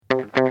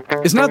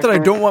It's not that I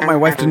don't want my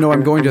wife to know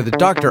I'm going to the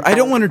doctor. I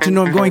don't want her to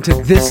know I'm going to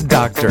this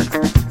doctor.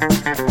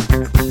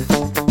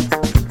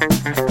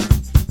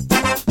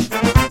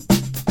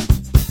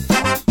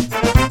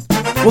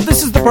 Well,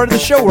 this is the part of the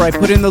show where I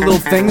put in the little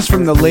things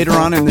from the later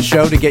on in the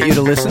show to get you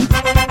to listen.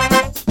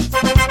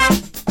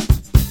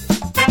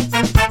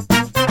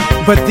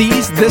 But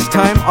this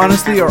time,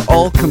 honestly, are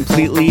all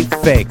completely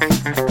fake.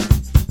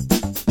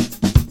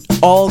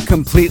 All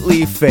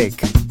completely fake.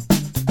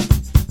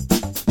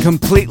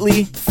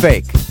 Completely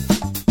fake.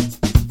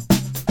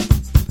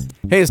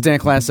 Hey, it's Dan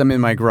Class. I'm in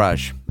my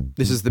garage.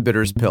 This is The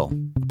Bitter's Pill,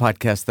 a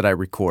podcast that I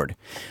record.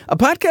 A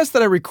podcast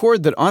that I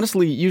record that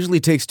honestly usually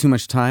takes too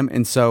much time,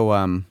 and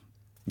so,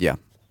 yeah,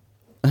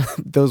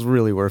 those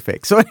really were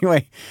fake. So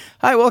anyway,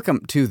 hi,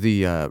 welcome to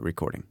the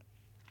recording.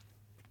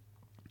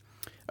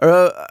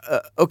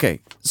 Okay,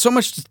 so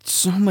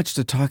much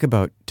to talk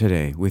about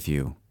today with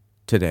you.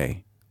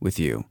 And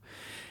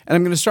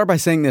I'm going to start by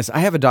saying this. I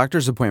have a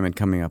doctor's appointment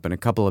coming up in a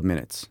couple of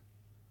minutes.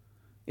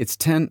 It's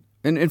 10,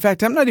 and in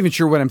fact, I'm not even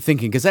sure what I'm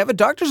thinking, because I have a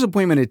doctor's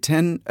appointment at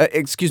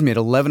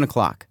 11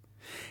 o'clock.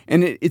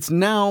 And it's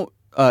now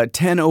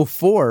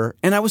 10:04,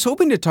 and I was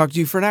hoping to talk to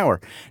you for an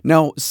hour.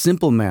 Now,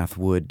 simple math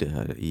would,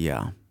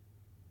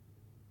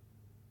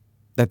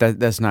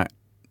 that's not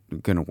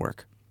going to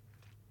work.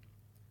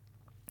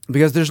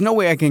 Because there's no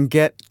way I can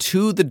get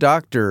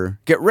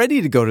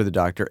ready to go to the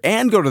doctor,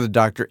 and go to the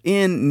doctor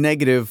in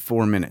negative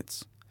 4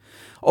 minutes.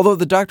 Although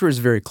the doctor is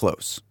very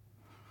close.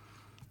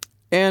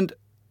 And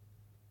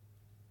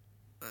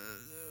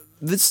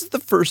this is the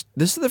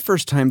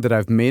first time that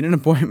I've made an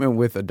appointment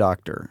with a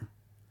doctor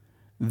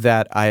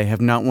that I have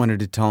not wanted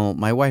to tell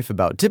my wife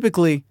about.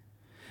 Typically,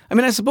 I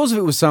mean, I suppose if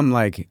it was some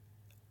like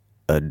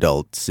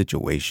adult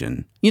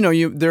situation,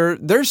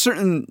 there's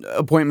certain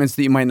appointments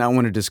that you might not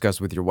want to discuss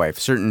with your wife,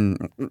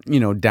 certain,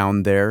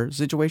 down there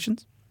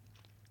situations.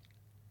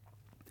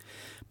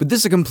 But this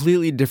is a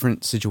completely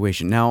different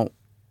situation. Now,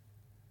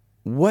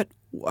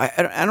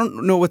 I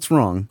don't know what's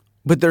wrong,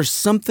 but there's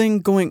something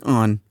going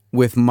on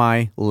with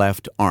my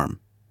left arm.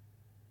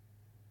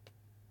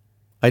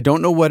 I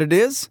don't know what it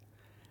is.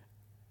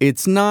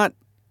 It's not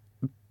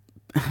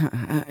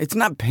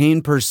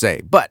pain per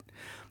se, but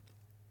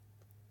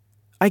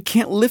I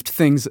can't lift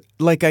things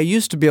like I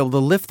used to be able to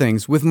lift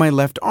things with my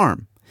left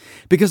arm,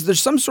 because there's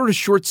some sort of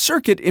short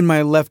circuit in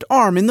my left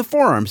arm, in the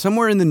forearm,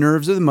 somewhere in the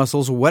nerves or the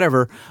muscles or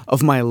whatever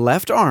of my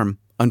left arm.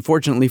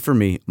 Unfortunately for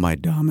me, my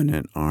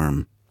dominant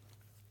arm,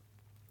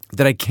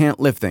 that I can't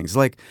lift things.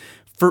 Like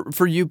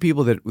for you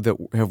people that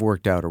have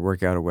worked out or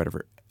work out or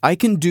whatever, I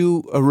can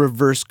do a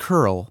reverse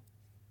curl.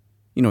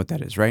 You know what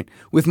that is, right?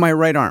 With my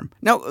right arm.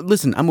 Now,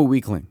 listen, I'm a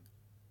weakling.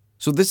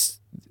 So this,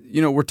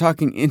 we're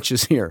talking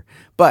inches here.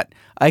 But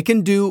I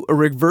can do a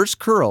reverse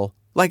curl,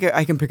 like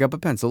I can pick up a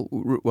pencil.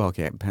 Well,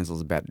 okay,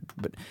 pencil's bad.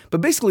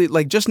 But basically,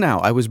 like just now,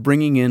 I was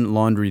bringing in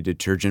laundry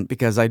detergent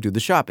because I do the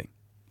shopping.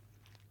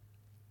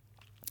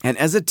 And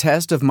as a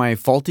test of my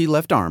faulty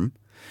left arm,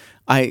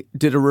 I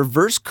did a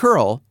reverse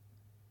curl.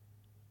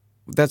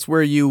 That's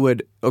where you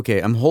would,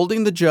 I'm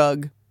holding the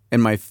jug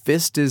and my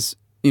fist is,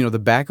 the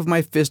back of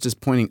my fist is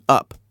pointing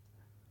up.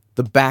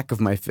 The back of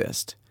my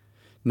fist.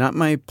 Not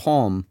my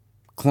palm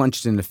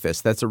clenched in a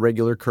fist. That's a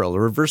regular curl, a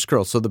reverse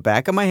curl. So the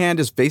back of my hand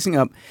is facing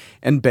up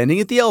and bending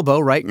at the elbow,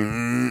 right?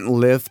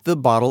 Lift the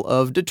bottle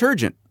of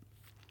detergent.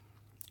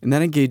 And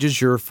that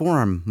engages your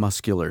forearm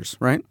musculars,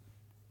 right?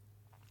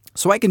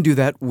 So I can do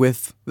that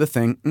with the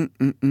thing,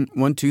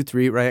 1, 2,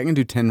 3, right? I can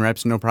do 10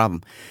 reps, no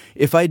problem.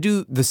 If I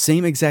do the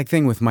same exact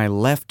thing with my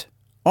left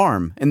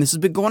arm, and this has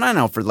been going on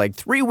now for like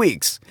 3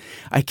 weeks,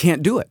 I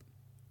can't do it.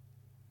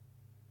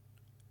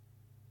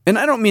 And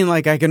I don't mean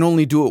like I can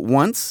only do it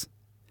once.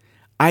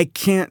 I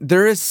can't,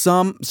 there is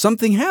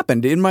something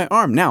happened in my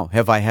arm. Now,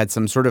 have I had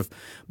some sort of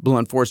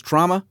blunt force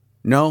trauma?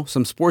 No.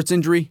 Some sports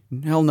injury?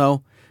 Hell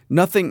no.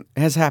 Nothing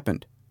has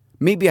happened.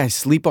 Maybe I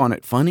sleep on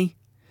it funny.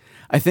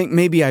 I think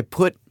maybe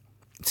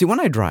see,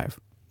 when I drive,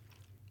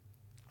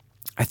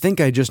 I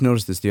think I just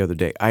noticed this the other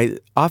day. I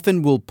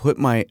often will put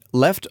my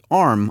left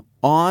arm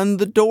on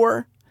the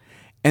door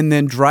and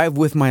then drive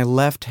with my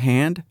left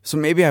hand. So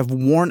maybe I've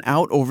worn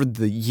out over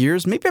the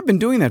years. Maybe I've been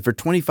doing that for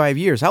 25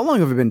 years. How long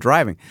have I been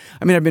driving?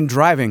 I mean, I've been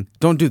driving,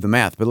 don't do the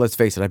math, but let's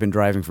face it, I've been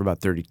driving for about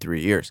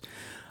 33 years.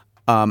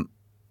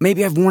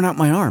 Maybe I've worn out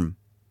my arm,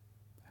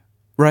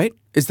 right?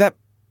 Is that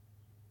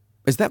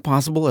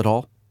possible at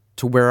all?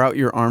 To wear out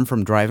your arm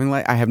from driving?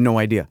 I have no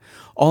idea.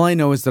 All I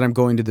know is that I'm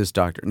going to this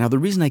doctor. Now, the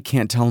reason I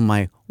can't tell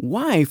my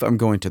wife I'm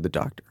going to the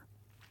doctor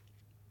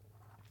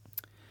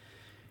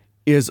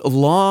is a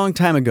long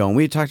time ago, and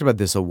we talked about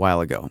this a while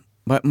ago,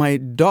 but my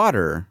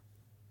daughter,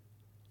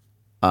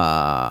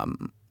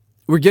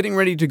 we're getting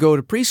ready to go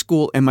to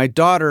preschool, and my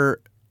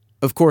daughter,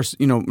 of course,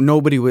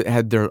 nobody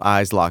had their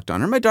eyes locked on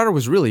her. My daughter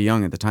was really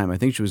young at the time. I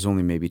think she was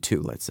only maybe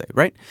 2, let's say,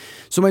 right?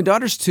 So my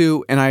daughter's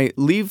 2, and I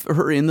leave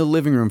her in the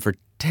living room for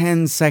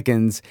 10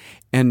 seconds,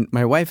 and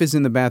my wife is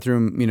in the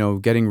bathroom,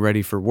 getting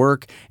ready for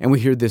work, and we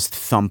hear this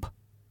thump.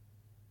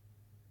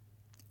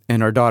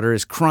 and our daughter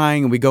is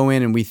crying, and we go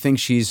in and we think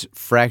she's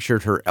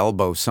fractured her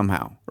elbow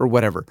somehow or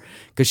whatever,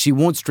 because she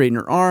won't straighten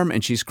her arm,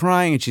 and she's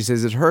crying, and she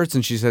says it hurts,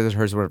 and she says it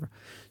hurts, whatever.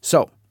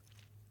 So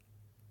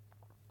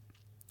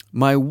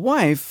my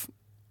wife,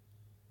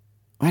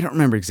 I don't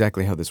remember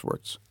exactly how this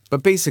works,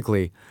 but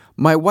basically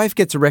my wife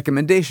gets a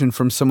recommendation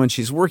from someone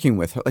she's working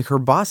with, like her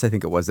boss, I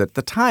think it was at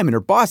the time, and her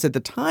boss at the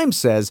time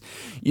says,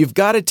 you've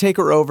got to take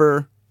her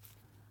over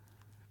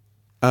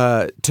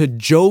to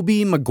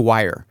Joby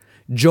Maguire.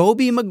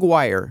 Joby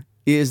Maguire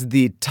is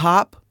the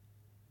top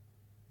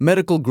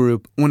medical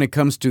group when it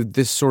comes to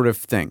this sort of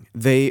thing.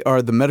 They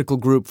are the medical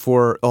group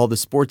for all the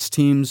sports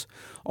teams,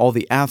 all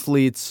the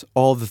athletes,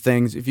 all the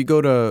things. If you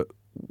go to,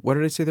 what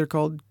did I say they're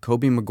called?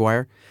 Joby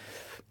Maguire.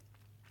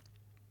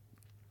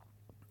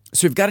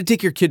 So you've got to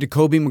take your kid to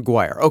Joby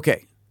Maguire.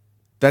 Okay,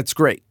 that's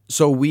great.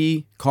 So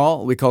we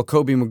call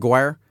Joby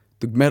Maguire,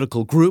 the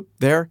medical group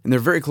there, and they're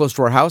very close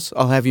to our house,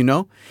 I'll have you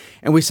know.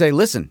 And we say,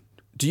 listen,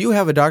 do you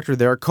have a doctor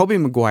there, Joby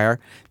Maguire,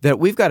 that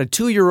we've got a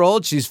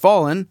 2-year-old, she's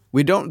fallen.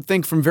 We don't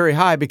think from very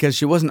high because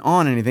she wasn't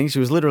on anything. She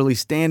was literally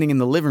standing in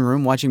the living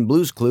room watching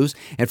Blue's Clues,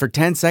 and for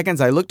 10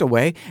 seconds I looked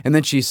away, and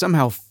then she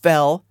somehow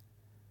fell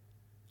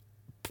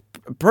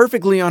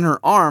perfectly on her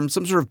arm,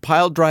 some sort of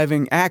pile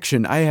driving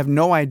action. I have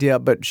no idea,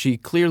 but she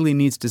clearly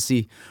needs to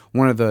see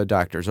one of the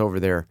doctors over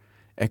there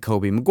at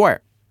Joby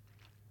Maguire.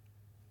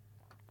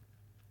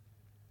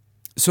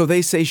 So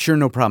they say, sure,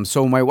 no problem.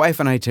 So my wife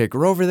and I take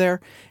her over there,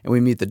 and we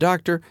meet the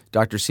doctor.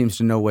 Doctor seems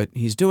to know what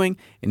he's doing,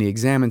 and he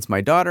examines my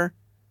daughter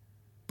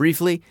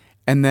briefly,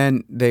 and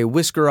then they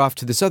whisk her off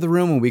to this other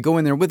room, and we go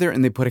in there with her,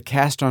 and they put a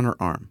cast on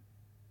her arm.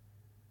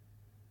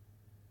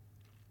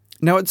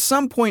 Now, at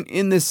some point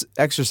in this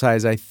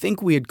exercise, I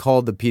think we had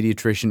called the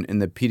pediatrician,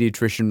 and the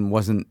pediatrician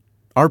wasn't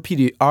our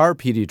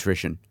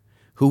pediatrician,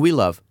 who we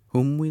love,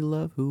 wasn't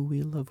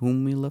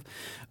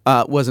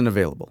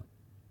available.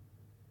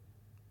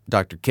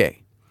 Dr. K.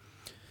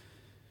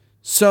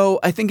 So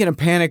I think in a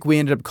panic, we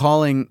ended up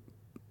calling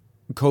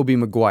Joby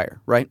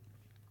Maguire, right?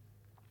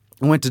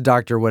 I went to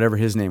Dr. whatever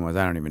his name was.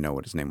 I don't even know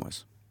what his name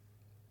was.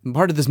 I'm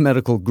part of this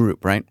medical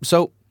group, right?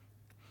 So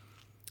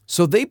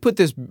they put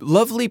this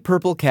lovely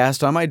purple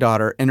cast on my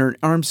daughter, and her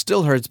arm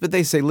still hurts, but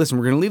they say, listen,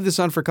 we're going to leave this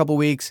on for a couple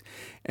weeks,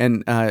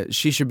 and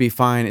she should be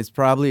fine. It's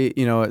probably,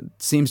 it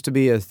seems to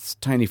be a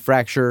tiny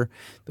fracture.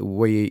 The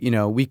way,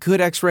 we could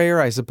x-ray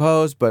her, I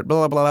suppose, but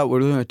blah, blah, blah. We're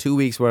doing it 2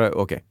 weeks.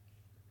 Okay.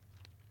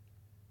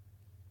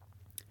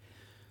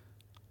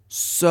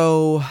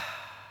 So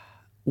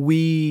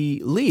we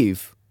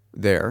leave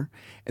there,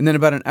 and then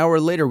about an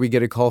hour later, we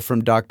get a call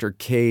from Dr.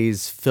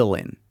 K's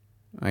fill-in.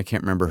 I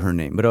can't remember her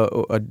name, but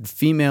a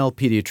female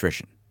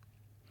pediatrician.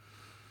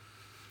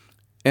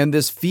 And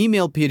this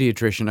female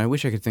pediatrician, I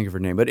wish I could think of her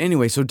name, but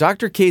anyway, so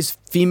Dr. K's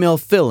female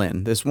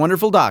fill-in, this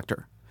wonderful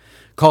doctor,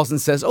 calls and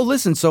says, "Oh,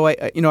 listen, so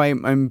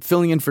I'm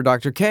filling in for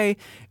Dr. K,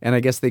 and I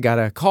guess they got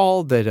a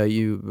call that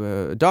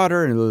you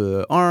daughter and a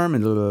little arm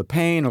and a little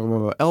pain, a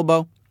little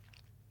elbow."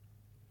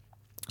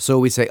 So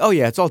we say, "Oh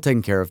yeah, it's all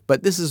taken care of."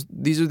 But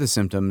these are the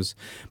symptoms.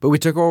 But we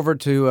took her over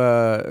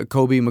to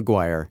Joby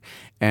Maguire,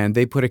 and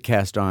they put a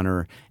cast on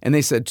her, and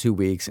they said 2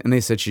 weeks, and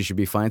they said she should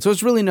be fine. So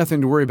it's really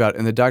nothing to worry about.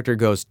 And the doctor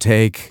goes,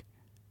 "Take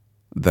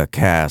the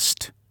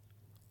cast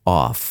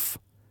off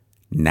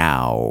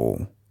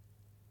now."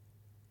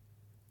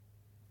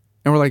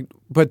 And we're like,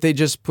 "But they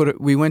just put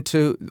it." We went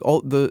to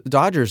all the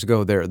Dodgers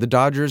go there. The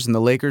Dodgers and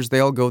the Lakers,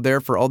 they all go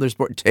there for all their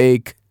sport.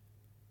 Take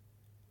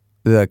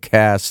the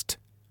cast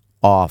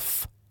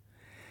off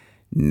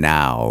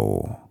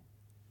now.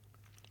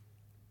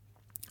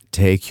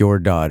 Take your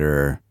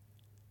daughter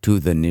to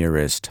the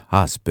nearest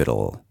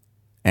hospital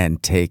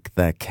and take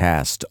the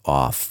cast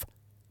off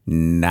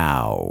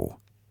now.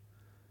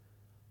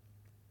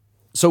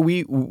 So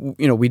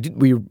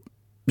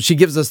she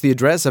gives us the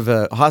address of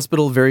a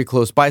hospital very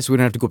close by, so we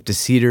don't have to go up to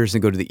Cedars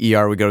and go to the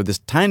ER. We go to this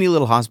tiny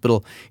little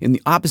hospital in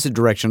the opposite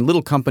direction,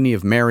 Little Company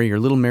of Mary, or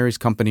Little Mary's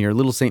Company, or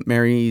Little St.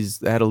 Mary's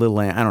that had a little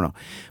land, I don't know.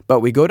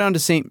 But we go down to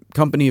St.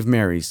 Company of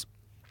Mary's,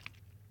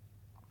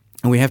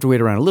 and we have to wait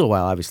around a little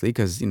while, obviously,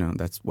 because,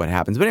 that's what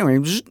happens. But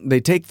anyway,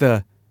 they take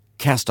the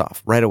cast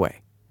off right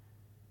away.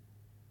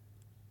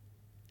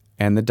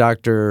 And the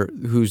doctor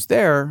who's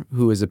there,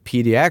 who is a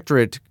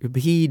pediatric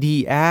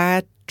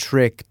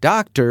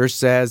doctor,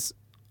 says,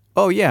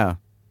 "Oh, yeah,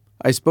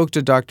 I spoke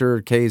to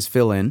Dr. K's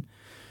fill-in.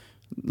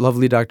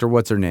 Lovely doctor,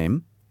 what's her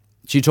name?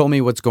 She told me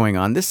what's going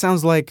on." This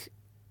sounds like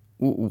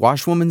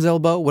washwoman's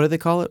elbow. What do they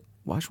call it?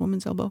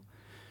 Washwoman's elbow?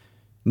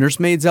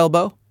 Nursemaid's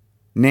elbow?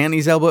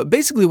 Nanny's elbow?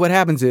 Basically what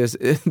happens is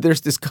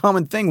there's this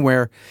common thing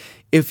where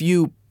if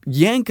you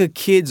yank a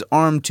kid's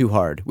arm too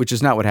hard, which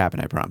is not what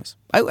happened, I promise,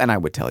 and I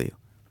would tell you.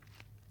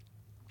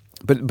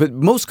 But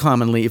most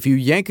commonly, if you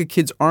yank a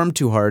kid's arm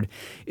too hard,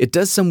 it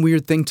does some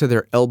weird thing to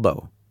their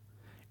elbow,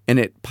 and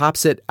it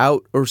pops it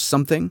out or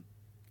something,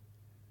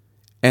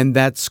 and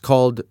that's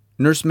called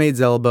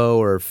nursemaid's elbow,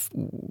 or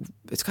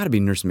it's got to be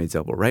nursemaid's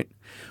elbow, right?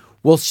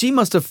 Well, she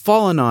must have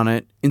fallen on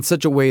it in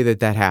such a way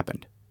that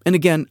happened. And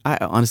again,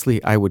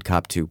 I would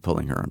cop to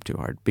pulling her arm too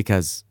hard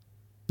because,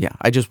 yeah,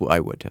 I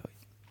would tell you.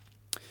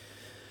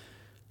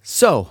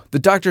 So the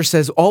doctor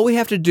says, all we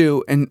have to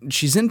do, and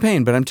she's in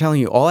pain, but I'm telling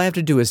you, all I have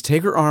to do is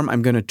take her arm.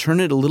 I'm going to turn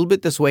it a little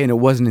bit this way, and it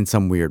wasn't in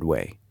some weird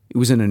way. It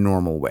was in a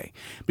normal way.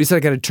 But he said, I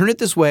got to turn it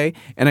this way,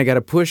 and I got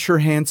to push her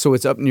hand so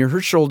it's up near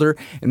her shoulder,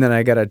 and then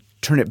I got to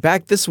turn it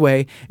back this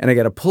way, and I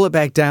got to pull it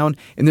back down,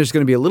 and there's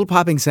going to be a little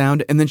popping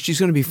sound, and then she's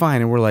going to be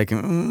fine. And we're like,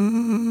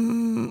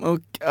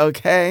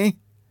 okay.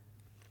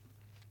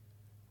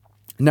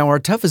 Now, our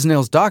tough as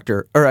nails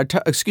doctor, or our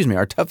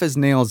tough as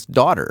nails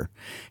daughter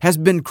has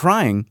been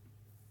crying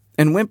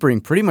and whimpering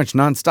pretty much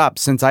nonstop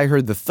since I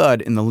heard the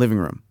thud in the living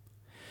room.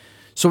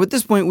 So at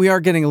this point, we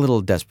are getting a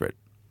little desperate.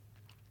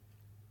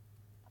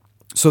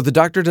 So the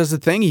doctor does the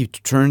thing. He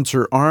turns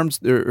her arms,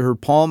 her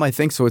palm, I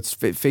think, so it's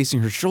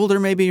facing her shoulder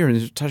maybe, or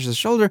it touches the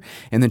shoulder,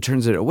 and then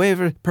turns it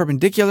away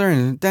perpendicular,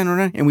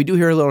 and we do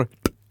hear a little,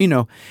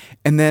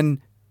 and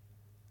then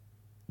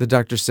the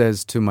doctor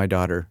says to my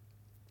daughter,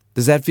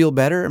 does that feel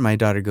better? And my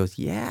daughter goes,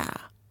 yeah.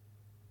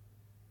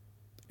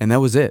 And that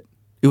was it.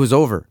 It was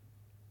over.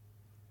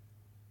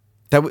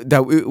 That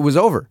it was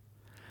over.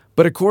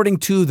 But according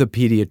to the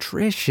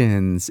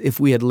pediatricians, if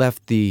we had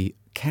left the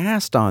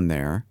cast on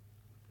there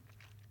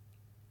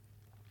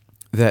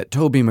that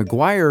Tobey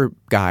Maguire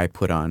guy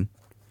put on,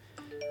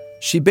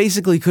 she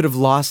basically could have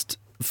lost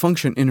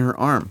function in her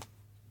arm.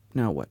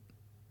 Now what?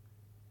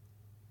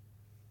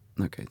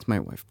 Okay, it's my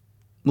wife.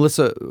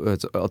 Melissa,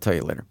 I'll tell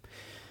you later.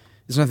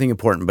 It's nothing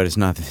important, but it's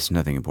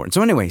nothing important.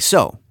 So anyway,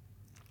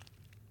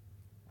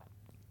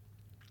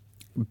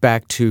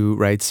 back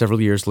to, several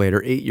years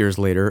later, 8 years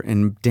later,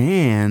 and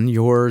Dan,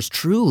 yours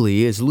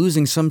truly, is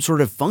losing some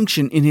sort of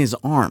function in his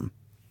arm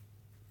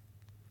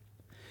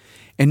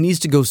and needs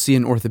to go see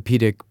an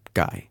orthopedic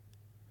guy.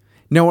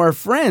 Now,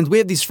 we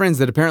have these friends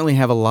that apparently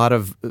have a lot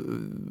of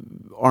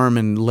arm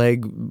and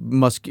leg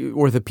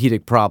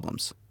orthopedic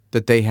problems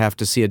that they have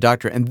to see a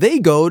doctor, and they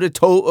go to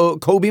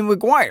Tobey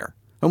Maguire.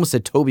 I almost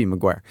said Tobey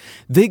Maguire.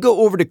 They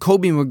go over to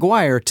Tobey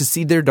Maguire to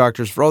see their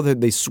doctors for all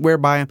that they swear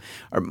by him.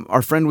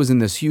 Our friend was in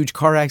this huge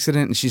car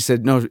accident, and she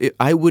said, no,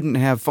 I wouldn't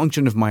have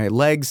function of my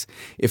legs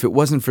if it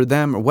wasn't for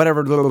them or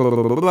whatever. Blah, blah,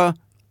 blah, blah, blah.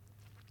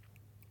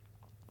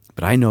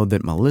 But I know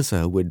that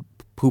Melissa would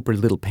poop her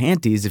little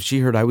panties if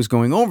she heard I was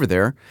going over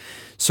there.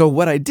 So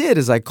what I did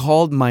is I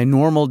called my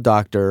normal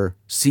doctor,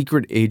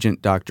 secret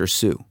agent Dr.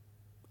 Sue,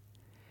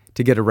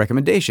 to get a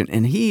recommendation.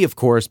 And he, of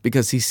course,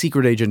 because he's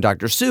secret agent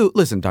Dr. Sue,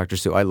 listen, Dr.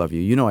 Sue, I love you.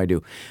 You know I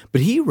do.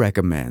 But he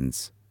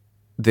recommends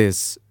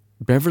this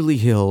Beverly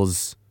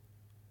Hills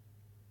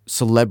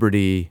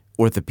celebrity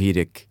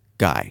orthopedic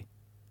guy.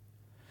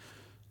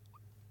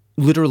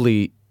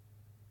 Literally,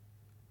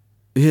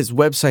 his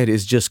website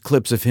is just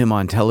clips of him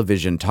on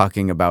television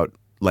talking about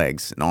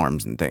legs and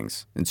arms and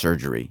things and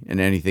surgery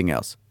and anything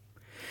else.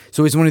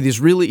 So he's one of these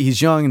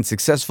he's young and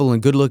successful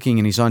and good looking,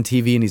 and he's on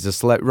TV and he's a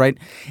celeb, right?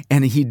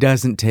 And he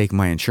doesn't take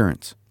my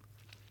insurance.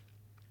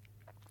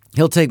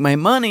 He'll take my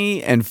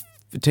money and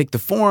take the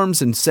forms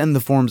and send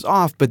the forms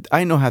off, but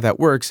I know how that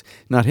works.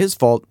 Not his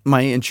fault.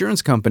 My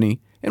insurance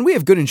company, and we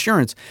have good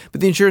insurance,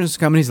 but the insurance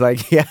company's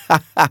like,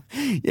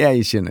 yeah,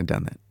 you shouldn't have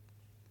done that.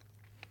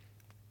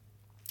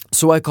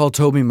 So I call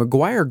Tobey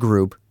Maguire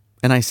Group,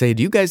 and I say,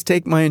 do you guys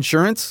take my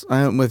insurance?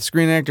 I'm with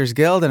Screen Actors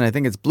Guild, and I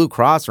think it's Blue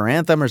Cross or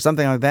Anthem or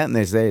something like that. And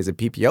they say, is it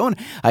PPO? And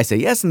I say,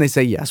 yes. And they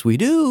say, yes, we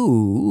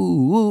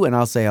do. And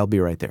I'll say, I'll be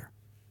right there.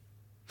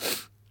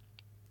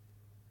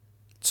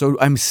 So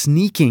I'm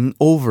sneaking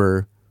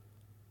over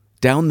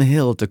down the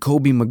hill to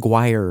Tobey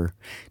Maguire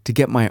to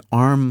get my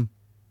arm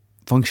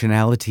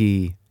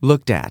functionality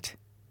looked at.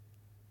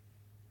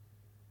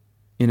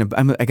 I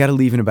got to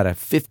leave in about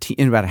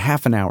a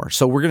half an hour.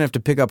 So we're going to have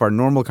to pick up our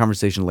normal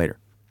conversation later.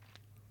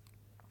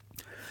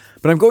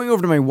 But I'm going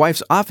over to my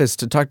wife's office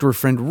to talk to her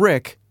friend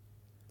Rick,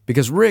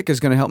 because Rick is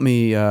going to help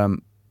me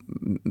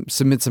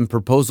submit some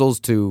proposals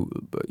to,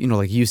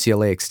 like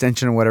UCLA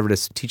Extension or whatever,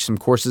 to teach some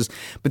courses.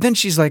 But then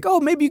she's like,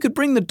 oh, maybe you could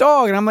bring the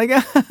dog. And I'm like,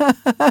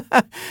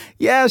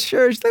 yeah,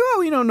 sure. She's like,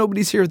 oh,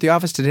 nobody's here at the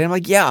office today. I'm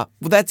like, yeah,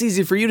 well, that's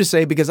easy for you to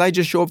say because I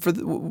just show up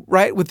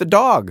with the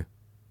dog.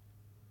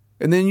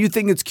 And then you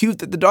think it's cute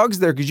that the dog's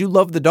there because you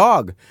love the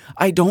dog.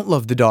 I don't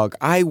love the dog.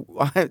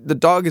 The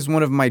dog is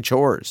one of my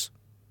chores.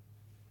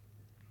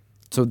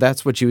 So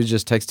that's what she was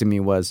just texting me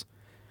was,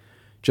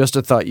 just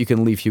a thought, you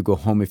can leave Hugo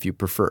home if you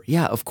prefer.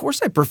 Yeah, of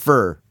course I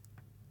prefer.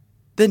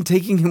 Then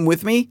taking him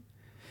with me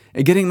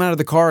and getting him out of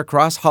the car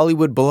across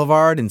Hollywood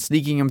Boulevard and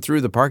sneaking him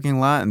through the parking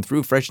lot and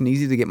through Fresh and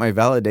Easy to get my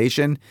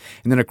validation,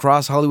 and then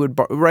across Hollywood,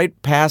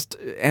 right past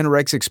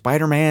Anorexic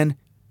Spider-Man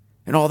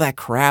and all that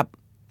crap.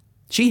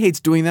 She hates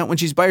doing that when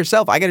she's by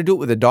herself. I got to do it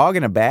with a dog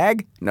in a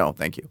bag? No,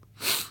 thank you.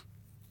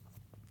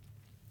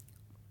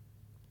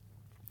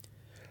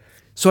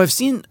 So I've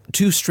seen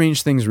two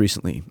strange things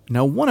recently.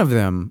 Now, one of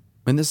them,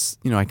 and this,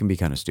 I can be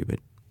kind of stupid.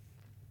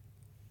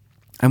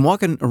 I'm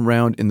walking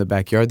around in the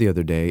backyard the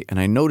other day, and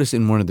I noticed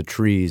in one of the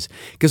trees,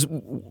 because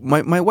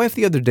my wife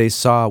the other day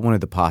saw one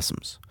of the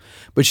possums,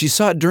 but she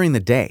saw it during the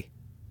day.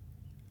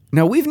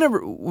 Now,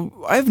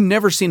 I've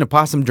never seen a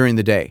possum during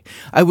the day.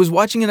 I was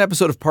watching an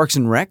episode of Parks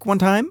and Rec one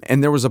time,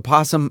 and there was a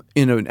possum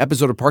in an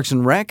episode of Parks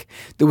and Rec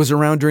that was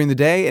around during the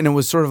day, and it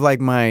was sort of like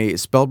my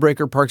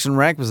Spellbreaker Parks and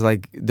Rec was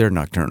like, they're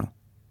nocturnal.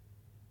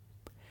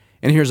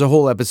 And here's a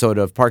whole episode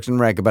of Parks and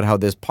Rec about how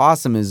this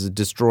possum is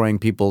destroying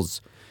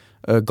people's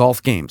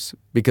golf games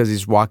because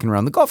he's walking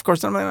around the golf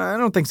course. I'm like, I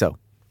don't think so.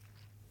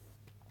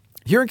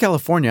 Here in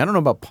California, I don't know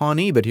about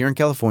Pawnee, but here in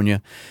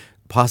California,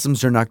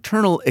 possums are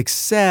nocturnal,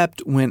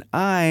 except when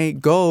I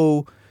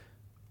go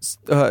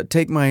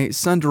take my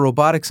son to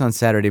robotics on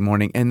Saturday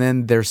morning, and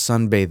then they're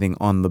sunbathing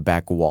on the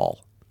back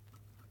wall.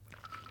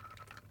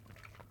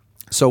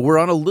 So we're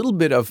on a little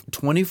bit of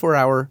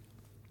 24-hour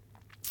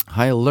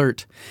high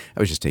alert. I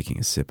was just taking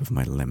a sip of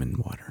my lemon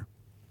water.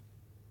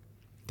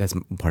 That's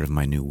part of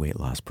my new weight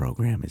loss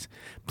program, is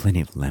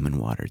plenty of lemon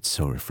water. It's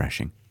so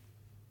refreshing.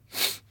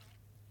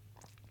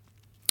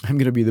 I'm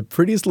going to be the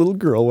prettiest little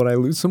girl when I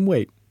lose some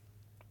weight.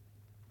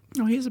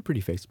 Oh, he has a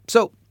pretty face.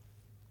 So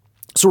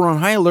we're on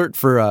high alert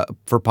for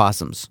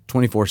possums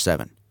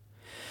 24/7.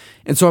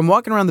 And so I'm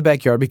walking around the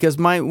backyard because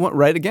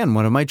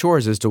one of my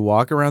chores is to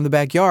walk around the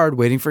backyard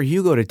waiting for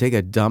Hugo to take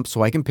a dump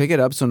so I can pick it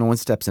up so no one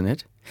steps in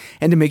it,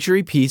 and to make sure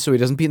he pees so he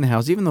doesn't pee in the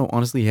house, even though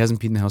honestly he hasn't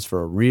peed in the house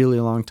for a really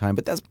long time,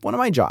 but that's one of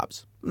my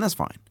jobs, and that's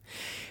fine.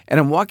 And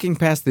I'm walking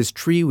past this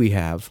tree we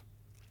have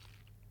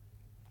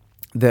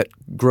that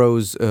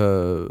grows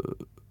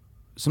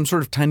some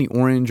sort of tiny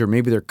orange, or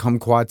maybe they're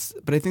kumquats,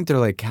 but I think they're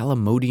like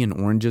Calamodian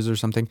oranges or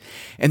something.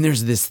 And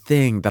there's this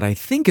thing that I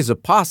think is a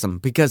possum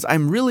because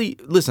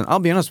listen, I'll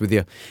be honest with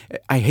you.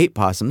 I hate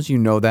possums. You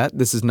know that.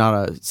 This is not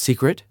a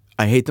secret.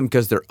 I hate them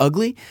because they're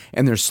ugly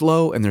and they're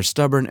slow and they're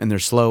stubborn and they're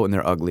slow and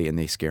they're ugly and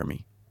they scare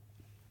me.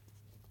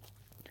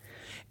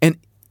 And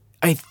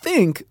I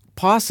think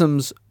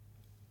possums,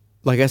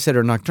 like I said,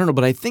 are nocturnal,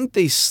 but I think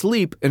they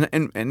sleep,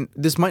 and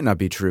this might not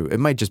be true. It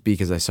might just be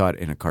because I saw it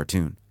in a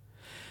cartoon.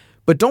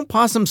 But don't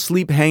possums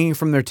sleep hanging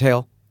from their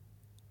tail?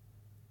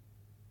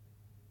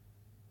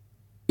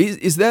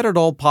 Is that at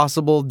all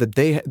possible that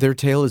their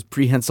tail is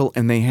prehensile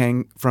and they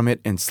hang from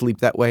it and sleep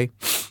that way?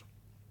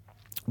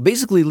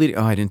 Basically,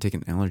 I didn't take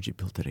an allergy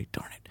pill today,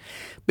 darn it.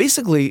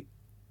 Basically,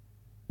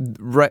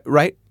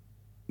 right?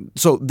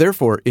 So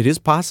therefore, it is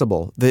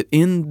possible that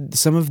in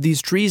some of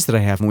these trees that I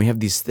have, and we have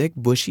these thick,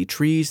 bushy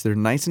trees, they're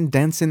nice and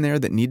dense in there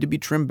that need to be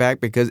trimmed back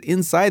because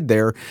inside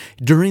there,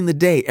 during the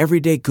day, every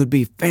day could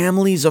be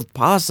families of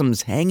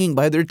possums hanging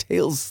by their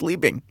tails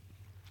sleeping.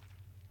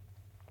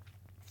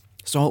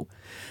 So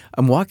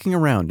I'm walking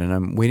around and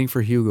I'm waiting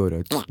for Hugo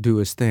to do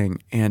his thing,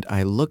 and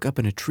I look up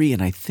in a tree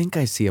and I think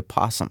I see a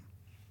possum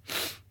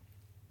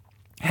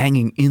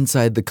hanging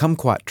inside the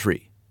kumquat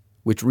tree,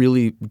 which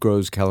really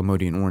grows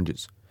Calamodian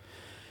oranges.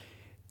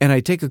 And I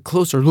take a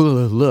closer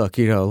look,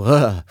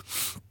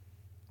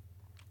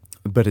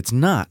 but it's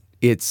not.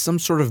 It's some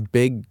sort of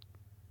big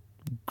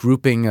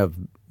grouping of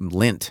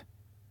lint.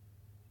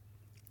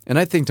 And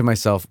I think to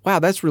myself, wow,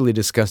 that's really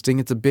disgusting.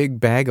 It's a big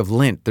bag of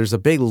lint. There's a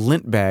big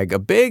lint bag, a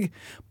big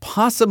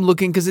possum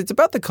looking, because it's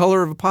about the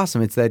color of a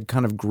possum. It's that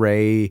kind of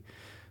gray,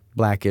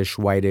 blackish,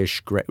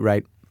 whitish, gray,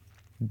 right?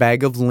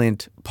 Bag of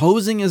lint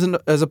posing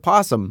as a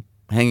possum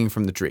hanging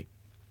from the tree.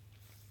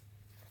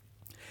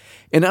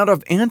 And out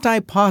of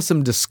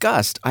anti-possum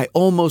disgust, I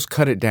almost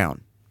cut it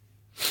down.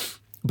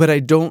 But I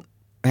don't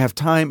have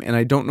time, and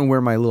I don't know where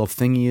my little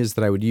thingy is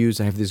that I would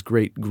use. I have this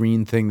great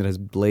green thing that has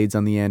blades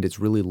on the end. It's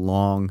really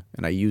long,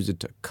 and I use it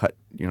to cut,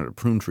 to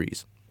prune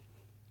trees.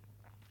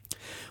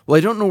 Well,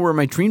 I don't know where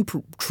my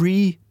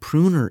tree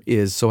pruner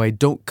is, so I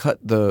don't cut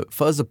the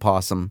fuzz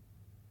opossum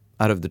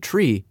out of the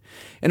tree.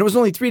 And it was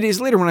only 3 days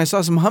later when I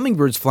saw some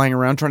hummingbirds flying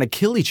around trying to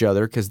kill each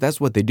other, because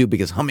that's what they do,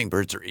 because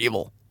hummingbirds are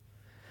evil.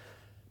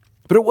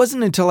 But it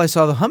wasn't until I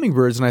saw the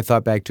hummingbirds and I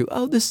thought back to,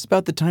 this is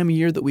about the time of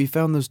year that we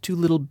found those 2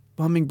 little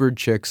hummingbird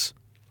chicks,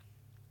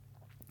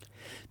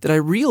 that I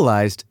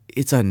realized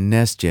it's a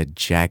nest, you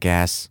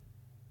jackass.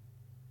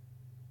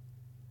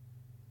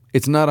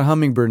 It's not a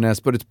hummingbird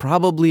nest, but it's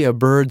probably a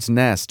bird's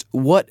nest.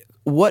 What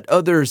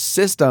other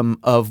system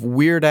of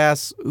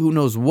weird-ass who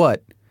knows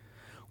what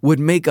would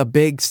make a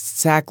big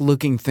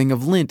sack-looking thing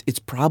of lint? It's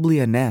probably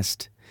a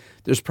nest.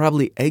 There's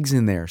probably eggs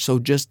in there, so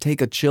just take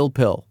a chill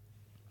pill.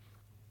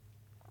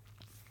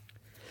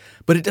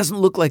 But it doesn't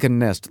look like a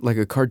nest, like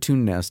a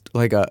cartoon nest.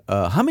 Like a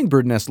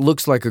hummingbird nest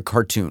looks like a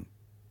cartoon.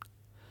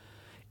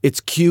 It's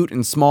cute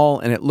and small,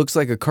 and it looks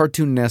like a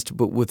cartoon nest,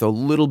 but with a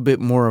little bit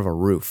more of a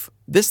roof.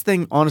 This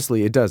thing,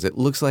 honestly, it does. It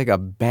looks like a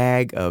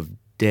bag of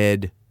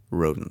dead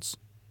rodents.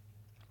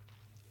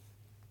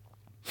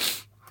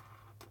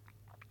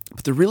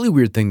 But the really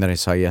weird thing that I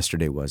saw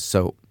yesterday was,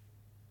 all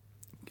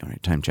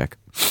right, time check.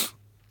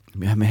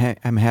 I'm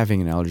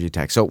having an allergy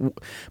attack. So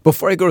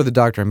before I go to the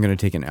doctor, I'm going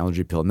to take an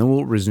allergy pill, and then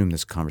we'll resume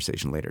this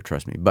conversation later,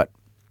 trust me. But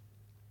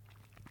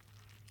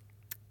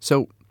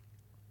so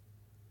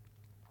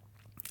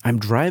I'm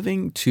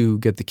driving to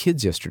get the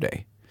kids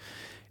yesterday,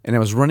 and I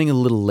was running a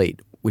little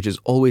late, which is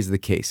always the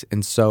case.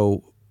 And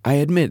so I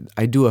admit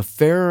I do a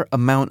fair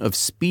amount of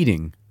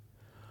speeding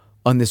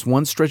on this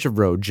one stretch of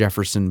road,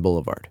 Jefferson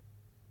Boulevard.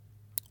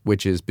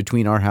 which is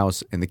between our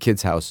house and the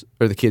kid's house,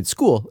 or the kid's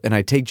school, and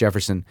I take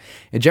Jefferson,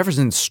 and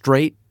Jefferson's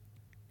straight,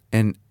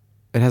 and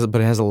it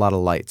has a lot of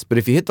lights. But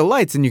if you hit the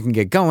lights, then you can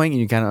get going,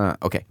 and you kind of,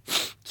 okay.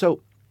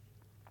 So,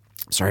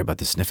 sorry about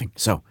the sniffing.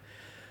 So,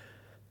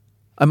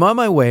 I'm on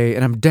my way,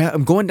 and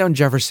I'm going down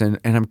Jefferson,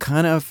 and I'm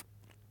kind of,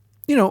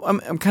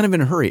 I'm kind of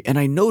in a hurry, and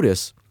I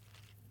notice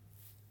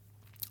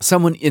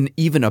someone in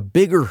even a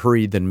bigger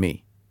hurry than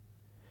me.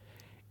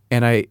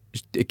 And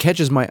it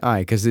catches my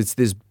eye because it's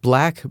this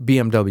black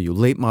BMW,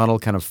 late model,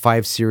 kind of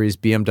 5 Series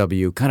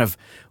BMW, kind of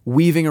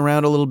weaving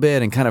around a little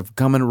bit and kind of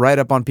coming right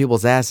up on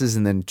people's asses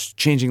and then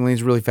changing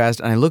lanes really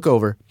fast. And I look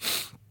over,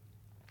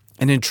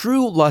 and in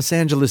true Los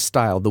Angeles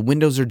style, the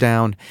windows are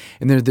down,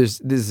 and there's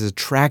this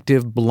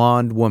attractive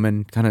blonde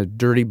woman, kind of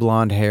dirty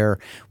blonde hair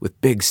with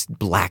big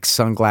black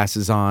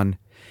sunglasses on,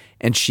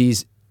 and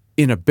she's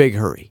in a big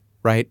hurry,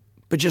 right?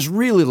 But just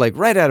really like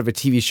right out of a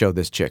TV show,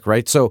 this chick,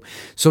 right? So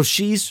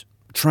she's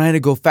trying to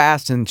go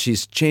fast, and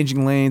she's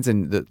changing lanes,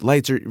 and the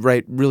lights are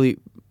really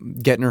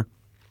getting her.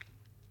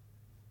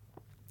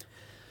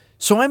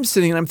 So I'm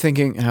sitting and I'm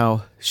thinking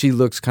how she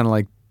looks kind of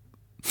like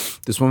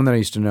this woman that I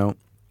used to know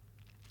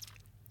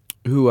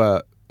who,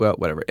 well,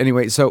 whatever.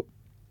 Anyway, so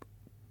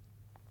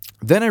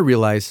then I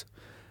realize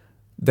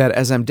that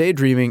as I'm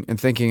daydreaming and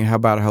thinking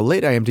about how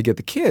late I am to get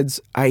the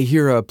kids, I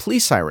hear a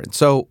police siren.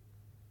 So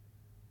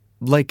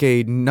like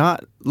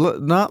not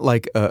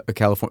like a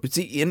California.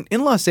 See,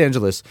 in Los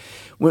Angeles,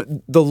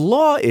 the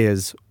law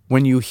is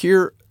when you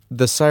hear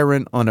the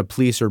siren on a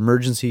police or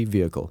emergency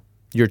vehicle,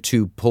 you're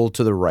to pull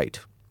to the right.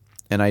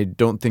 And I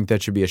don't think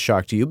that should be a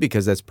shock to you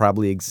because that's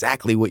probably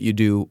exactly what you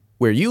do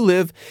where you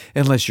live,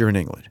 unless you're in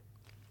England.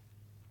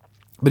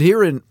 But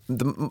here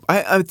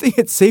I think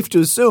it's safe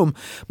to assume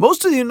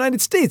most of the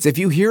United States, if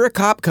you hear a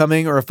cop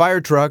coming or a fire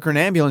truck or an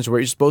ambulance, where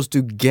you're supposed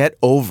to get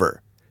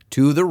over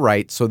to the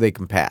right so they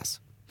can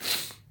pass.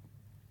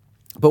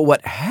 But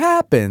what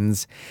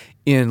happens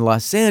in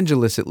Los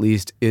Angeles, at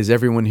least, is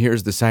everyone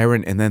hears the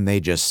siren and then they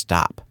just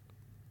stop.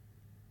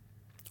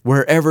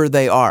 Wherever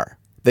they are,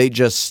 they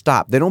just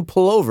stop. They don't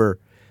pull over,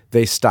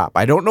 they stop.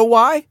 I don't know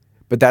why,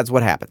 but that's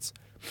what happens.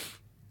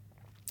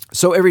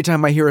 So every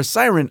time I hear a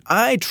siren,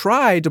 I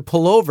try to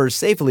pull over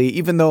safely,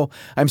 even though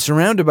I'm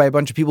surrounded by a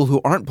bunch of people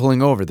who aren't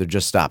pulling over, they're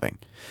just stopping.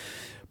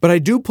 But I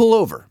do pull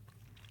over,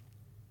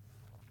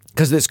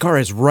 because this car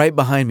is right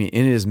behind me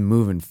and it is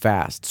moving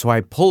fast. So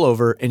I pull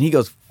over and he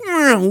goes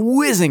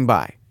whizzing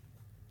by.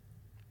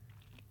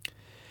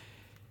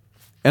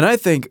 And I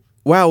think,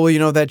 wow,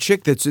 well, that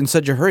chick that's in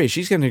such a hurry,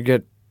 she's going to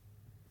get,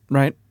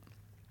 right,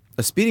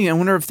 a speeding. I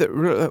wonder if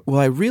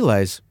I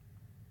realize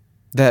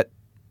that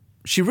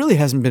she really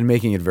hasn't been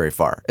making it very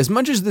far. As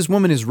much as this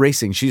woman is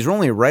racing, she's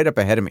only right up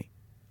ahead of me.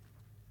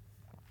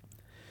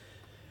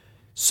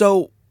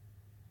 So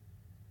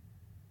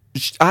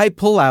I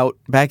pull out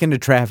back into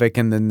traffic,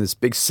 and then this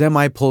big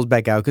semi pulls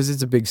back out because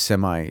it's a big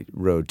semi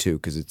road too,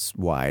 because it's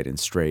wide and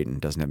straight and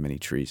doesn't have many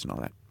trees and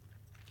all that.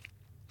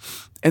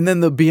 And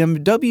then the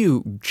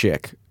BMW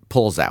chick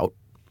pulls out,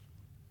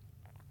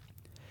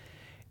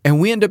 and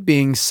we end up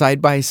being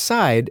side by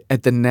side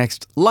at the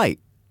next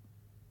light.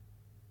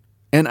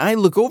 And I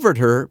look over at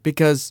her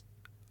because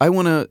I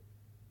want to,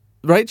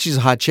 right? She's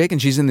a hot chick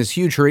and she's in this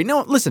huge hurry.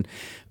 No, listen,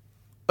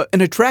 an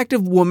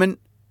attractive woman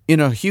in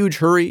a huge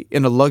hurry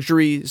in a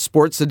luxury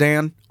sports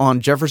sedan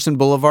on Jefferson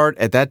Boulevard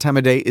at that time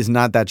of day is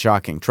not that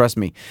shocking. Trust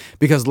me.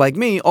 Because like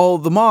me, all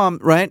the mom,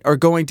 right, are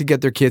going to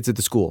get their kids at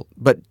the school.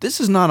 But this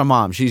is not a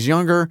mom. She's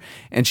younger,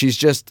 and she's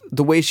just,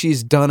 the way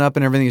she's done up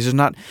and everything is just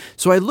not.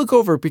 So I look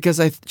over because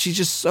she's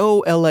just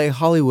so LA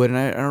Hollywood, and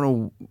I don't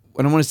know,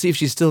 and I want to see if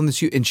she's still in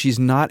this, and she's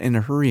not in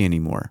a hurry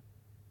anymore.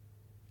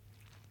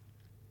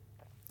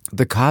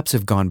 The cops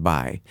have gone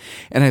by,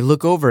 and I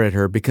look over at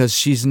her because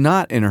she's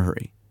not in a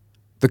hurry.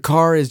 The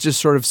car is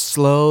just sort of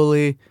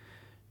slowly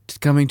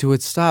coming to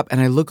its stop. And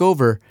I look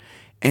over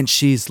and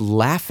she's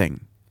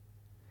laughing.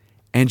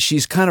 And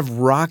she's kind of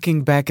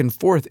rocking back and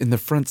forth in the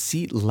front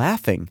seat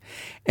laughing.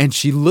 And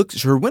she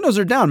looks, her windows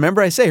are down.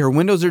 Remember I say her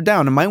windows are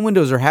down, and my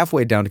windows are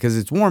halfway down because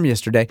it's warm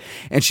yesterday.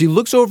 And she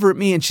looks over at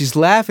me and she's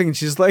laughing and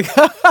she's like,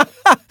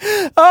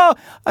 oh,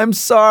 I'm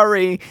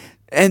sorry.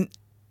 And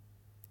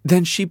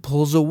then she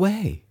pulls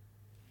away.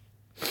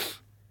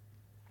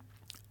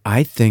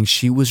 I think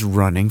she was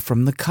running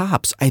from the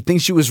cops.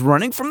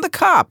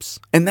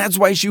 And that's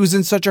why she was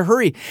in such a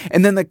hurry.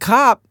 And then the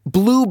cop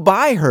blew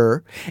by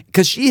her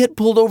because she had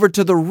pulled over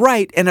to the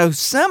right, and a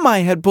semi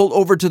had pulled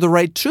over to the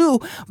right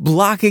too,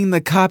 blocking the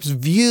cop's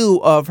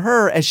view of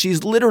her as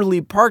she's literally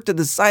parked at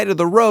the side of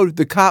the road.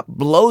 The cop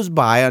blows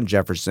by on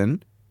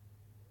Jefferson.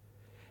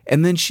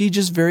 And then she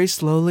just very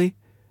slowly,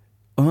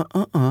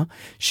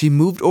 she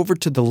moved over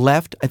to the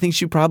left. I think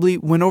she probably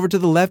went over to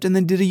the left and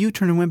then did a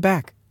U-turn and went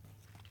back.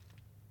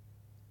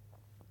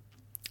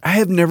 I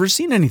have never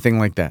seen anything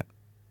like that.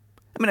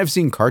 I mean, I've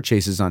seen car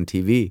chases on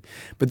TV,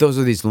 but those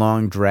are these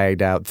long,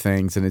 dragged-out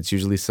things, and it's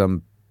usually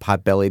some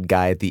pot-bellied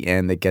guy at the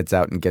end that gets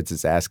out and gets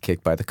his ass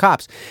kicked by the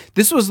cops.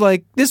 It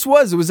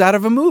was out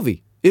of a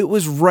movie. It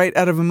was right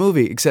out of a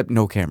movie, except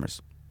no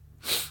cameras.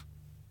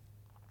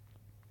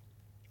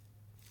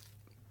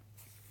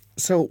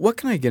 So what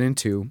can I get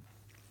into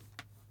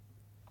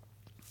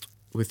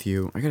with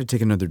you? I got to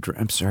take another drink.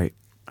 I'm sorry.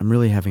 I'm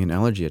really having an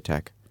allergy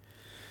attack.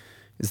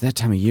 It's that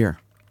time of year.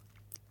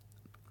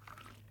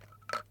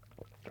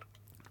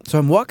 So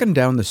I'm walking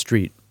down the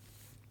street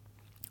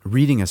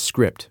reading a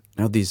script.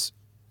 Now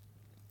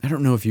I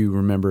don't know if you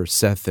remember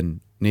Seth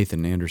and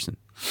Nathan Anderson.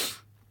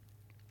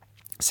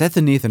 Seth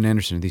and Nathan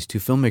Anderson are these two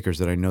filmmakers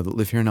that I know that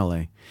live here in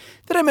LA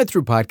that I met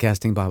through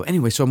podcasting, blah, blah.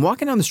 Anyway, so I'm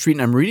walking down the street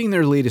and I'm reading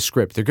their latest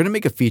script. They're going to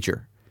make a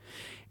feature.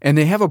 And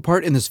they have a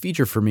part in this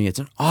feature for me. It's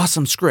an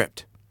awesome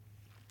script.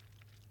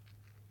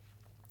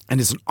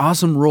 And it's an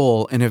awesome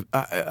role. And if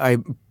I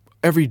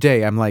every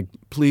day I'm like,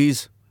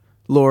 please,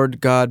 Lord,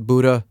 God,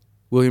 Buddha,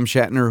 William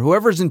Shatner,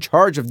 whoever's in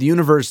charge of the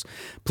universe,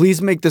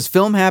 please make this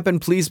film happen.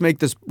 Please make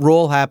this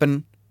role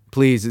happen.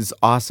 Please, it's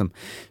awesome.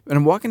 And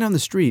I'm walking down the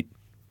street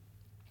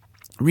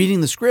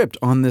reading the script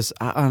on this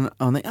on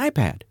the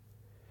iPad.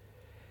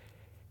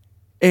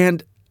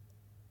 And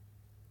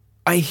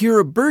I hear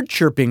a bird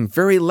chirping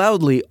very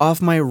loudly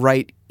off my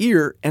right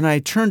ear, and I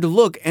turn to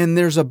look, and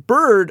there's a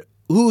bird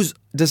who's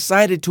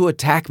decided to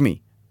attack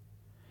me.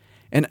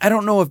 And I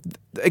don't know if,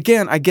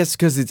 again, I guess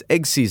because it's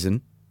egg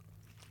season,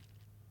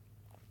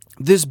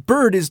 this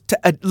bird is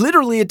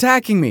literally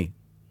attacking me.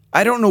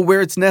 I don't know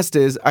where its nest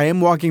is. I am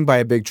walking by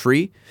a big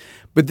tree,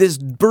 but this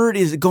bird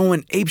is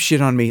going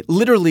apeshit on me.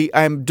 Literally,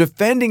 I'm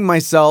defending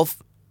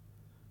myself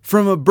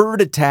from a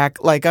bird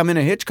attack like I'm in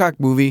a Hitchcock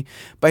movie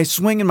by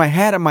swinging my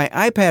hat and my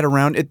iPad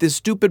around at this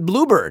stupid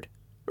bluebird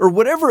or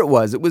whatever it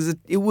was.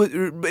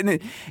 And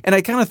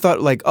I kind of thought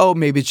like, oh,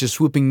 maybe it's just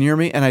swooping near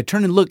me. And I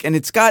turn and look, and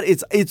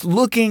it's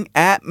looking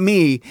at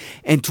me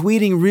and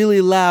tweeting really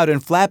loud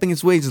and flapping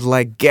its wings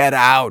like, get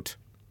out.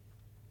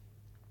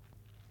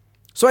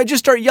 So I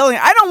just start yelling,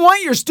 I don't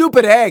want your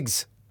stupid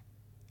eggs.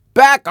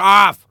 Back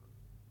off.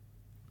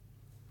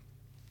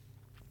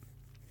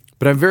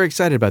 But I'm very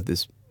excited about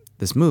this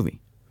movie.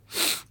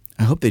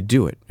 I hope they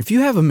do it. If you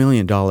have $1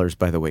 million,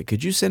 by the way,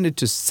 could you send it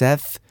to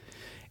Seth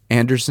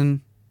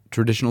Anderson,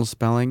 traditional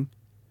spelling,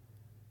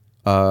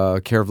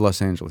 care of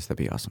Los Angeles?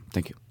 That'd be awesome.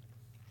 Thank you.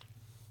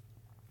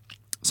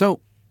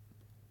 So,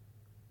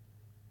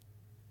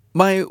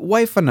 my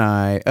wife and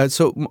I,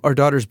 so our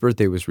daughter's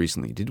birthday was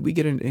recently. Did we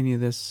get into any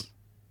of this?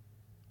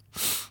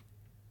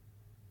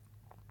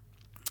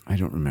 I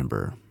don't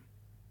remember.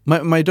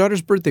 My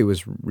daughter's birthday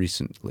was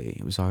recently.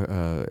 It was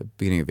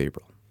beginning of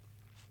April.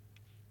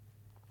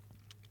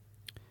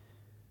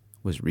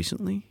 Was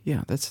recently?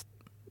 Yeah, that's...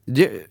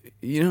 You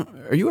know,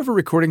 are you ever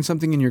recording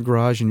something in your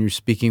garage and you're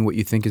speaking what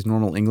you think is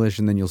normal English,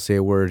 and then you'll say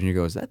a word and you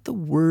go, is that the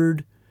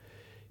word?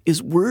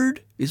 Is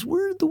word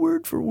the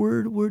word for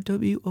word? Word,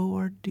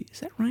 W-O-R-D. Is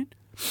that right?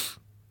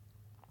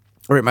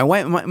 All right,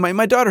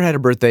 my daughter had a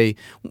birthday.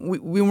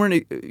 We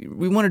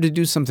wanted to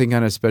do something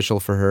kind of special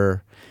for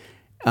her.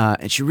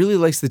 And she really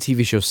likes the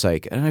TV show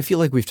Psych. And I feel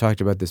like we've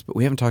talked about this, but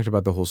we haven't talked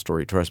about the whole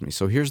story, trust me.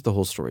 So here's the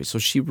whole story. So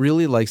she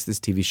really likes this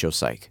TV show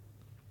Psych.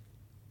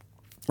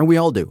 And we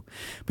all do.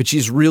 But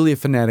she's really a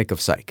fanatic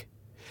of Psych.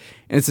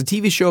 And it's a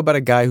TV show about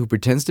a guy who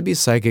pretends to be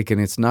psychic, and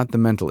it's not The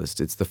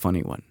Mentalist, it's the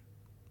funny one.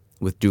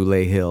 With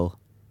Dule Hill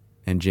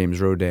and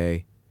James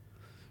Roday,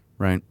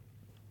 right?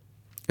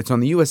 It's on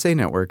the USA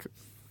Network,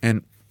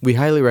 and we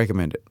highly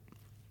recommend it.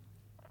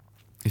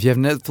 If you have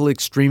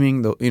Netflix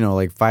streaming,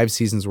 like 5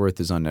 seasons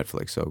worth is on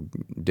Netflix, so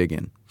dig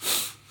in.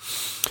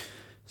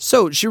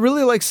 So she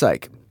really likes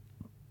Psych.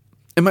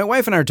 And my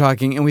wife and I are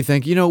talking, and we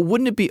think,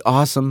 wouldn't it be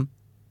awesome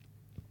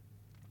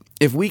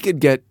if we could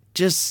get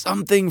just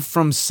something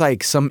from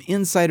Psych, some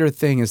insider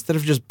thing, instead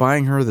of just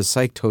buying her the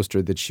Psych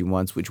toaster that she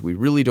wants, which we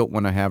really don't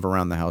want to have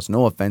around the house.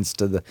 No offense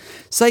to the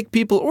Psych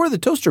people or the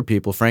toaster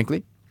people,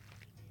 frankly.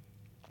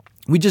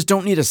 We just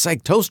don't need a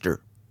Psych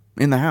toaster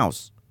in the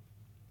house.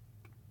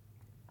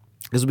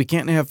 Because we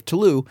can't have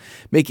Toulouse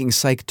making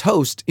Psych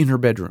toast in her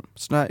bedroom.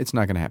 It's not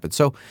going to happen.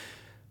 So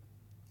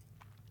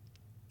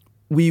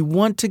we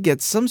want to get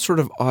some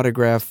sort of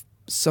autograph,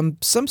 some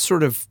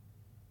sort of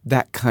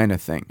that kind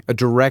of thing, a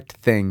direct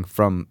thing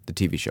from the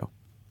TV show.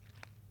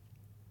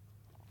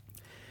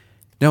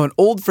 Now, an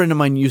old friend of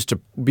mine used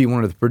to be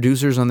one of the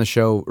producers on the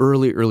show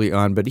early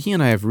on, but he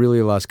and I have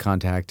really lost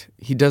contact.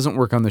 He doesn't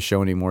work on the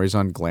show anymore. He's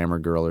on Glamour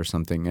Girl or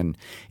something, and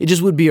it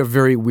just would be a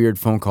very weird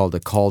phone call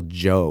to call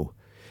Joe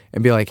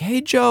and be like,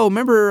 hey, Joe,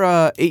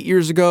 remember 8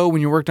 years ago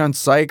when you worked on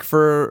Psych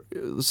for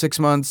 6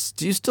 months?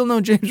 Do you still know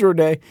James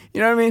Roday?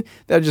 You know what I mean?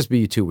 That would just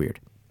be too weird.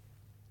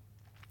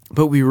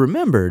 But we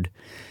remembered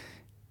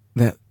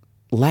that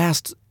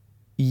last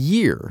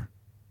year,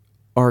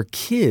 our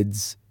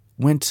kids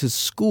went to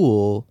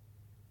school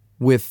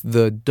with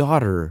the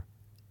daughter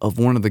of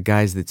one of the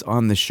guys that's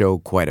on the show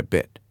quite a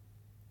bit.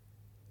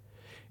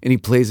 And he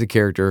plays a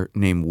character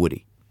named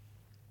Woody.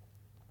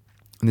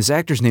 And this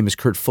actor's name is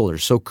Kurt Fuller.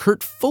 So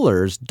Kurt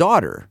Fuller's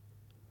daughter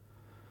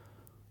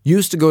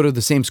used to go to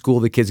the same school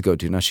the kids go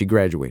to. Now she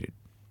graduated.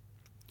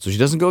 So she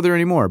doesn't go there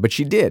anymore, but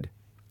she did.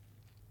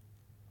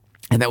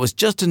 And that was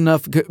just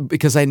enough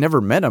because I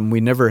never met him.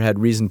 We never had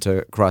reason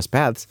to cross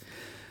paths.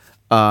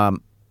 But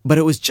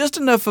it was just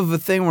enough of a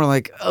thing where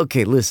like,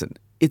 okay, listen,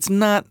 it's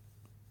not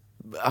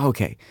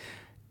okay.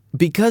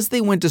 Because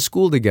they went to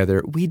school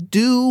together, we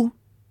do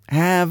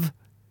have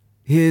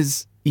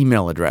his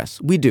email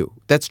address. We do.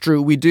 That's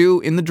true. We do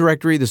in the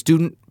directory, the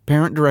student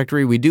parent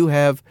directory, we do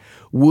have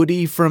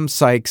Woody from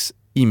Psyched's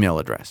email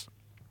address.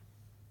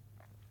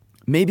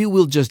 Maybe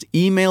we'll just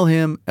email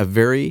him a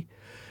very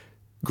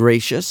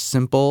gracious,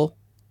 simple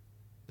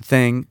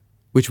thing,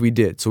 which we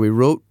did. So we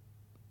wrote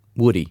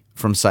Woody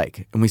from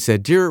Psych, and we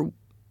said, "Dear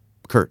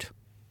Kurt,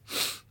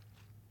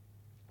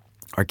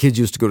 our kids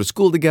used to go to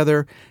school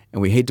together,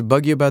 and we hate to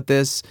bug you about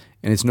this,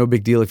 and it's no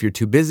big deal if you're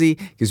too busy,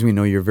 because we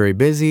know you're very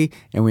busy,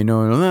 and we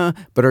know,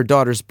 but our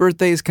daughter's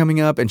birthday is coming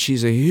up, and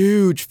she's a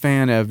huge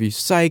fan of you,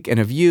 Psych, and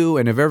of you,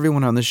 and of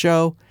everyone on the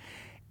show,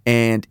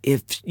 and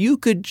if you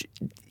could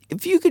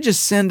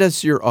just send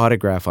us your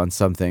autograph on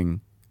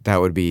something, that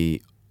would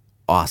be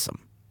awesome."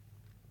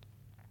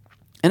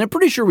 And I'm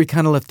pretty sure we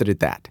kind of left it at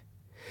that.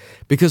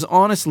 Because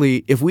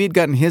honestly, if we had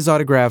gotten his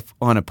autograph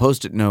on a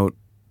Post-it note,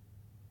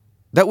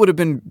 that would have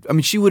been,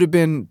 she would have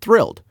been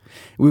thrilled.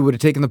 We would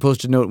have taken the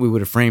Post-it note, we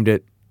would have framed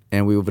it,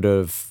 and we would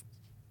have,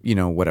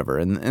 whatever.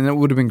 And it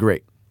would have been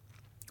great.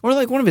 Or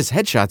like one of his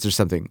headshots or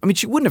something.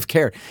 She wouldn't have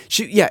cared.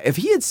 If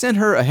he had sent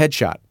her a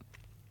headshot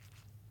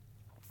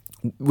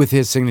with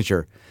his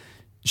signature,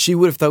 she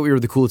would have thought we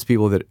were the coolest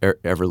people that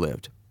ever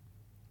lived.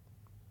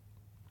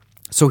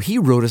 So he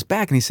wrote us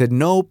back and he said,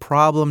 no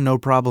problem.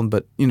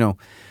 But,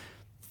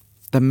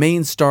 the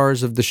main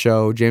stars of the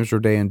show, James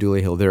Roday and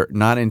Dooley Hill, they're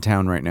not in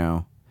town right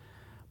now.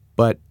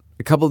 But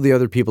a couple of the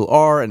other people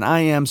are, and I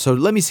am. So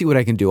let me see what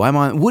I can do.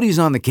 Woody's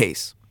on the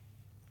case.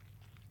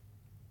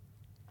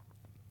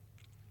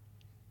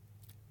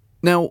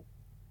 Now,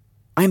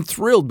 I'm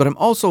thrilled, but I'm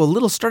also a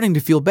little starting to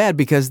feel bad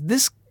because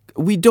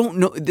we don't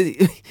know.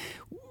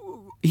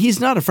 He's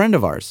not a friend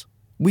of ours.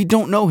 We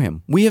don't know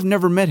him. We have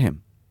never met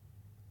him.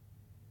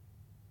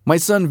 My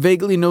son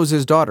vaguely knows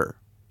his daughter,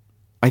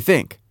 I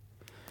think.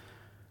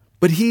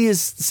 But he is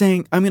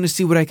saying, I'm going to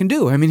see what I can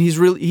do.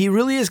 He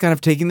really is kind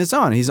of taking this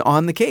on. He's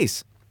on the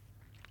case.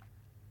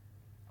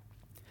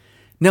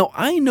 Now,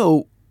 I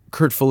know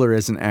Kurt Fuller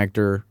as an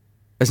actor,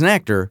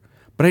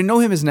 but I know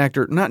him as an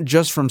actor not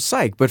just from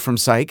Psych, but from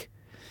Psych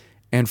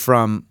and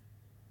from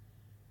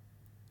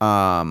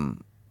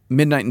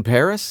Midnight in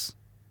Paris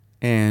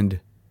and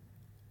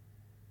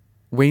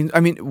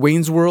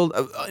Wayne's World.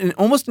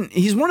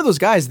 He's one of those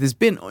guys that's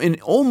been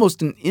in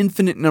almost an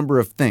infinite number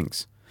of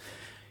things.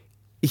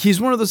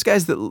 He's one of those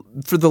guys that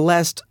for the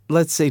last,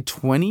 let's say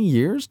 20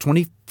 years,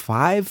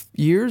 25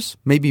 years,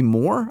 maybe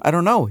more. I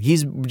don't know.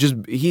 He's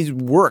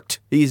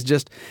worked. He's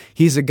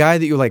a guy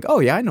that you're like,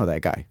 oh yeah, I know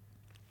that guy.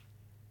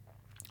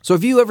 So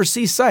if you ever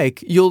see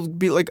Psych, you'll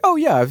be like, oh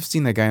yeah, I've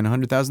seen that guy in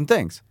 100,000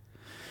 things.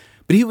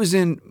 But he was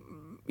in,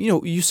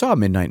 you saw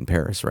Midnight in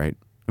Paris, right?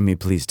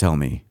 Please tell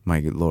me, my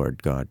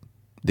Lord God,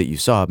 that you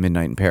saw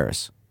Midnight in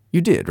Paris. You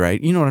did, right?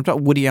 You know what I'm talking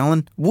about? Woody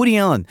Allen? Woody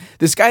Allen.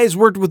 This guy has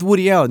worked with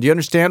Woody Allen. Do you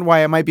understand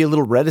why I might be a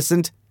little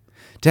reticent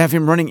to have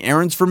him running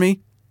errands for me?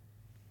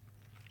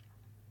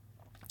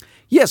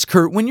 Yes,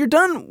 Kurt, when you're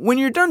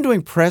done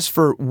doing press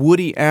for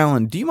Woody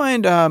Allen, do you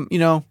mind,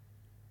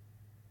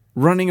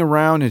 running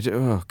around and,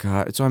 oh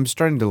God. So I'm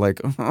starting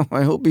to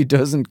I hope he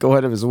doesn't go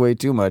out of his way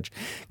too much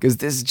because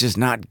this is just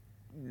not,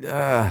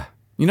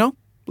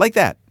 like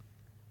that.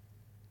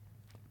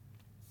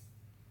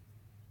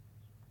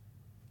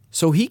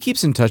 So he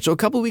keeps in touch. So a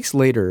couple weeks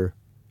later,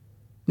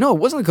 no, it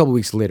wasn't a couple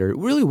weeks later. It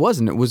really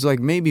wasn't. It was like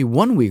maybe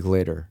 1 week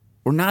later,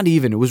 or not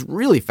even. It was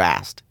really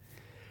fast.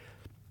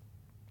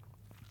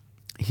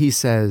 He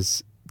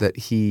says that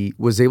he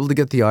was able to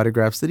get the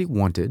autographs that he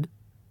wanted.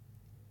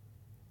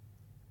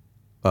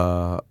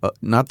 Like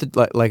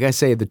I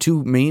say, the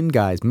two main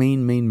guys,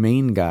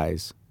 main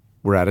guys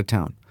were out of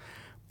town.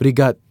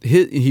 But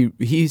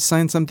he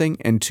signed something,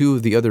 and two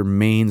of the other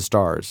main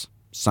stars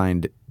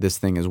signed this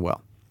thing as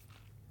well.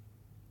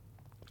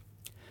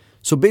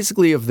 So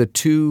basically, of the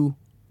 2,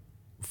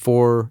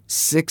 4,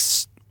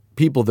 6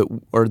 people that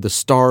are the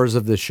stars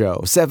of the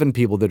show, 7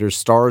 people that are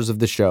stars of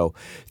the show,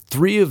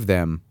 3 of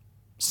them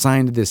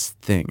signed this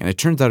thing. And it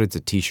turns out it's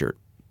a t-shirt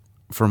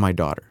for my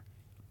daughter.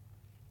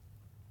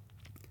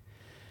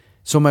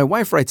 So my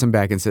wife writes him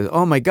back and says,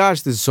 oh my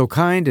gosh, this is so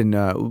kind, and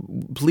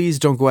please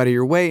don't go out of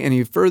your way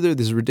any further.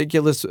 This is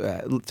ridiculous.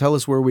 Tell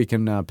us where we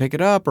can pick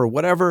it up or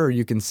whatever, or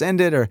you can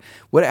send it or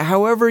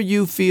however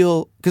you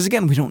feel. Because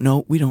again, we don't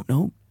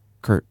know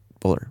Kurt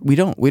Fuller. We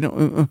don't,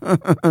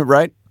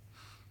 right?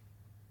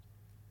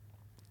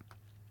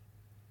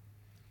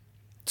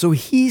 So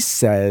he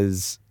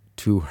says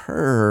to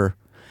her,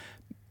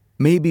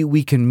 maybe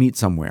we can meet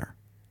somewhere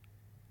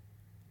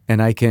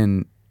and I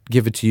can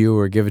give it to you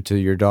or give it to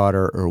your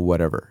daughter or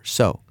whatever.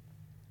 So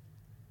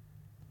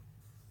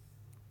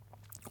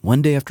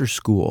one day after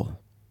school,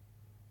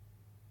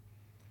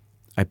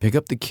 I pick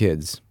up the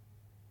kids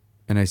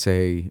and I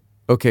say,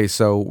 okay,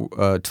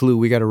 so Tulu,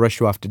 we got to rush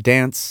you off to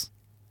dance.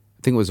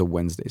 I think it was a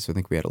Wednesday, so I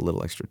think we had a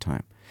little extra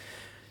time.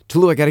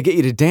 Tulu, I got to get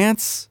you to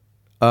dance.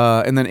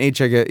 And then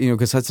H, I get,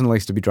 because Hudson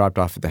likes to be dropped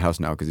off at the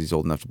house now because he's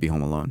old enough to be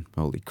home alone.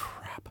 Holy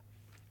crap.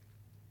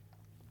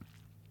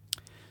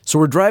 So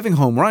we're driving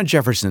home. We're on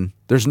Jefferson.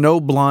 There's no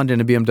blonde in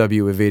a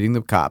BMW evading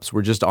the cops.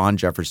 We're just on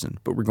Jefferson,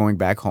 but we're going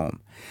back home.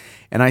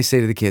 And I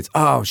say to the kids,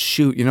 oh,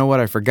 shoot, you know what?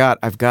 I forgot.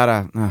 I got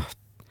to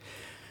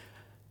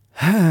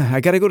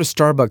go to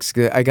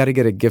Starbucks. I got to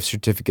get a gift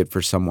certificate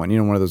for someone,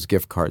 one of those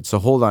gift cards. So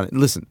hold on.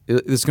 Listen,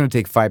 this is going to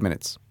take 5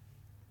 minutes.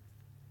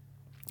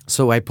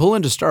 So I pull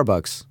into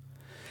Starbucks,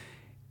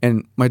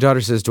 and my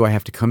daughter says, do I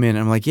have to come in? And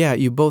I'm like, yeah,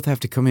 you both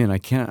have to come in.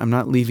 I'm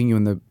not leaving you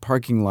in the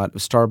parking lot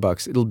of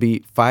Starbucks. It'll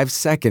be 5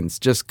 seconds.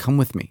 Just come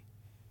with me.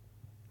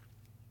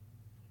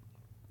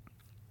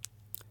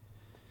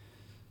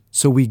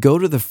 So we go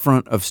to the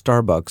front of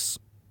Starbucks,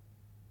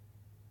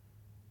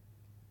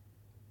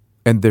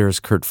 and there's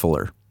Kurt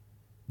Fuller,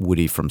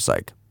 Woody from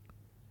Psych.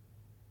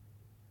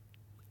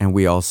 And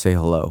we all say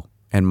hello.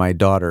 And my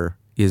daughter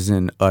is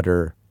in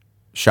utter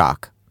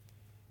shock.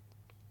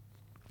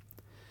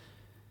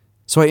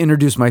 So I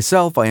introduce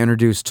myself. I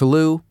introduce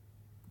Toulouse.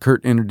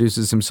 Kurt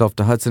introduces himself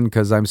to Hudson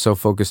because I'm so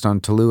focused on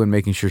Toulouse and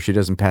making sure she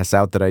doesn't pass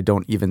out that I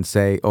don't even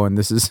say, oh, and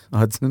this is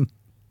Hudson.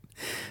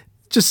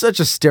 Just such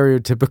a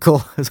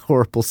stereotypical,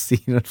 horrible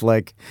scene of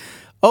like,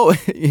 oh,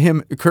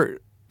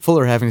 Kurt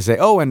Fuller having to say,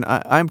 oh, and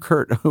I'm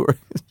Kurt.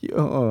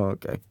 Oh,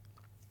 okay.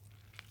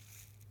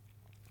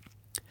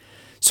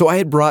 So I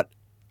had brought,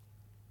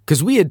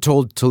 because we had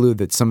told Toulouse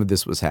that some of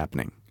this was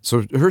happening.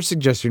 So her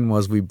suggestion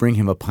was we bring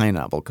him a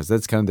pineapple because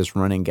that's kind of this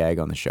running gag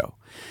on the show.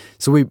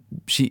 So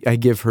I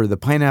give her the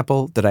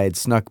pineapple that I had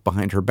snuck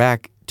behind her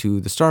back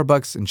to the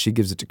Starbucks, and she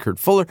gives it to Kurt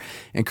Fuller.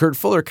 And Kurt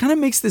Fuller kind of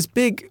makes this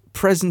big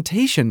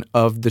presentation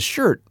of the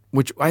shirt,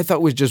 which I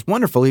thought was just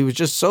wonderful. He was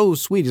just so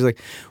sweet. He's like,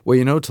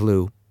 well,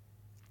 Toulouse,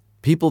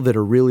 people that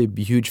are really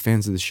huge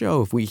fans of the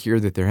show, if we hear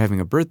that they're having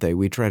a birthday,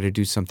 we try to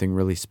do something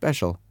really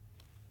special.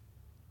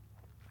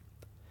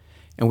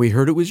 And we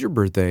heard it was your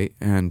birthday,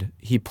 and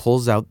he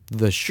pulls out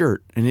the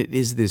shirt, and it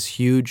is this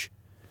huge,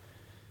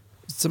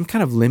 some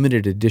kind of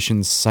limited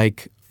edition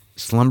Psych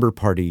slumber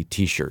party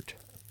t-shirt.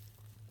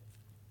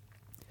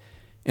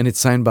 And it's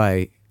signed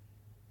by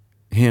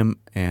him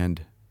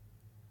and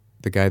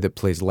the guy that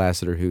plays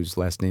Lassiter, whose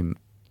last name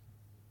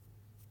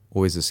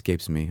always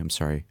escapes me. I'm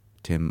sorry.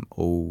 Tim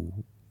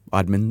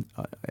Odmundson.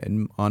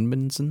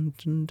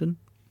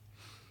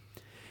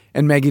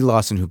 And Maggie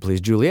Lawson, who plays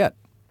Juliet.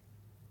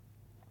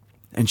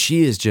 And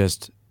she is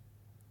just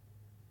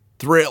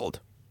thrilled.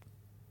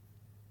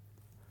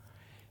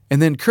 And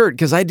then Kurt,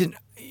 because I didn't,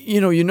 you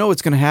know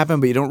what's going to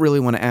happen, but you don't really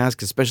want to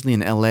ask, especially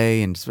in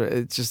L.A., and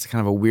it's just kind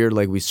of a weird,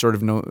 like we sort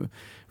of know,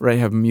 right,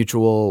 have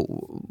mutual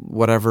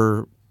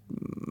whatever,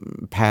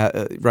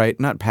 path, right,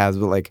 not paths,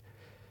 but like,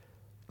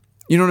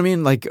 you know what I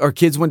mean? Like our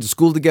kids went to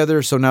school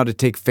together, so now to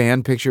take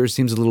fan pictures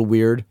seems a little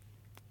weird.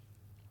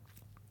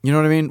 You know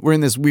what I mean? We're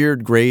in this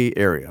weird gray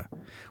area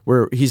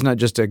where he's not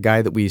just a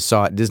guy that we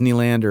saw at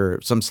Disneyland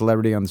or some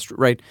celebrity on the street,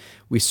 right?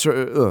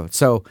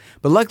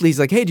 But luckily he's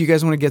like, hey, do you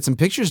guys want to get some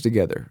pictures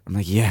together? I'm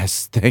like,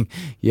 yes, thank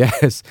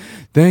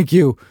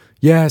you,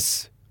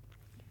 yes.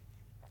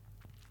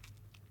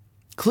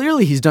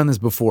 Clearly he's done this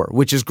before,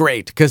 which is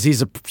great because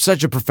he's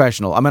such a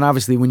professional. I mean,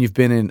 obviously when you've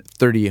been in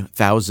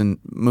 30,000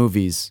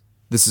 movies,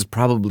 this has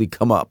probably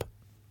come up.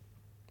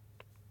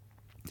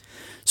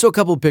 So a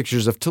couple of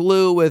pictures of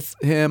Toulouse with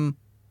him.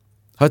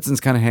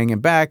 Hudson's kind of hanging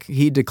back.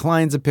 He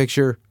declines a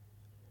picture.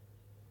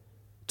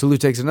 Toulouse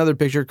takes another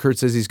picture. Kurt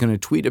says he's going to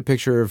tweet a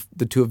picture of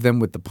the two of them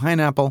with the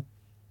pineapple.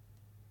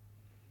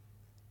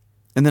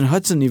 And then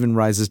Hudson even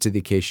rises to the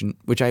occasion,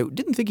 which I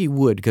didn't think he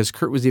would, because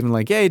Kurt was even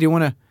like, hey, do you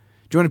want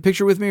a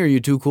picture with me, or are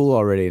you too cool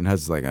already? And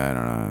Hudson's like, I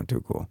don't know, I'm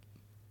too cool.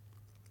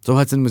 So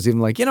Hudson was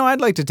even like,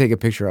 I'd like to take a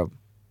picture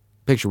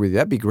with you.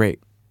 That'd be great.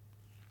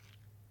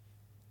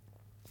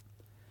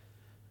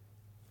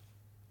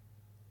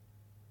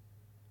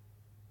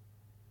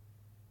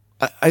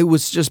 I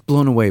was just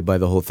blown away by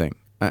the whole thing.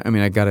 I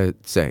mean, I got to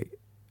say,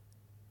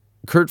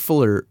 Kurt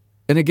Fuller,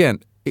 and again,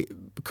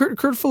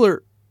 Kurt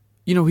Fuller,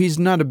 he's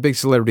not a big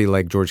celebrity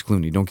like George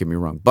Clooney, don't get me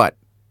wrong, but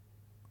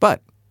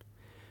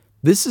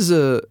this is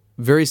a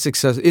very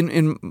successful,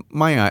 in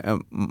my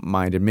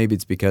mind, and maybe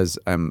it's because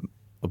I'm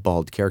a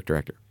bald character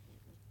actor,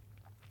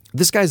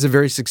 this guy's a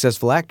very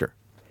successful actor.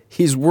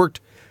 He's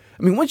worked,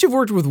 once you've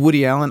worked with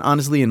Woody Allen,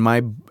 honestly, in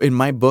my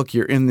book,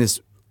 you're in this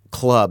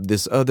club,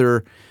 this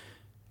other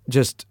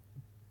just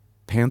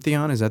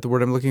pantheon, is that the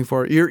word I'm looking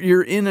for?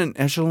 You're in an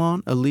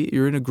echelon, elite,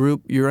 you're in a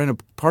group, you're in a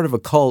part of a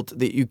cult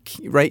that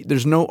right?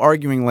 There's no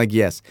arguing like,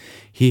 yes,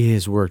 he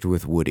has worked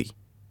with Woody,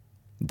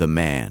 the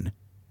man.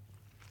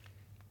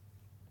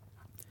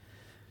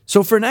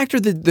 So for an actor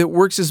that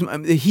works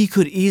he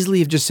could easily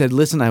have just said,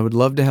 listen, I would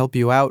love to help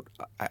you out.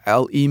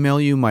 I'll email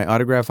you my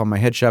autograph on my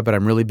headshot, but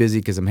I'm really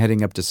busy because I'm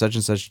heading up to such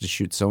and such to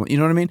shoot. So, you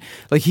know what I mean?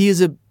 Like he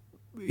is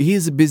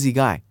a busy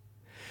guy.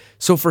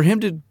 So for him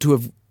to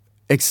have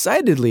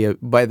excitedly,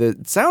 by the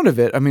sound of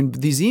it,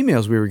 these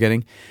emails we were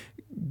getting,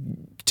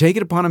 take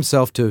it upon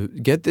himself to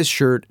get this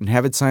shirt and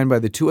have it signed by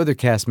the two other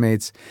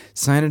castmates,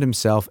 sign it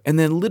himself, and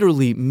then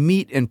literally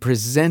meet and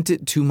present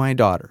it to my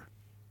daughter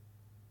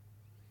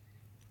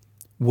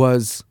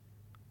was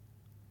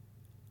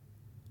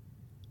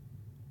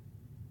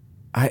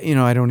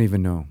I don't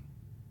even know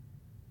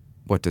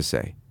what to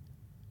say.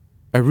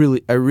 I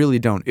really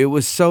don't. It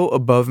was so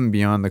above and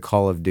beyond the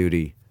Call of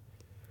Duty.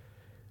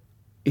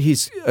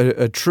 He's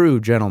a true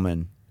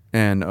gentleman,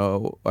 and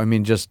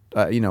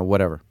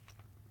whatever.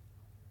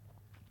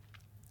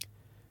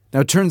 Now,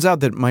 it turns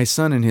out that my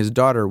son and his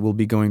daughter will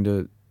be going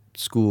to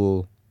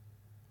school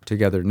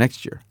together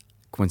next year,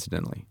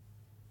 coincidentally.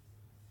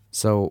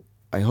 So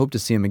I hope to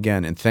see him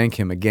again and thank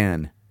him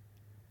again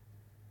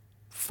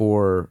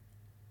for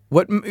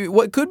what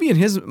could be in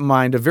his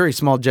mind a very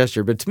small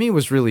gesture, but to me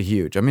was really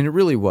huge. I mean, it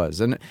really was.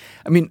 And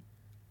I mean,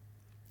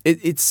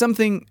 it's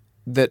something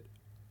that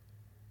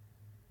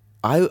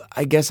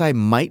I guess I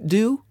might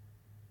do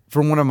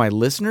for one of my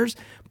listeners,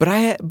 but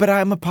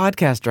I'm a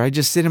podcaster. I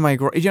just sit in my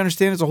garage. You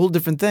understand? It's a whole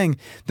different thing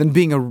than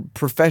being a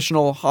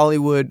professional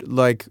Hollywood,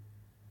 like,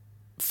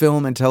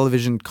 film and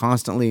television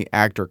constantly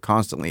actor.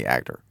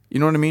 You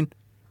know what I mean?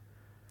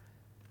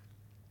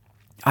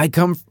 I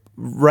come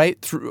right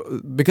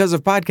through, because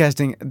of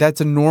podcasting, that's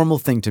a normal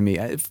thing to me.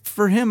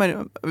 For him,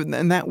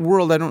 in that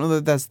world, I don't know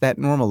that that's that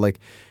normal. Like,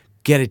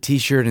 get a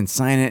t-shirt and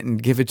sign it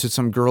and give it to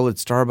some girl at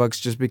Starbucks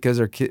just because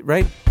they're kid,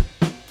 right?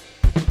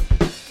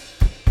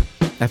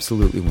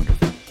 Absolutely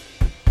wonderful.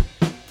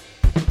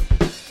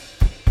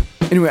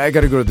 Anyway, I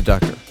got to go to the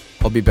doctor.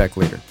 I'll be back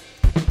later.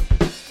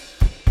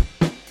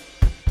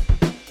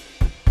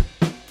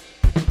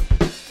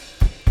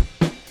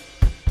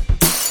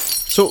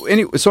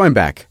 So I'm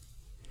back.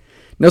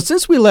 Now,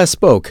 since we last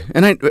spoke,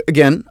 and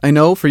I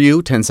know for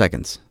you, 10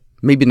 seconds.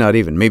 Maybe not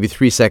even. Maybe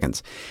 3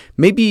 seconds.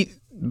 Maybe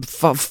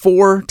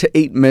 4 to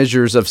 8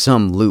 measures of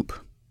some loop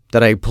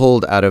that I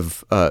pulled out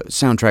of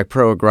Soundtrack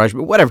Pro or Garage,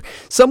 but whatever.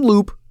 Some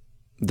loop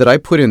that I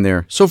put in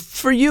there. So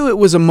for you, it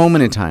was a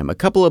moment in time. A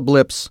couple of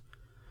blips,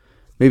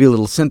 maybe a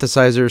little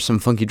synthesizer, some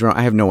funky drum.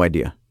 I have no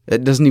idea.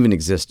 It doesn't even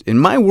exist. In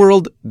my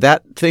world,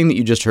 that thing that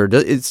you just heard,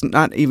 it's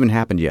not even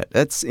happened yet.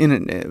 That's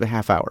in a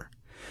half hour.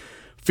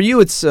 For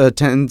you, it's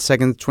 10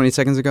 seconds, 20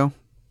 seconds ago,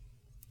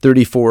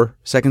 34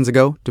 seconds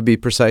ago, to be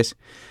precise.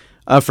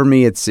 For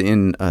me, it's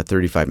in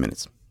 35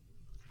 minutes.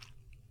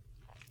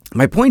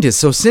 My point is,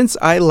 so since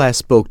I last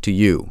spoke to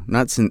you,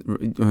 not since...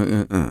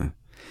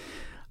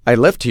 I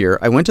left here,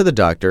 I went to the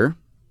doctor,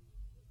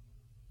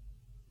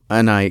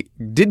 and I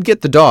did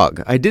get the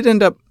dog. I did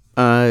end up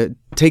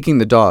taking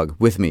the dog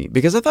with me,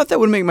 because I thought that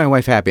would make my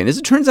wife happy. And as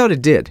it turns out,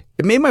 it did.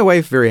 It made my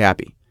wife very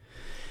happy.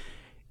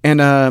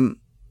 And,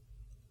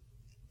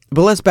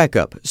 but let's back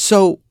up.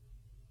 So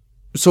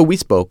we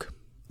spoke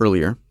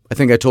earlier. I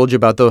think I told you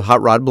about the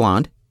Hot Rod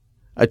Blonde.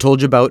 I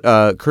told you about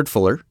Kurt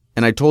Fuller,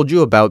 and I told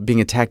you about being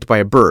attacked by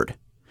a bird.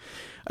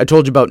 I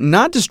told you about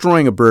not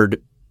destroying a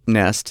bird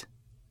nest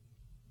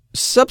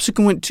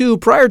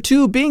prior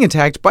to being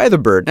attacked by the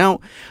bird.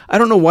 Now, I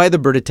don't know why the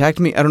bird attacked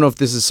me. I don't know if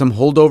this is some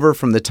holdover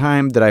from the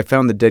time that I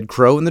found the dead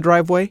crow in the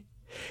driveway,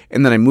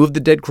 and then I moved the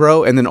dead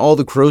crow, and then all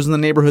the crows in the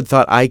neighborhood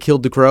thought I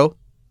killed the crow,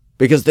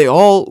 because they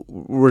all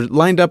were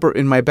lined up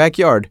in my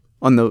backyard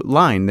on the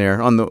line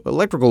there, on the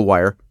electrical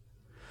wire,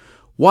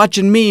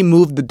 watching me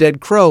move the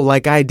dead crow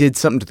like I did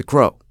something to the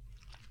crow.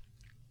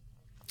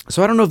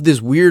 So I don't know if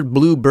this weird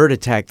blue bird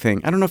attack thing,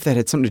 I don't know if that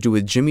had something to do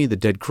with Jimmy the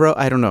dead crow.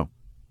 I don't know.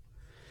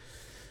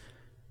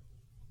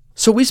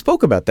 So we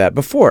spoke about that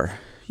before.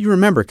 You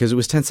remember, because it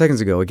was 10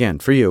 seconds ago. Again,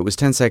 for you, it was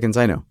 10 seconds,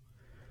 I know.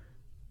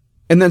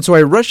 And then so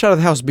I rushed out of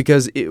the house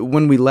because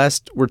when we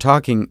last were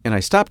talking and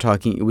I stopped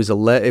talking, it was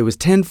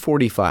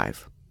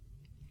 10:45.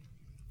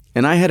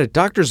 And I had a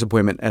doctor's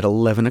appointment at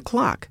 11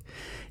 o'clock.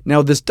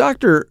 Now, this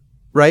doctor,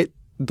 right,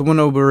 the one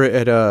over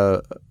at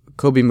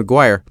Kobe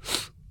McGuire,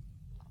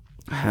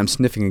 I'm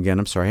sniffing again.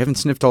 I'm sorry. I haven't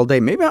sniffed all day.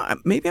 Maybe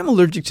I'm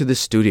allergic to this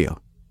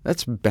studio.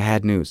 That's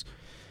bad news.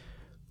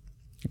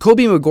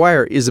 Kobe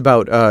McGuire is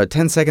about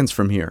 10 seconds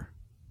from here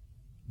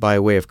by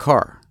way of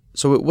car.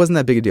 So it wasn't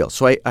that big a deal.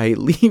 So I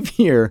leave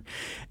here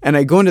and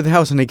I go into the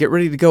house and I get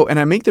ready to go. And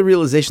I make the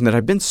realization that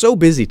I've been so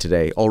busy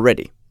today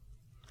already.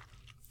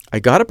 I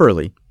got up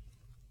early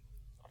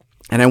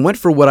and I went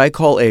for what I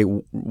call a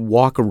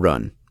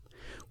walk-a-run,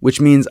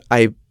 which means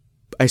I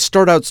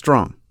start out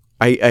strong.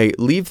 I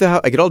leave the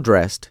house, I get all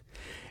dressed,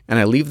 and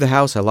I leave the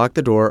house, I lock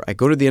the door, I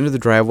go to the end of the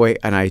driveway,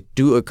 and I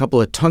do a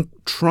couple of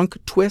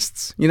trunk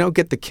twists,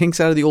 get the kinks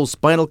out of the old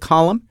spinal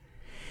column,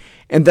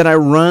 and then I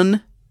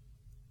run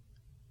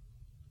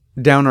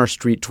down our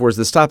street towards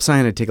the stop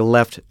sign, I take a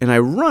left, and I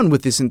run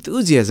with this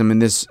enthusiasm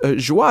and this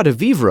joie de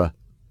vivre,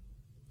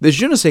 this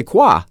je ne sais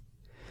quoi,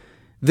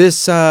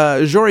 this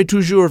j'aurai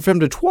toujours femme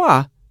de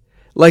toi,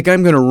 like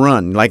I'm going to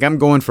run, like I'm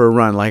going for a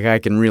run, like I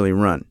can really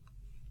run.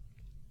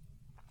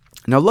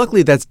 Now,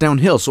 luckily, that's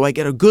downhill, so I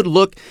get a good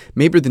look.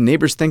 Maybe the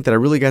neighbors think that I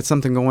really got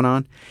something going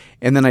on.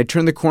 And then I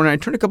turn the corner,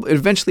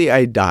 eventually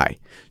I die.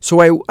 So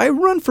I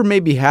run for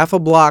maybe half a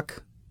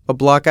block, I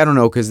don't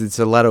know, because it's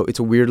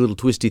a weird little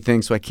twisty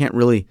thing, so I can't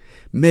really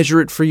measure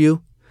it for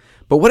you.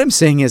 But what I'm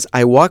saying is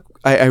I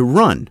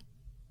run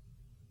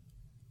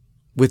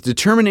with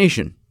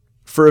determination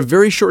for a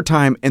very short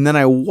time, and then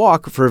I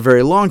walk for a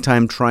very long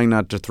time trying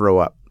not to throw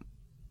up.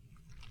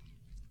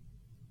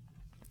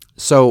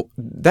 So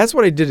that's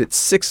what I did at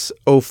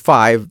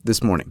 6:05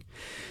 this morning.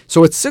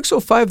 So at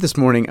 6:05 this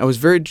morning, I was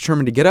very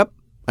determined to get up.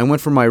 I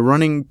went for my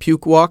running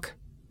puke walk.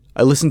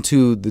 I listened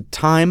to the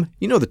time.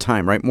 You know the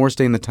time, right? Morris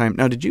Day and the Time.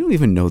 Now, did you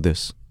even know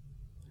this?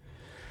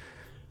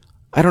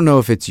 I don't know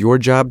if it's your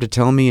job to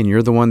tell me and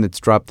you're the one that's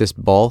dropped this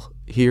ball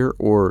here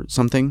or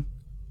something.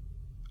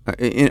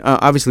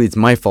 Obviously, it's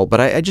my fault, but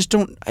I just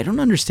don't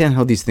understand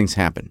how these things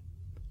happen.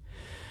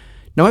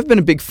 Now, I've been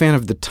a big fan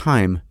of The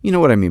Time. You know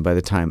what I mean by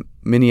The Time.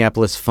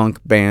 Minneapolis funk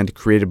band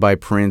created by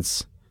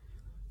Prince,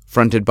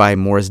 fronted by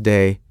Morris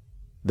Day.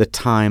 The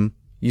Time.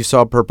 You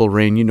saw Purple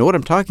Rain. You know what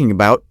I'm talking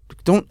about.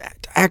 Don't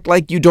act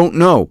like you don't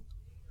know.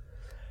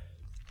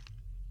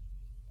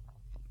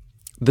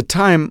 The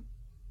Time.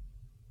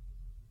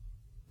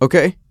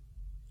 Okay.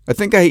 I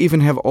think I even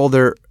have all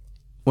their...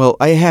 Well,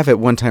 I have at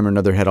one time or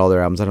another had all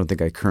their albums. I don't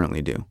think I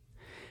currently do.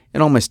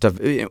 And all my stuff.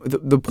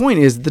 The point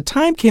is, The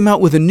Time came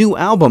out with a new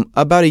album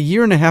about a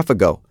year and a half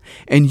ago.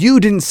 And you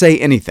didn't say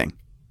anything.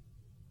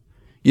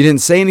 You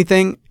didn't say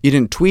anything. You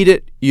didn't tweet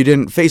it. You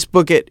didn't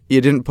Facebook it.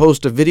 You didn't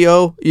post a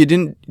video. You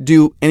didn't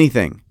do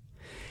anything.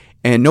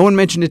 And no one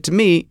mentioned it to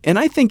me. And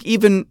I think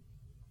even...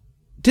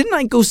 Didn't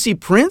I go see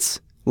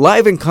Prince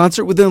live in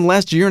concert within the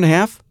last year and a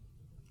half?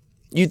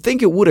 You'd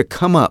think it would have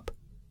come up.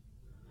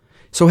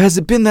 So has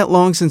it been that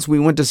long since we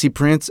went to see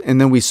Prince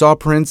and then we saw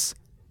Prince?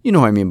 You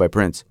know what I mean by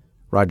Prince.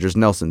 Rogers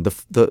Nelson.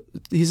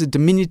 He's a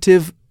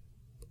diminutive,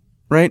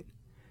 right?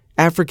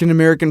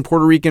 African-American,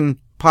 Puerto Rican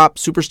pop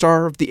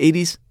superstar of the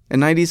 80s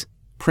and 90s.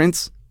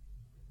 Prince.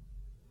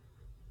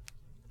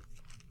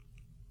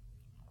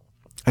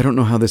 I don't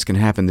know how this can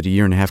happen that a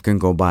year and a half can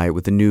go by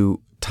with the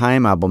new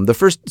Time album. The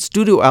first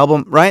studio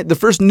album, right? The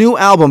first new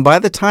album by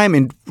The Time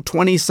in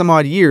 20 some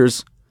odd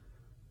years.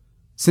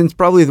 Since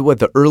probably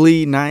the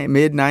early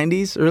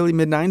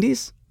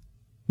mid-90s?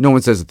 No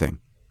one says a thing.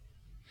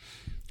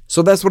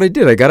 So that's what I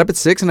did. I got up at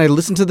 6 and I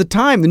listened to The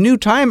Time, the new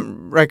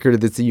Time record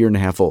that's a year and a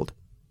half old.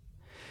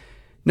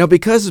 Now,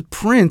 because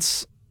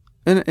Prince,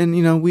 and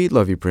you know, we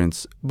love you,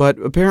 Prince, but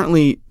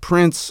apparently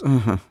Prince,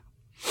 and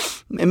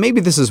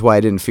maybe this is why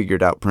I didn't figure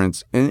it out,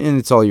 Prince, and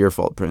it's all your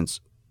fault, Prince.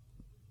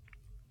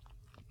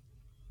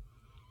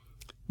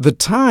 The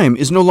Time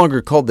is no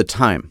longer called The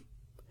Time.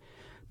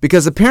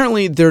 Because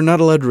apparently they're not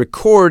allowed to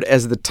record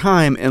as The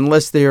Time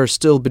unless they are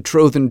still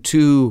betrothed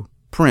to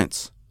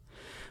Prince.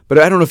 But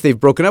I don't know if they've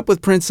broken up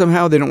with Prince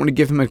somehow. They don't want to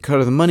give him a cut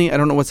of the money. I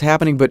don't know what's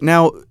happening. But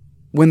now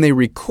when they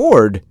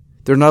record,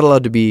 they're not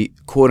allowed to be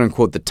quote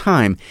unquote The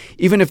Time.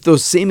 Even if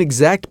those same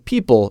exact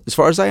people, as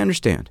far as I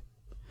understand,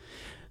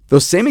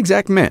 those same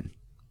exact men,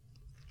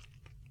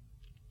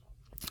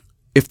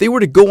 if they were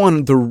to go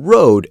on the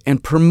road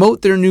and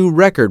promote their new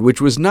record,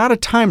 which was not a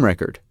Time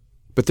record,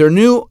 but their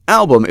new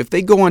album, if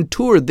they go on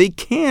tour, they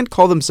can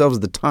call themselves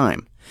The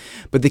Time.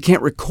 But they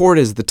can't record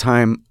as The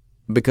Time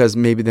because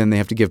maybe then they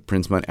have to give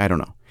Prince money. I don't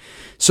know.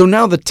 So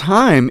now The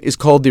Time is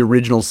called The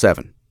Original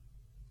 7.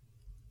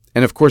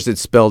 And of course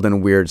it's spelled in a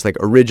weird, it's like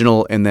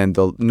original and then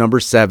the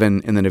number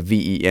 7 and then a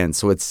V-E-N.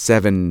 So it's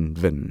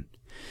 7.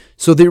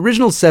 So The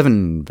Original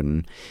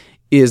 7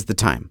 is The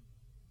Time.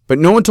 But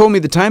no one told me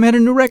The Time had a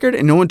new record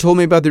and no one told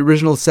me about The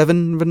Original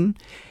 7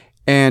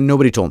 and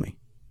nobody told me.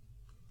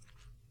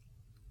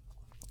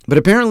 But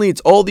apparently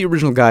it's all the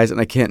original guys, and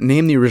I can't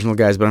name the original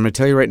guys, but I'm going to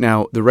tell you right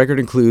now, the record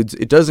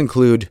does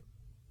include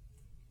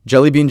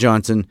Jelly Bean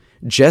Johnson,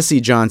 Jesse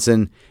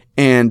Johnson,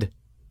 and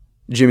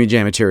Jimmy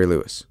Jam and Terry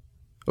Lewis.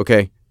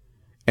 Okay?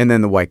 And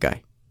then the white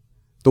guy.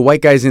 The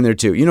white guy's in there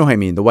too. You know what I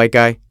mean? The white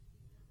guy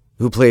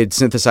who played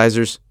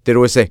synthesizers. They'd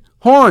always say,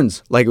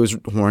 horns, like it was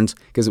horns,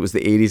 because it was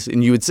the 80s.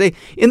 And you would say,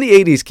 in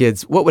the 80s,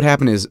 kids, what would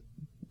happen is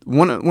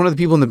one of the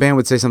people in the band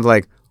would say something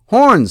like,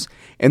 horns,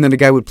 and then the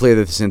guy would play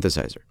the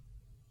synthesizer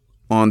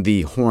on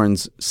the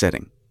horns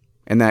setting.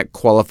 And that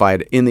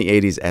qualified in the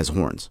 80s as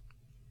horns.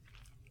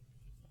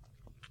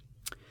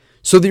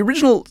 So the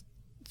original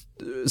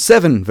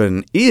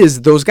 7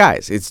 is those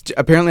guys. It's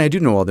apparently I do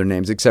know all their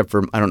names except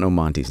for I don't know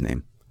Monty's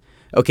name.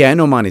 Okay, I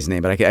know Monty's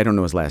name, but I don't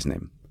know his last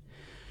name.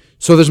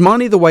 So there's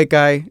Monty, the white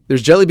guy.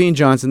 There's Jelly Bean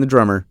Johnson, the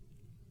drummer.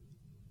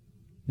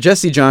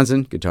 Jesse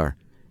Johnson, guitar.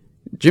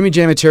 Jimmy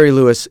Jam and Terry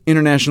Lewis,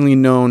 internationally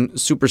known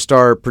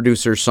superstar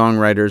producers,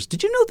 songwriters.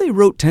 Did you know they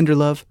wrote Tender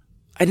Love?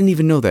 I didn't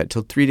even know that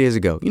till 3 days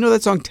ago. You know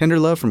that song Tender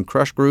Love from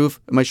Crush Groove?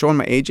 Am I showing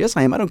my age? Yes,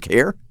 I am. I don't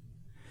care.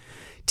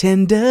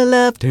 Tender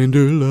love,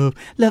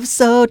 love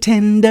so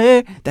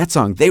tender. That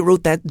song, they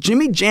wrote that.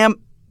 Jimmy Jam,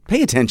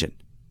 pay attention.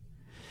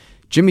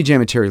 Jimmy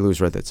Jam and Terry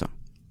Lewis wrote that song.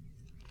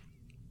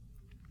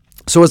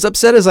 So as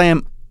upset as I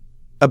am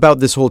about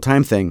this whole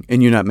Time thing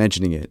and you not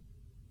mentioning it,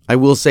 I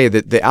will say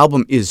that the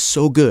album is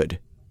so good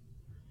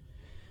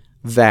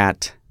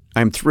that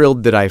I'm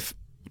thrilled that I've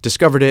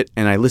discovered it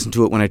and I listen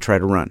to it when I try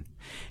to run.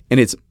 And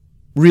it's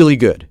really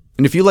good.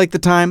 And if you like The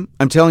Time,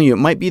 I'm telling you, it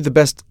might be the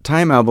best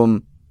Time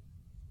album.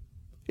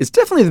 It's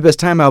definitely the best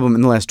Time album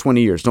in the last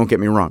 20 years, don't get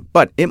me wrong.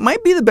 But it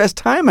might be the best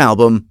Time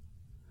album.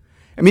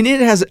 I mean, it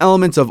has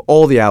elements of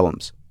all the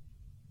albums.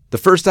 The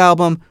first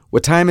album,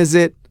 What Time Is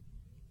It?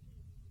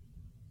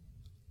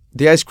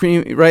 The ice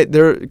cream, right?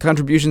 Their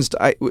contributions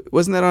to,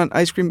 wasn't that on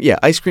ice cream? Yeah,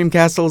 ice cream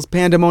castles,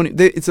 pandemonium.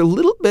 It's a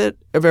little bit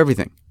of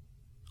everything.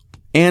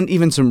 And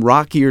even some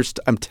rockier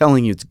stuff. I'm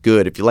telling you, it's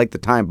good. If you like the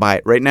time, buy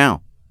it right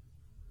now.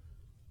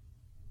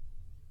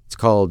 It's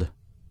called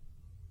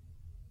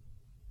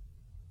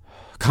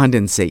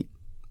Condensate,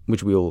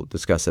 which we will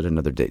discuss at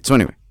another date. So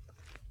anyway.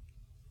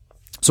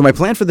 So my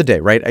plan for the day,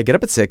 right? I get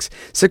up at 6.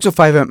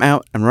 6:05, I'm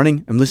out. I'm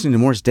running. I'm listening to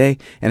Morris Day,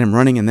 and I'm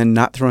running, and then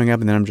not throwing up,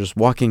 and then I'm just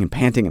walking and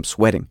panting. I'm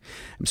sweating.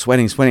 I'm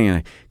sweating, and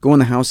I go in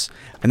the house,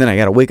 and then I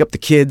got to wake up the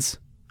kids,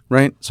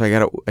 right? So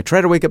I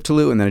try to wake up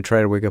Toulouse, and then I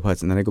try to wake up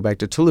Hudson. Then I go back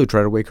to Toulouse,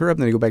 try to wake her up.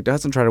 Then I go back to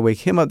Hudson, try to wake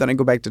him up. Then I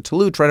go back to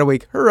Toulouse, try to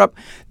wake her up.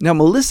 Now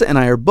Melissa and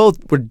I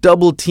we're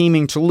double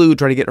teaming Toulouse,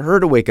 trying to get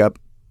her to wake up.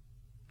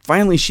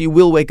 Finally, she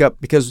will wake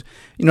up because,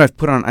 I've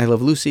put on I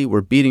Love Lucy.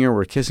 We're beating her.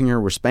 We're kissing her.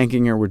 We're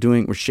spanking her.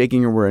 We're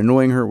shaking her. We're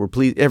annoying her. We're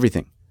pleased.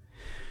 Everything.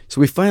 So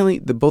we finally,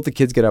 both the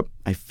kids get up.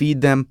 I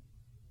feed them.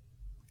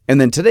 And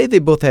then today they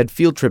both had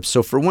field trips.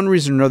 So for one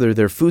reason or another,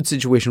 their food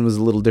situation was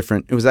a little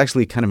different. It was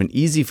actually kind of an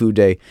easy food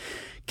day.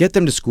 Get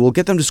them to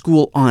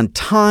school on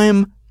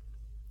time.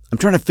 I'm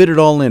trying to fit it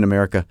all in,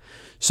 America.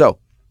 So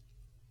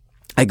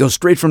I go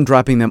straight from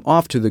dropping them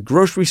off to the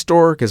grocery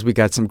store because we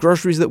got some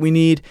groceries that we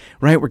need,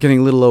 right? We're getting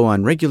a little low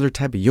on regular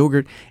type of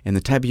yogurt and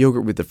the type of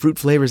yogurt with the fruit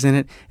flavors in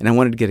it. And I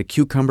wanted to get a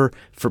cucumber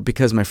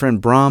because my friend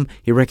Brom,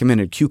 he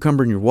recommended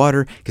cucumber in your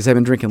water because I've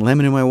been drinking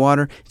lemon in my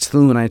water.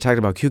 Lou and I talked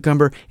about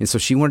cucumber. And so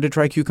she wanted to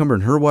try cucumber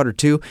in her water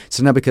too.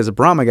 So now because of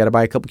Brom, I got to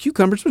buy a couple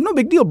cucumbers. But no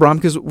big deal, Brom,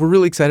 because we're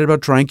really excited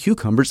about trying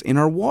cucumbers in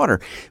our water.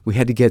 We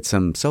had to get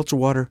some seltzer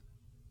water,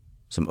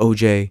 some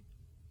OJ,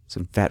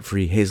 some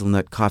fat-free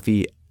hazelnut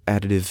coffee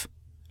additive,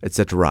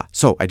 etc.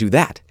 So I do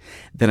that.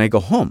 Then I go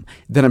home.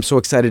 Then I'm so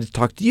excited to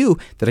talk to you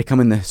that I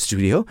come in the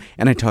studio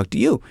and I talk to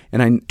you.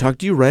 And I talk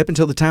to you right up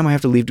until the time I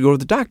have to leave to go to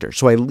the doctor.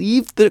 So I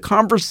leave the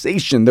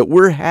conversation that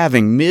we're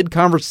having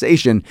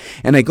mid-conversation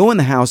and I go in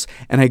the house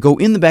and I go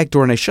in the back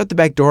door and I shut the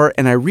back door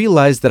and I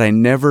realize that I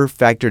never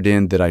factored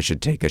in that I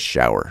should take a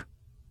shower.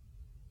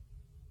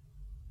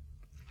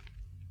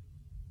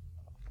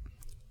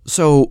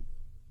 So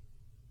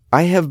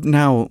I have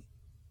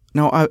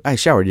I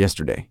showered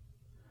yesterday.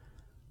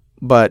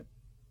 But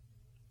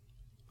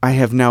I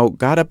have now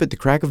got up at the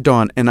crack of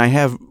dawn and I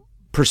have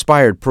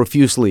perspired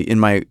profusely in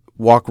my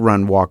walk,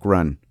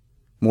 run,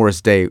 Morris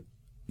Day.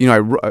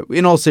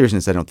 In all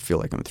seriousness, I don't feel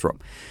like I'm going to throw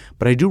up.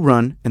 But I do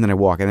run and then I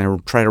walk and then I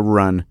try to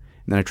run and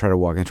then I try to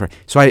walk and try.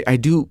 So I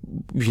do,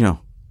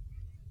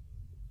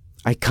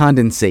 I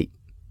condensate.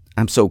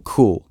 I'm so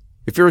cool.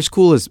 If you're as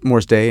cool as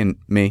Morris Day and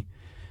me,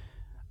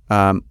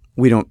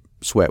 we don't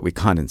sweat, we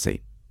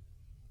condensate.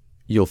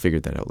 You'll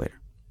figure that out later.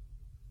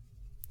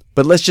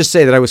 But let's just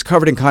say that I was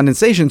covered in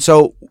condensation,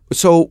 so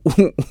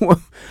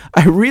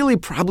I really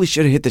probably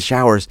should have hit the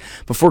showers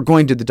before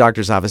going to the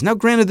doctor's office. Now,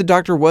 granted, the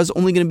doctor was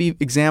only going to be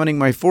examining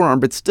my forearm,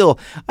 but still,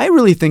 I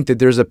really think that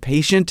there's a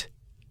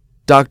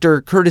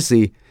patient-doctor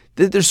courtesy,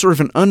 that there's sort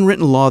of an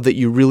unwritten law that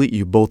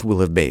you both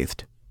will have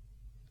bathed.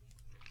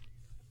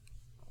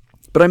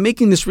 But I'm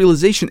making this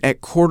realization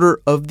at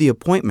quarter of the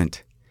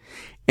appointment,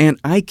 and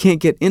I can't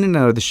get in and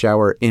out of the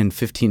shower in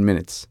 15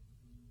 minutes.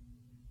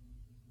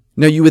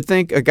 Now, you would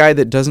think a guy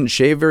that doesn't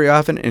shave very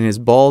often and is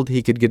bald,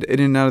 he could get in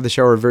and out of the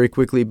shower very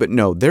quickly. But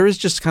no, there is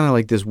just kind of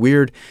like this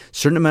weird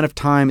certain amount of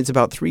time. It's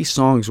about 3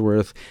 songs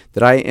worth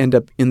that I end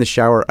up in the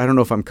shower. I don't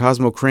know if I'm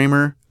Cosmo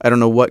Kramer. I don't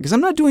know what, because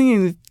I'm not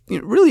doing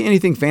really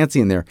anything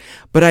fancy in there.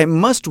 But I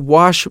must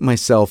wash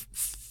myself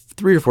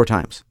 3 or 4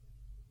 times.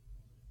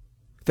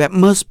 That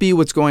must be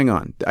what's going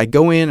on. I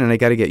go in and I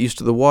got to get used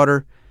to the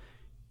water.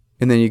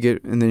 And then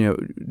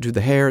do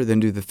the hair, then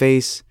do the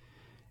face,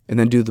 and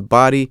then do the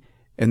body.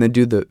 And then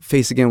do the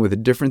face again with a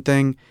different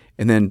thing,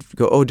 and then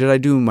go, oh, did I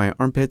do my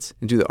armpits?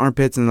 And do the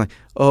armpits, and like,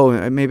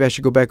 oh, maybe I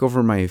should go back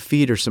over my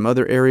feet or some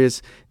other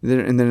areas.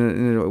 And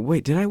then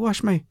wait, did I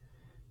wash my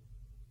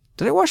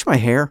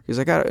hair? Because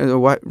I got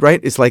right.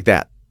 It's like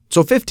that.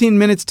 So 15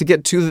 minutes to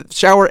get to the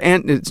shower,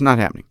 and it's not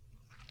happening.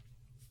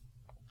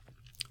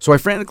 So I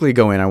frantically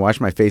go in, I wash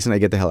my face, and I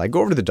get the hell. I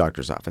go over to the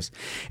doctor's office,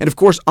 and of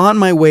course, on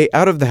my way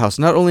out of the house,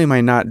 not only am I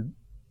not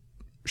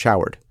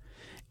showered,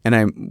 and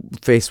I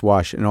face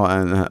wash and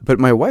all, but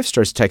my wife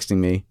starts texting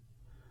me,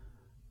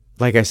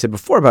 like I said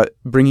before, about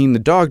bringing the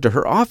dog to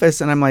her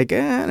office, and I'm like,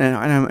 and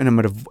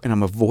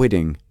I'm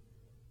avoiding,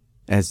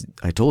 as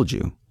I told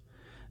you,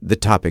 the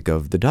topic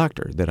of the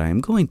doctor that I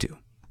am going to.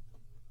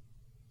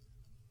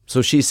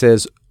 So she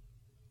says,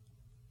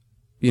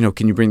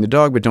 can you bring the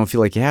dog, but don't feel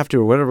like you have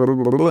to, or whatever.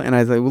 Blah, blah, blah. And I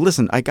was like, well,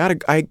 listen, I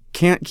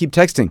can't keep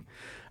texting.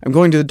 I'm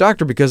going to the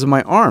doctor because of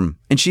my arm.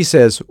 And she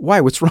says,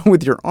 why? What's wrong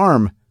with your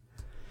arm?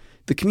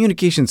 The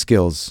communication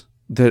skills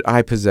that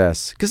I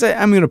possess, because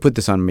I'm going to put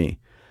this on me.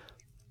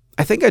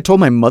 I think I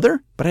told my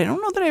mother, but I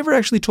don't know that I ever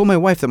actually told my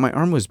wife that my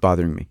arm was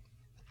bothering me.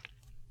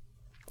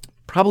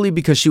 Probably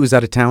because she was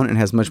out of town and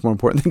has much more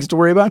important things to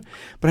worry about,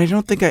 but I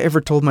don't think I ever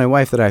told my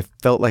wife that I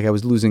felt like I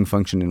was losing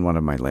function in one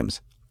of my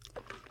limbs.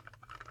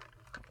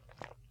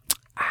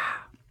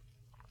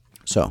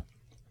 So,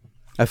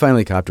 I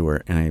finally copped to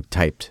her and I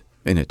typed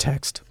in a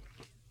text.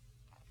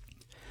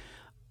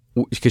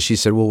 because she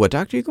said, well, what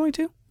doctor are you going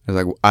to? I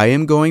was like, I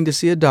am going to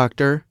see a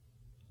doctor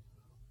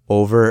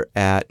over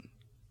at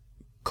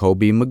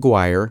Kobe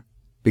Maguire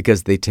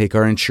because they take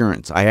our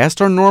insurance. I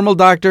asked our normal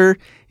doctor,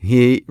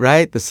 the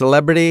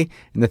celebrity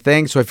and the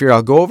thing. So I figured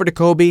I'll go over to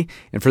Kobe,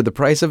 and for the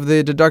price of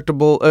the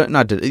deductible,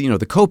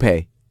 the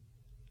copay,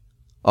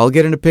 I'll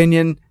get an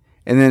opinion.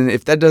 And then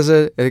if that does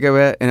it,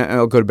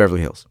 I'll go to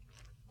Beverly Hills.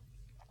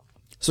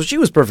 So she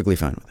was perfectly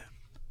fine with it.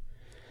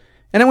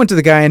 And I went to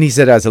the guy, and he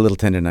said, I was a little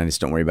tendonitis.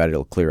 Don't worry about it.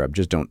 It'll clear up.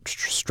 Just don't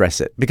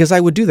stress it. Because I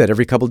would do that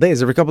every couple of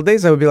days. Every couple of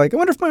days, I would be like, I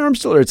wonder if my arm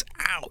still hurts.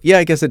 Ow. Yeah,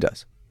 I guess it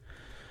does.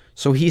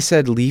 So he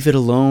said, leave it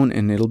alone,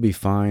 and it'll be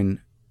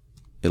fine.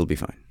 It'll be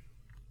fine.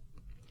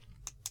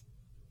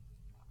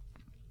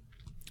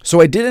 So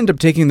I did end up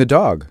taking the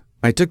dog.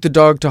 I took the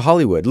dog to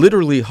Hollywood,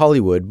 literally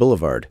Hollywood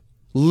Boulevard.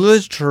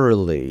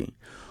 Literally.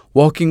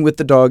 Walking with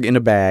the dog in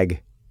a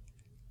bag.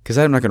 Because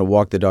I'm not going to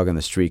walk the dog on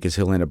the street because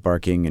he'll end up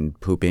barking and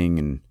pooping,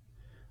 and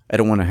I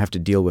don't want to have to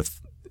deal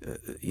with,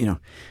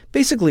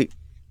 basically,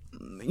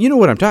 you know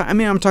what I'm talking. I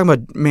mean, I'm talking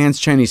about Man's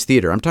Chinese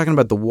Theater. I'm talking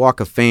about the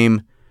Walk of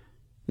Fame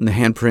and the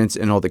handprints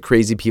and all the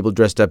crazy people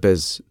dressed up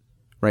as,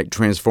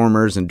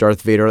 Transformers and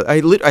Darth Vader.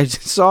 I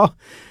saw,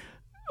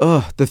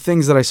 the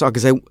things that I saw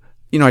because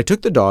I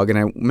took the dog and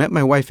I met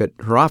my wife at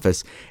her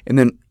office, and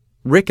then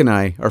Rick and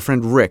our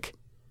friend Rick,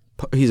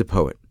 he's a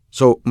poet.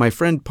 So my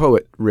friend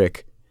poet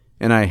Rick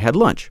and I had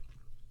lunch.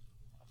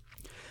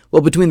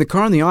 Well, between the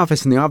car and the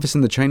office and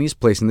the Chinese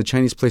place and the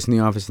Chinese place and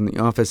the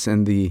office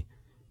and the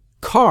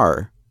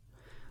car,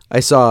 I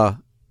saw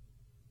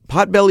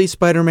Potbelly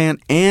Spider-Man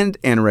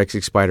and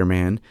Anorexic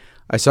Spider-Man.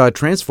 I saw a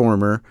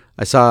Transformer.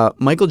 I saw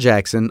Michael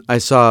Jackson. I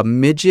saw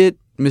Midget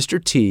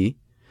Mr. T.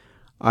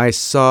 I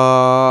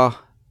saw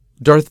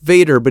Darth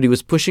Vader, but he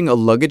was pushing a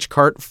luggage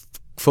cart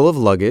full of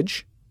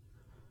luggage.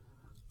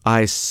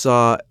 I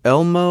saw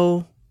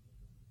Elmo.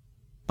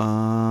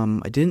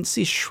 I didn't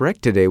see Shrek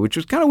today, which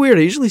was kind of weird.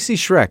 I usually see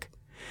Shrek.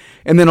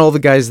 And then all the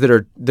guys that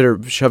are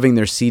shoving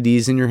their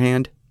CDs in your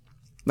hand.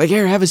 Like,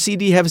 here, have a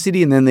CD.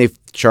 And then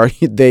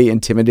they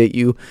intimidate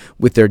you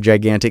with their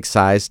gigantic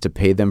size to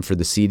pay them for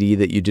the CD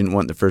that you didn't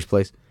want in the first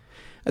place.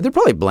 They're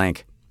probably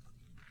blank.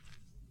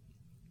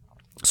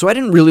 So I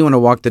didn't really want to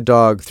walk the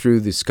dog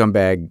through the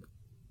scumbag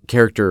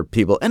character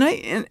people. And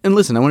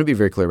listen, I want to be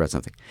very clear about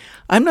something.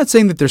 I'm not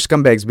saying that they're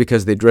scumbags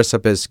because they dress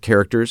up as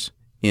characters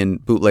in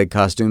bootleg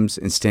costumes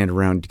and stand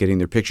around getting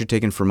their picture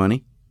taken for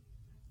money.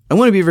 I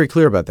want to be very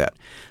clear about that.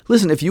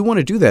 Listen, if you want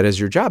to do that as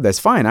your job, that's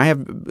fine.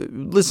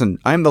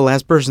 I'm the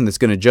last person that's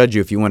going to judge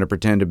you if you want to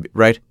pretend to be,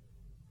 right?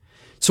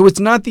 So it's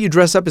not that you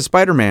dress up as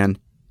Spider-Man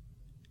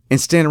and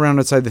stand around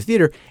outside the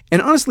theater.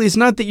 And honestly, it's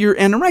not that you're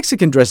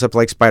anorexic and dress up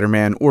like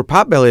Spider-Man or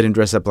potbellied and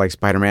dress up like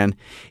Spider-Man.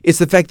 It's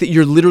the fact that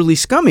you're literally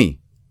scummy.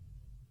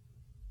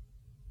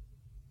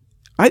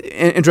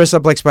 And dress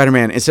up like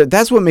Spider-Man. And so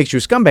that's what makes you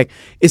a scumbag.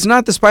 It's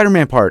not the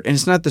Spider-Man part, and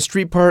it's not the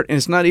street part, and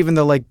it's not even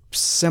the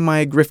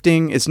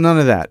semi-grifting. It's none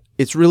of that.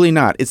 It's really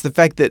not. It's the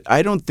fact that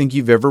I don't think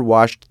you've ever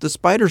washed the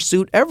spider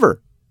suit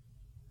ever.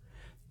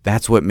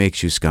 That's what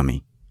makes you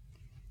scummy.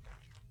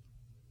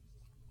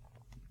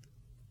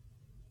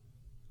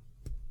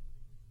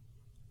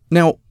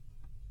 Now,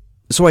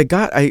 so I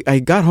got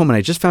home and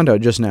I just found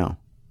out just now,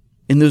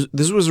 and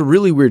this was a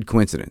really weird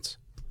coincidence,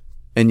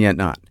 and yet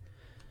not.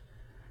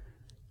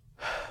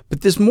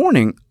 But this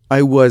morning,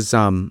 I was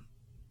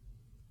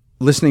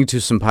listening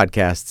to some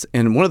podcasts,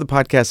 and one of the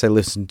podcasts I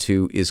listened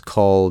to is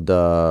called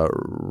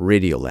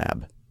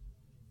Radiolab.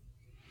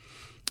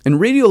 And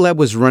Radiolab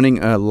was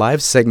running a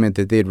live segment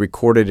that they had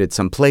recorded at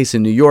some place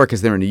in New York,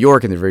 because they're in New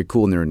York, and they're very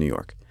cool, and they're in New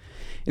York.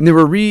 And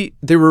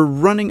they were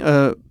running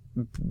a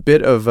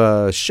bit of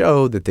a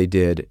show that they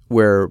did,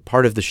 where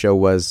part of the show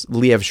was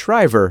Liev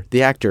Schreiber,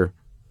 the actor,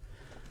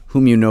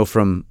 whom you know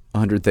from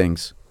 100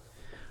 Things.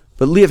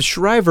 But Liev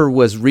Schreiber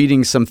was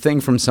reading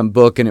something from some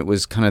book, and it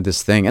was kind of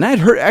this thing. And I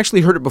had actually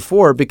heard it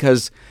before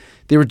because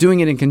they were doing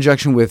it in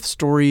conjunction with some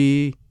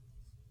story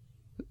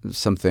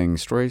thing.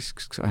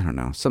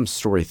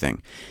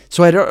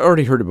 So I'd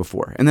already heard it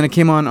before. And then it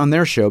came on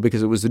their show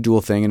because it was a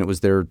dual thing, and it was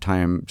their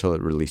time till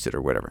it released it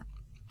or whatever.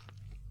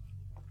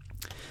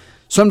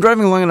 So I'm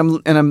driving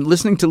along, and I'm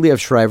listening to Liev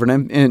Schreiber,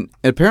 and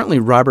apparently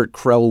Robert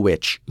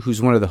Krulwich,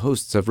 who's one of the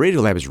hosts of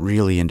Radiolab, is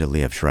really into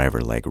Liev Schreiber,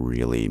 like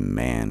really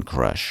man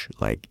crush,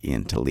 like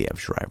into Liev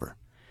Schreiber.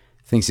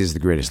 Thinks he's the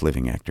greatest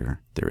living actor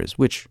there is,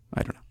 which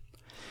I don't know.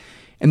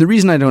 And the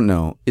reason I don't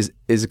know is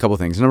a couple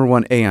things. Number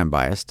one, I'm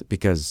biased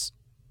because,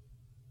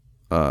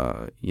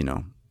 my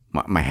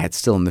hat's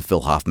still in the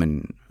Phil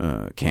Hoffman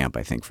camp,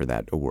 I think, for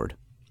that award.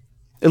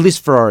 At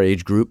least for our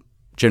age group,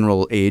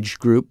 general age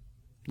group.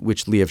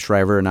 Which Liev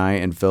Schreiber and I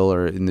and Phil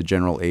are in the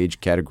general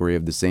age category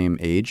of the same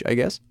age, I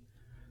guess.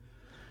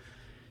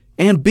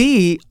 And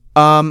B,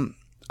 I'm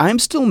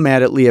still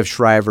mad at Liev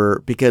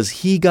Schreiber because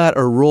he got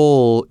a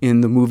role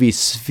in the movie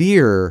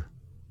Sphere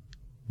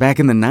back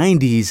in the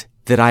 90s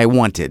that I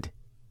wanted.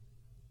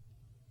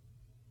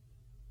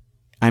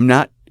 I'm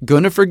not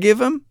going to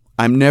forgive him.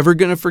 I'm never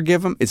going to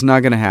forgive him. It's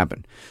not going to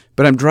happen.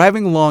 But I'm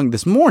driving along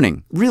this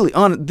morning,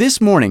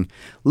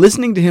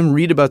 listening to him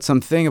read about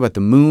something about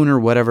the moon or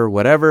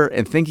whatever,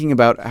 and thinking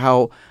about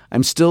how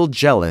I'm still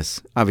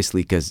jealous,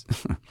 obviously, because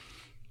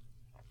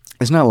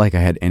it's not like I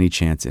had any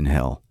chance in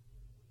hell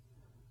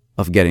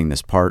of getting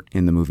this part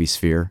in the movie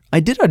Sphere.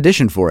 I did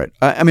audition for it.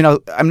 I'm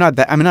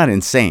not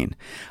insane.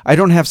 I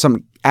don't have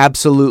some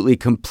absolutely,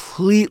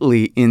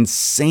 completely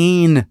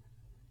insane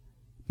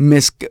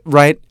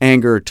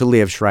anger to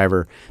Liev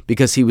Schreiber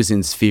because he was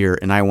in Sphere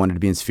and I wanted to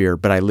be in Sphere,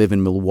 but I live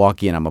in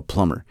Milwaukee and I'm a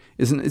plumber.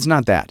 It's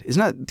not that. It's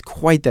not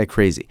quite that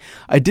crazy.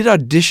 I did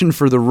audition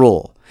for the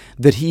role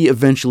that he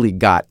eventually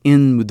got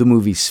in the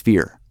movie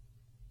Sphere.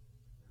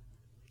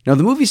 Now,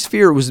 the movie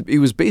Sphere was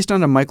based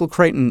on a Michael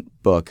Crichton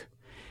book,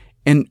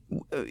 and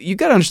you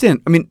got to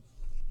understand. I mean,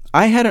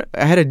 I had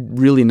a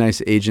really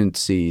nice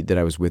agency that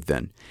I was with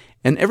then,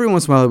 and every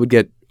once in a while I would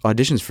get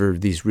auditions for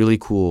these really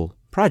cool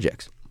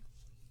projects.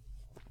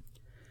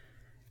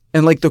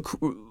 And like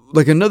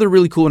another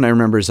really cool one I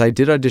remember is I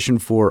did audition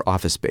for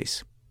Office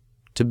Space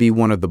to be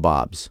one of the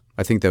Bobs.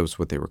 I think that was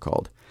what they were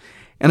called.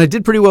 And I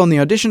did pretty well in the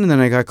audition, and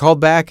then I got called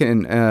back,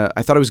 and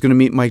I thought I was going to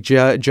meet Mike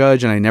Judge,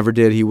 and I never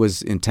did. He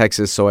was in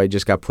Texas, so I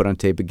just got put on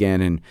tape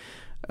again, and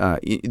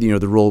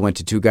the role went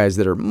to two guys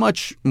that are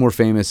much more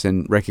famous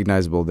and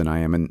recognizable than I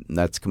am, and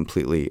that's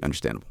completely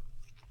understandable.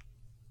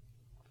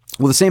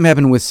 Well, the same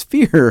happened with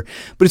Sphere,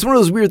 but it's one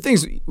of those weird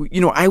things.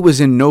 I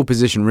was in no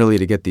position really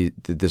to get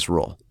this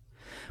role.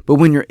 But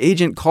when your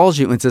agent calls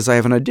you and says, I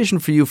have an audition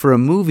for you for a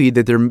movie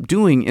that they're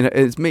doing, and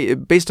it's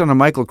based on a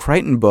Michael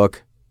Crichton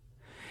book,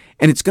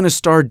 and it's going to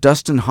star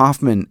Dustin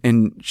Hoffman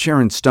and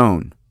Sharon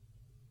Stone,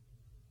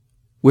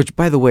 which,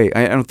 by the way,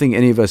 I don't think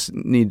any of us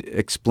need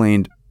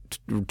explained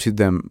to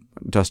them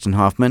Dustin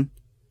Hoffman.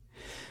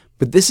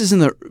 But this is in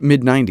the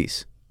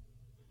mid-'90s.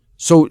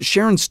 So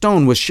Sharon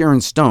Stone was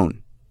Sharon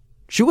Stone.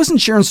 She wasn't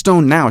Sharon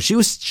Stone now. She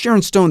was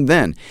Sharon Stone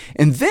then.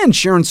 And then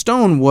Sharon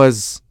Stone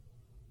was...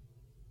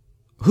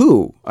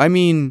 who? I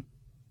mean,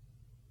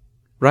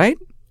 right?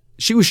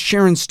 She was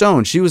Sharon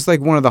Stone. She was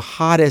like one of the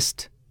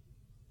hottest,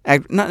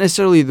 not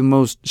necessarily the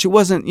most, she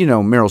wasn't,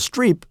 Meryl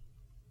Streep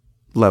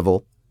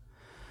level,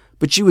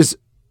 but she was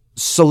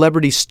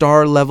celebrity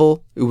star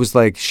level. It was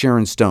like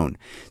Sharon Stone.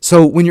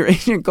 So when your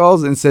agent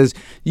calls and says,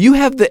 you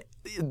have the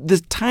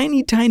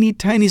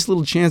tiniest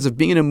little chance of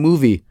being in a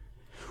movie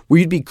where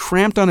you'd be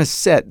cramped on a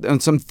set on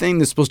something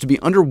that's supposed to be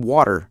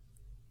underwater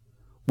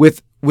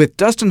with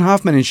Dustin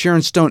Hoffman and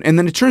Sharon Stone, and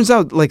then it turns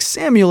out like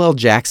Samuel L.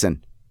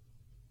 Jackson.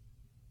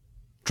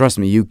 Trust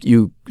me,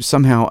 you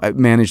somehow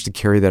managed to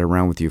carry that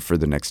around with you for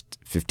the next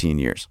 15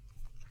 years.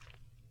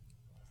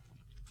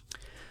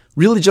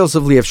 Really jealous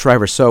of Liev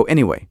Schreiber. So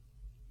anyway,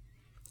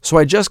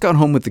 I just got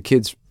home with the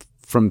kids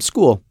from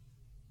school,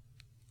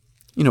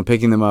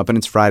 picking them up, and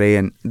it's Friday,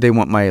 and they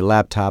want my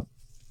laptop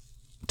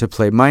to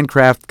play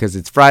Minecraft because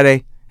it's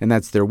Friday, and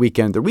that's their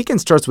weekend. Their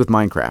weekend starts with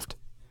Minecraft.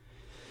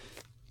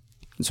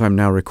 So I'm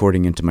now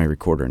recording into my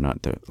recorder,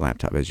 not the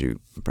laptop, as you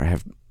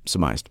have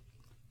surmised.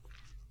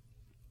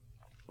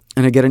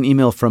 And I get an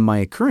email from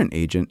my current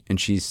agent, and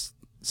she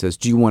says,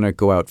 do you want to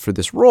go out for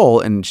this role?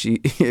 And she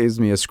gives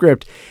me a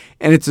script,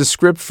 and it's a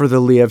script for the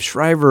Liev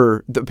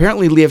Schreiber.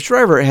 Apparently, Liev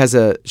Schreiber has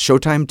a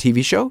Showtime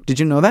TV show. Did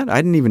you know that? I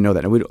didn't even know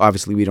that.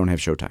 Obviously, we don't have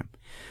Showtime,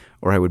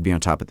 or I would be on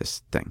top of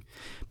this thing.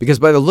 Because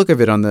by the look of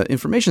it on the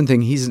information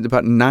thing, he's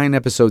about 9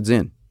 episodes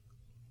in.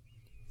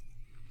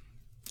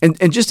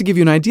 And just to give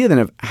you an idea then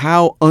of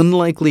how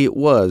unlikely it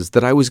was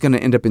that I was going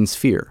to end up in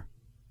Sphere.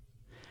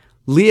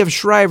 Liev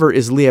Schreiber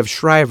is Liev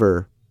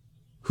Schreiber,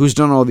 who's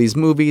done all these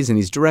movies, and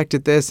he's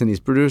directed this, and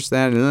he's produced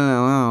that,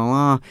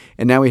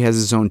 and now he has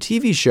his own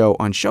TV show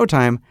on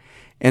Showtime,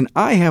 and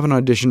I have an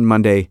audition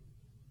Monday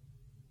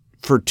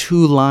for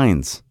 2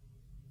 lines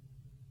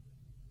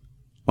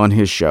on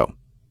his show.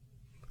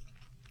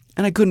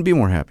 And I couldn't be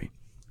more happy.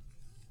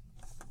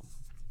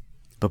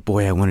 But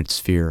boy, I wanted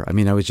Sphere. I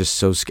mean, I was just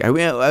so scared.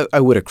 I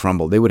would have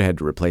crumbled. They would have had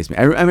to replace me.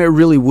 I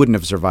really wouldn't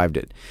have survived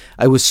it.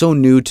 I was so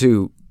new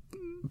to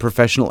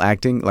professional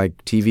acting, like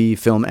TV,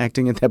 film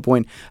acting at that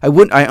point. I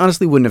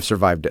honestly wouldn't have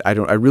survived it. I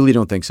really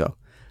don't think so.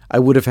 I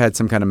would have had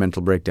some kind of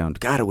mental breakdown.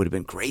 God, it would have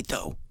been great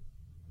though.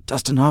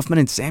 Dustin Hoffman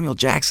and Samuel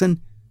Jackson.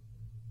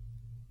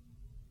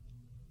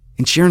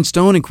 And Sharon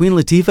Stone and Queen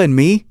Latifah and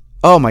me.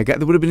 Oh my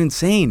God, that would have been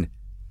insane.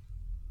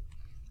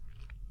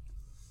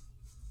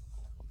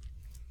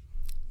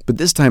 But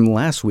this time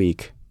last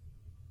week,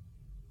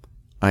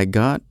 my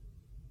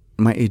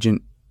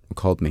agent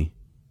called me.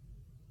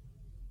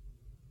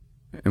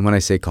 And when I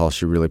say call,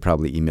 she really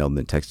probably emailed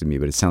and texted me,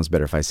 but it sounds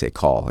better if I say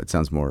call. It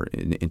sounds more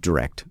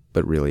direct,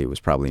 but really it was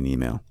probably an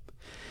email.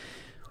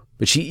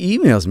 But she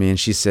emails me and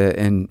she said,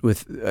 and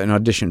with an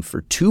audition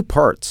for 2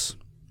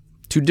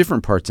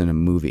 different parts in a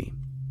movie.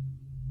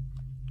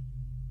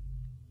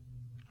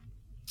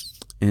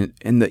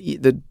 And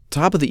the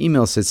top of the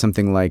email said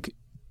something like,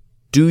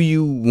 do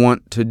you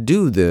want to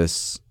do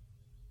this?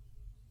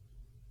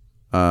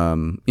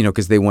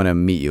 Because they want to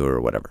meet you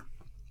or whatever.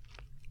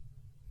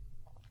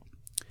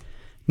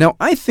 Now,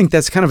 I think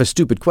that's kind of a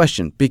stupid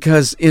question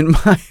because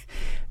because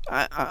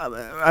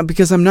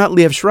I'm not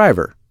Liev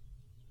Schreiber.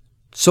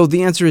 So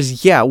the answer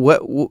is yeah.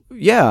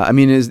 Yeah. I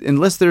mean,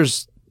 unless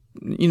there's,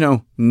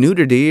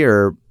 nudity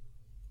or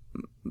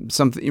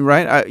something,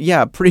 right?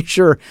 Yeah, pretty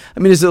sure. I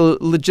mean, is it a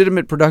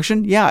legitimate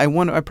production? Yeah,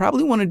 I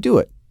probably want to do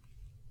it.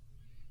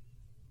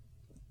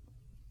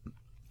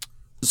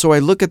 So I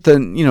look at the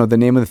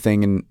name of the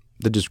thing and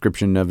the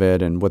description of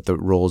it and what the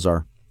roles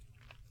are.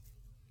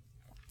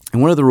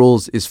 And one of the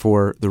roles is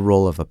for the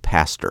role of a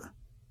pastor,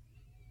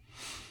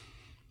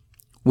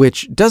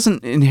 which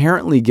doesn't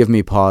inherently give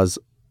me pause,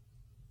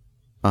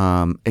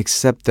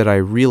 except that I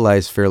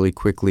realize fairly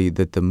quickly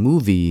that the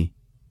movie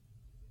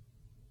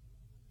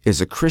is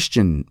a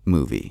Christian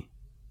movie.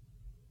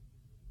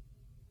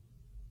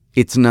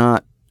 It's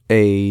not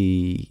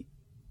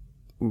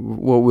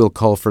what we'll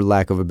call, for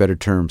lack of a better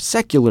term,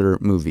 secular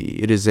movie.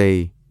 It is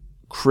a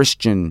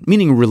Christian,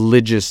 meaning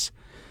religious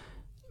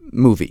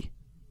movie.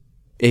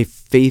 A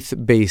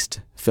faith-based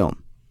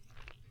film.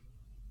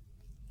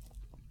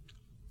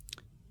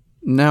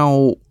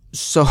 Now,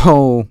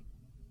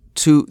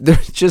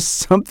 there's just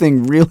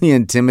something really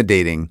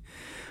intimidating,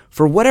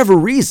 for whatever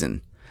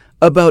reason,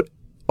 about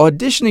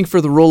auditioning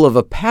for the role of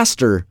a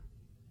pastor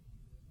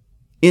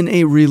in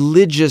a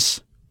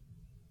religious,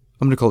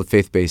 I'm going to call it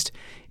faith-based,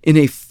 in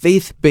a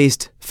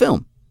faith-based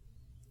film.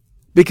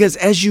 Because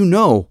as you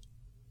know,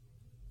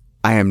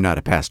 I am not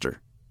a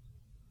pastor.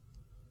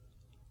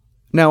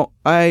 Now,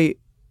 I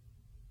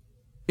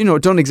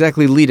don't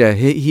exactly lead a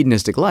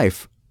hedonistic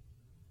life,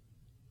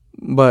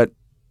 but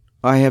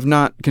I have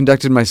not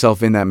conducted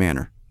myself in that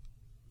manner.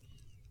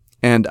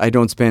 And I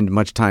don't spend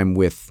much time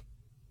with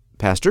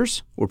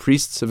pastors or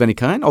priests of any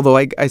kind, although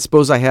I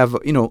suppose I have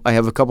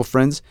a couple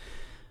friends,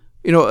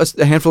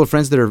 a handful of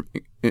friends that are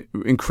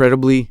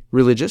incredibly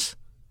religious.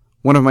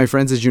 One of my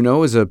friends, as you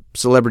know, is a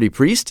celebrity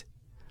priest.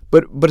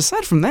 But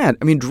aside from that,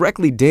 I mean,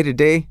 directly day to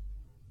day,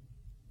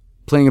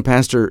 playing a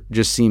pastor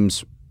just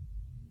seems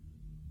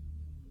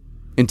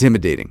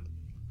intimidating.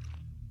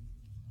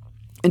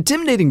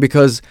 Intimidating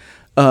because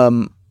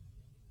I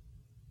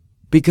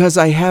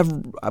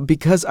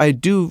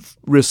do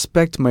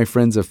respect my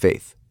friends of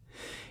faith,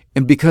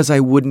 and because I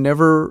would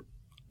never,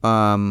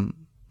 I'd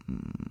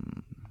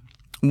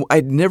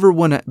never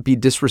want to be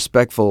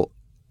disrespectful,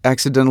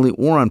 accidentally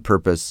or on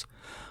purpose,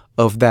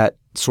 of that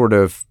sort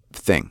of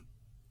thing.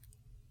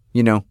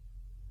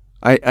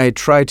 I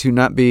try to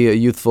not be a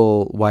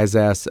youthful wise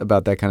ass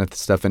about that kind of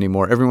stuff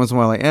anymore. Every once in a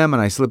while I am,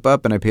 and I slip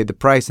up and I pay the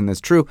price, and that's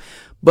true.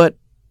 But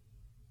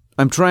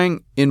I'm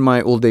trying in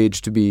my old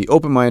age to be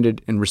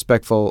open-minded and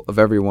respectful of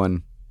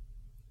everyone,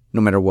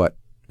 no matter what,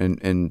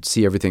 and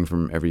see everything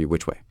from every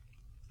which way.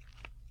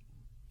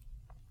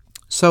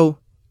 So,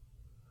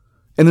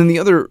 and then the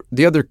other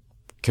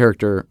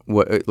character,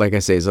 like I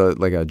say, is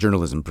like a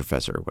journalism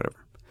professor or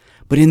whatever.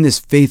 But in this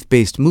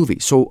faith-based movie,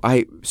 so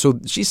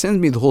she sends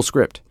me the whole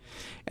script.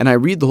 And I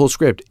read the whole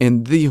script,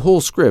 and the whole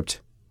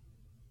script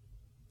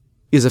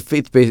is a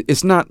faith-based.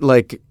 It's not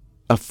like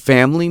a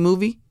family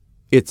movie.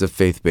 It's a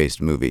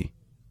faith-based movie.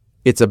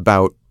 It's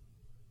about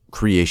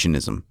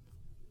creationism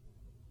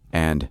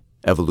and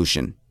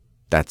evolution.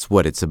 That's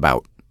what it's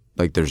about.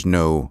 Like, there's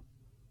no,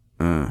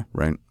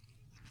 right?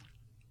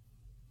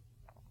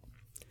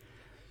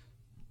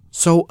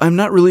 So I'm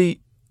not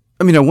really,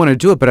 I want to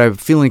do it, but I'm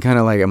feeling kind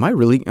of like, am I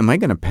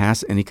going to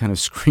pass any kind of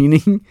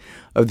screening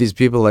of these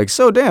people? Like,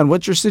 so Dan,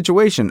 what's your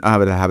situation?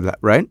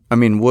 Right? I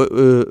mean,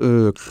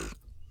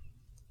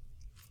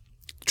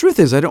 truth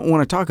is, I don't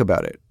want to talk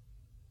about it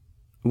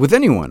with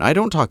anyone. I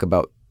don't talk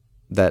about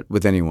that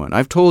with anyone.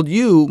 I've told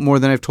you more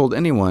than I've told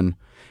anyone,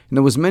 and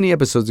that was many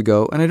episodes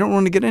ago, and I don't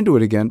want to get into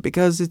it again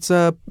because it's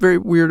a very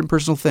weird and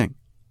personal thing.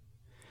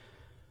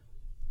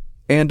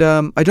 And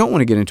I don't want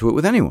to get into it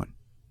with anyone.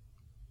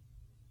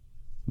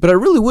 But I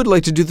really would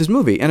like to do this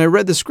movie, and I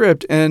read the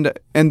script, and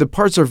the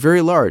parts are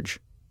very large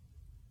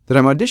that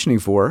I'm auditioning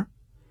for,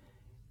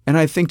 and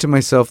I think to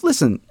myself,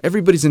 listen,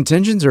 everybody's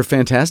intentions are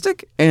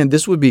fantastic, and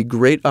this would be a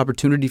great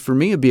opportunity for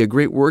me. It'd be a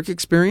great work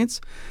experience.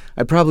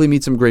 I'd probably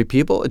meet some great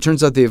people. It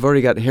turns out they've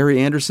already got Harry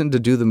Anderson to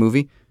do the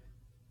movie.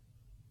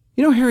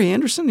 You know Harry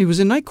Anderson? He was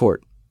in Night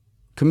Court.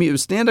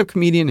 Stand-up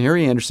comedian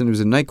Harry Anderson, who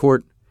was in Night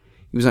Court.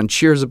 He was on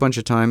Cheers a bunch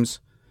of times.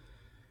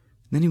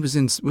 Then he was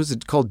in, was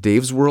it called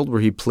Dave's World,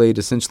 where he played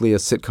essentially a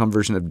sitcom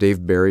version of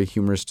Dave Barry,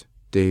 humorist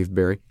Dave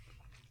Barry.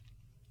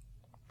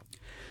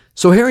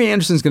 So Harry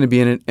Anderson's going to be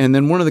in it, and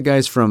then one of the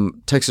guys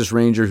from Texas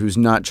Ranger, who's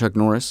not Chuck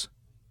Norris,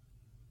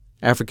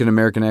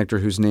 African-American actor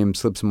whose name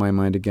slips in my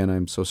mind again,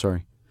 I'm so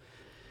sorry.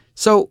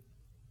 So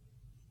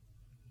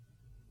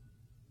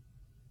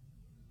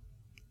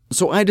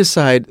I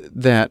decide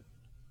that,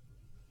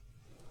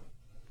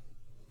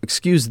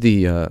 excuse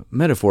the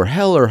metaphor,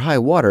 hell or high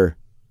water.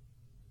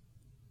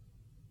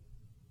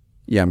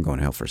 Yeah, I'm going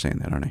to hell for saying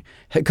that, aren't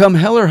I? Come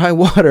hell or high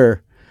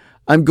water,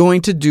 I'm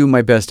going to do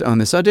my best on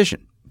this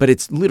audition. But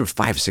it's literally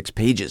 5-6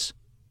 pages.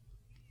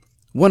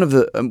 One of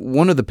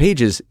the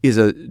pages is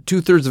a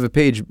 2/3 of a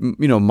page,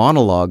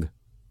 monologue.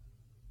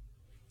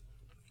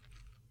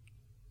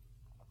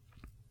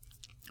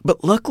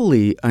 But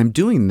luckily, I'm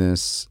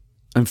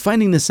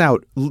finding this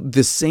out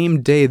the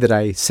same day that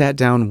I sat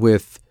down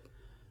with,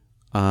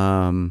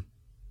 how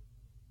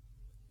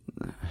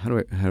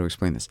do I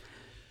explain this?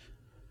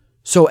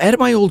 So at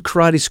my old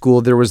karate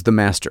school, there was the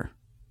master,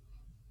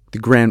 the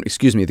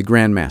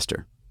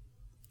grandmaster,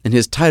 and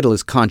his title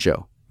is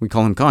Kancho. We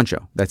call him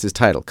Kancho. That's his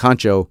title.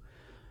 Kancho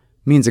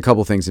means a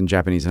couple things in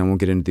Japanese, and I won't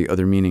get into the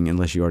other meaning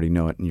unless you already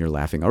know it and you're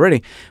laughing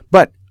already.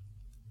 But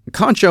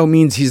Kancho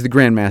means he's the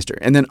grandmaster.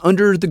 And then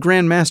under the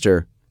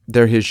grandmaster,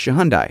 they're his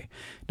Shihandai.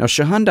 Now,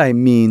 Shihandai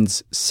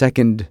means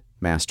second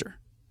master.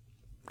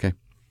 Okay.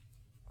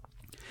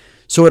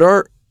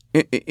 So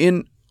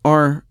in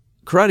our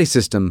karate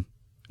system,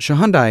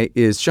 Shihandai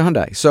is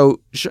Shihandai. So,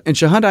 and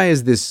Shihandai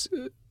is this,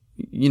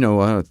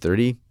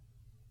 30,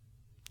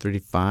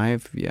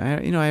 35. Yeah,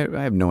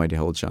 I have no idea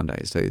how old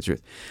Shihandai is, to tell you the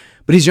truth.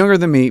 But he's younger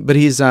than me, but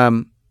he's,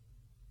 this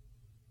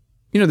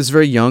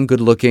very young,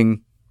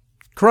 good-looking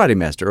karate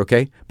master,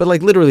 okay? But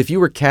like literally, if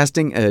you were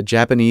casting a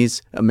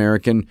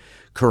Japanese-American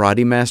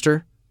karate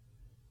master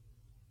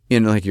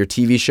in like your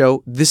TV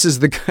show, this is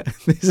the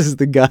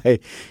guy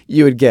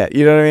you would get.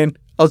 You know what I mean?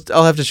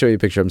 I'll have to show you a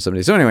picture of him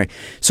someday. So anyway,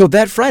 so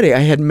that Friday I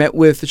had met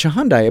with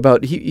Shihandai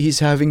about he's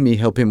having me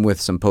help him with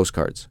some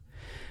postcards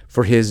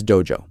for his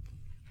dojo.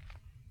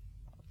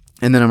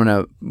 And then I'm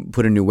going to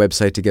put a new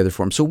website together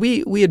for him. So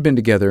we had been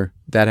together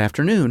that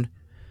afternoon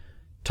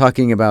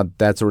talking about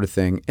that sort of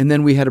thing. And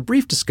then we had a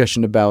brief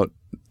discussion about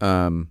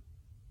the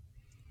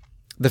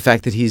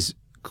fact that he's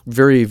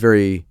very,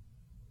 very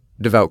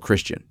devout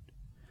Christian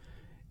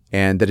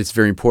and that it's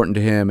very important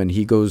to him. And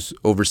he goes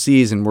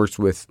overseas and works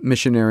with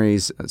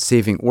missionaries,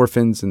 saving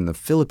orphans in the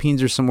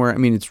Philippines or somewhere. I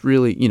mean, it's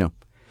really,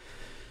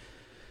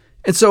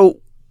 And so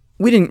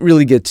we didn't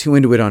really get too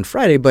into it on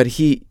Friday, but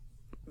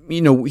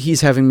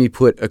he's having me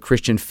put a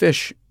Christian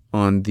fish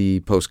on the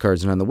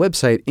postcards and on the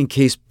website in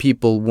case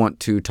people want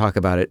to talk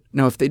about it.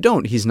 Now, if they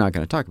don't, he's not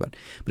going to talk about it.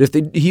 But if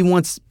he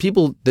wants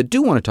people that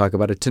do want to talk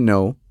about it to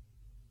know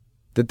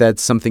that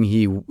that's something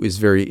he is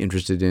very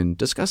interested in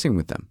discussing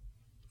with them.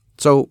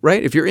 So,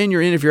 right, if you're in,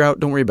 you're in. If you're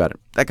out, don't worry about it.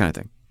 That kind of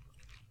thing.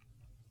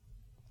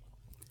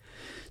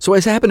 So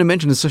I happened to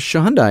mention to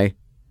Shihandai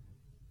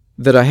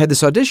that I had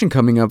this audition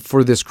coming up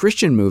for this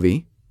Christian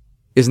movie.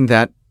 Isn't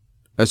that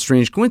a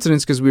strange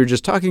coincidence? Because we were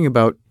just talking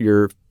about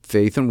your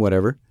faith and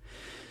whatever.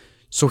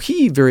 So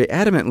he very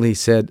adamantly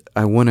said,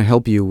 I want to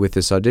help you with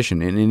this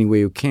audition in any way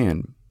you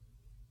can.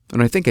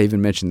 And I think I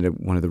even mentioned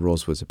that one of the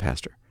roles was a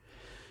pastor.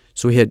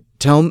 So he had,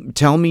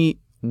 tell me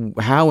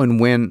how and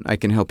when I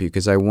can help you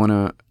because I want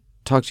to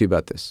talk to you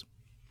about this.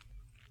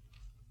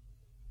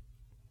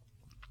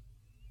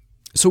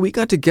 So we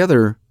got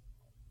together.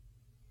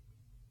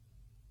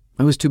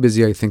 I was too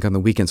busy, I think, on the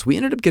weekends. We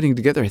ended up getting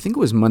together, I think it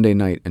was Monday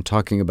night, and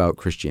talking about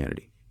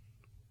Christianity.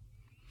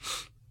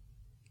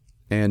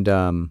 And,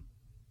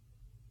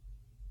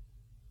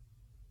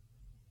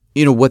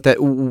 what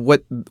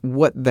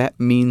that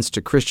means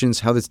to Christians,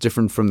 how that's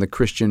different from the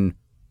Christian,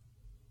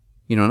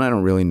 and I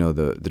don't really know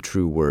the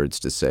true words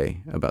to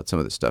say about some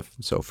of this stuff.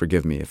 So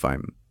forgive me if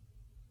I'm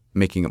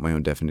making up my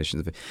own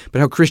definitions of it.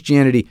 But how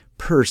Christianity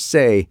per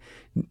se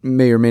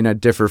may or may not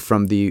differ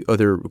from the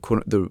other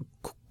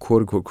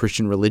quote-unquote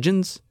Christian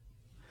religions.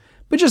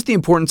 But just the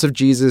importance of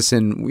Jesus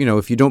and,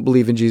 if you don't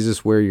believe in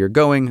Jesus, where you're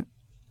going,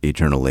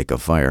 eternal lake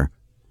of fire.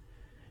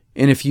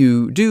 And if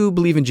you do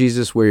believe in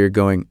Jesus, where you're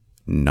going,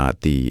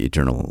 not the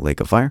eternal lake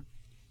of fire.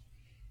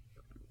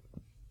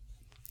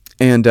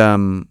 And,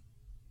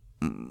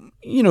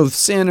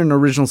 sin and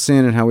original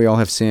sin and how we all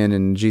have sin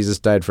and Jesus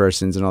died for our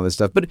sins and all this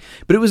stuff. But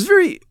it was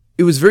very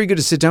good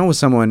to sit down with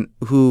someone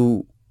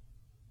who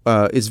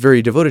is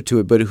very devoted to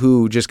it, but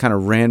who just kind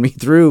of ran me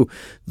through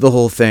the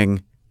whole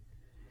thing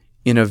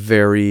in a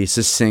very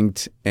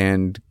succinct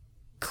and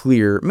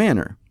clear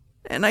manner.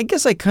 And I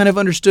guess I kind of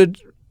understood,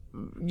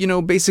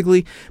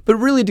 basically, but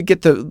really to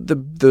get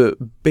the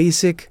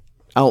basic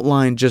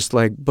outline, just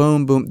like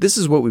boom, boom, this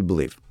is what we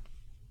believe.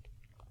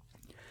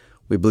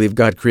 We believe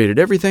God created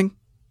everything.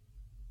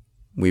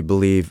 We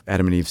believe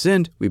Adam and Eve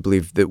sinned. We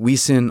believe that we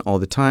sin all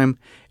the time,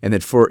 and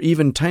that for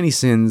even tiny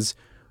sins,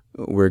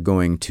 we're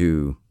going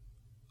to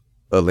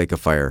a lake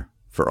of fire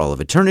for all of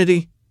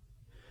eternity.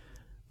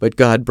 But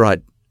God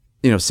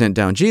sent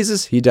down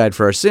Jesus. He died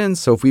for our sins.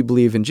 So if we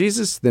believe in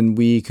Jesus, then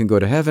we can go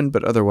to heaven,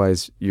 but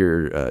otherwise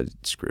you're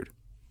screwed.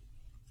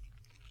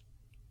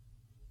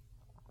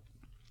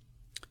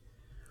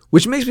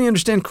 Which makes me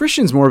understand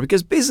Christians more,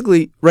 because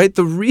basically, right,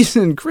 the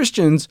reason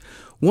Christians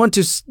want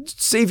to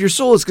save your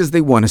soul is because they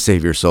want to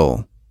save your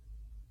soul.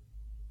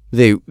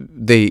 They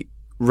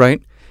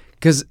right?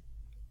 Because,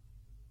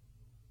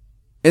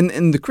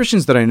 and the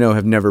Christians that I know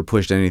have never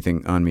pushed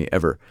anything on me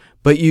ever.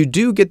 But you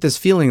do get this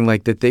feeling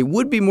like that they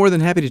would be more than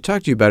happy to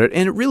talk to you about it.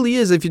 And it really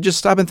is, if you just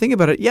stop and think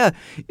about it. Yeah,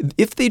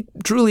 if they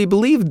truly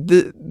believe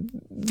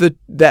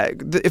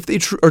if they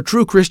are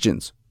true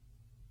Christians,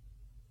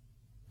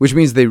 which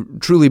means they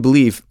truly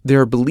believe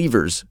they're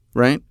believers,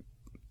 right?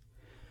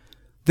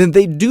 Then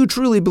they do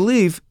truly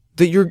believe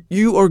that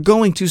you are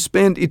going to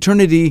spend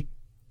eternity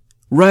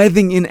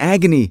writhing in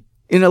agony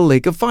in a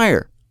lake of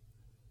fire.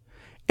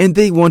 And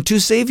they want to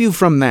save you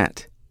from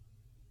that.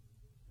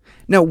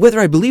 Now, whether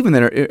I believe in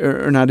that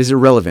or not is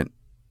irrelevant.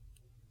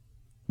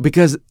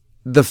 Because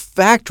the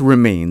fact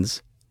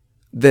remains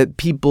that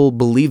people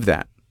believe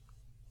that.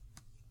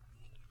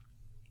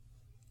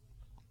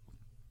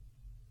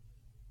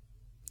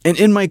 And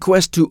in my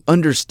quest to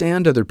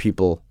understand other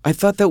people, I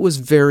thought that was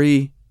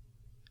very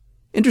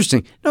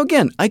interesting. Now,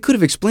 again, I could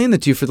have explained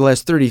that to you for the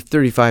last 30,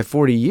 35,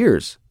 40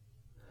 years.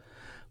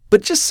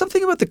 But just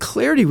something about the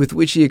clarity with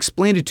which he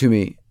explained it to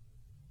me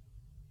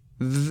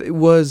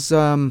was,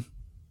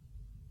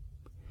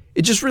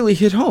 it just really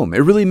hit home. It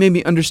really made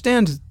me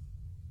understand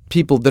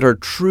people that are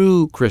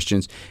true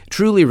Christians,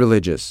 truly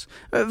religious,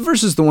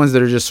 versus the ones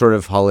that are just sort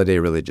of holiday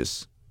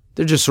religious.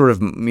 They're just sort of,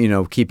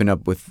 keeping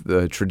up with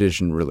the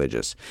tradition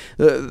religious.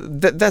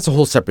 That's a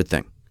whole separate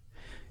thing.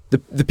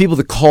 The people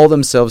that call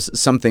themselves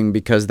something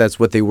because that's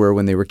what they were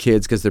when they were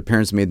kids, because their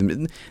parents made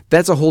them,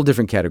 that's a whole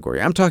different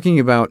category. I'm talking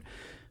about,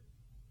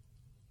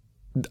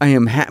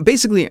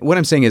 basically what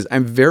I'm saying is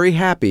I'm very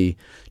happy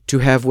to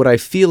have what I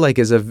feel like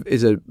is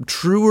a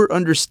truer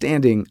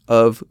understanding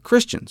of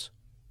Christians.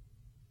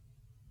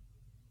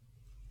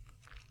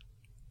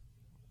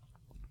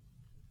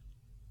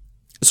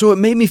 So it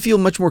made me feel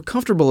much more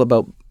comfortable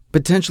about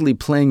potentially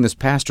playing this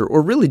pastor,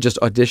 or really just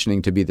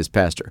auditioning to be this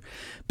pastor,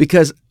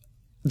 because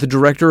the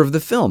director of the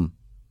film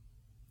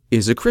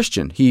is a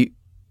Christian. He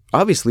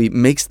obviously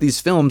makes these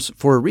films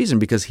for a reason,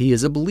 because he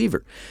is a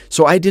believer.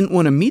 So I didn't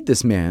want to meet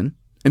this man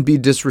and be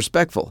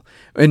disrespectful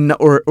and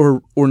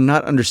or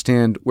not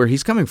understand where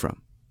he's coming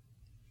from,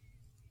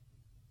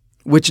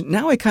 which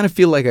now I kind of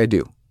feel like I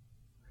do.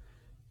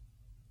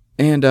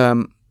 And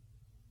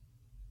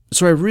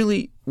so I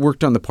really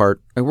worked on the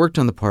part. I really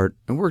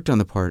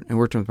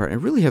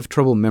have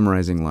trouble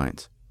memorizing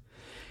lines.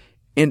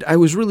 And I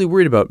was really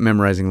worried about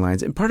memorizing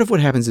lines. And part of what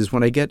happens is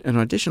when I get an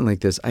audition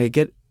like this, I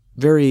get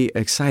very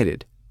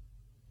excited.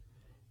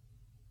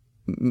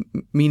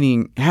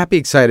 Meaning happy,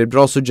 excited, but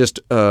also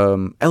just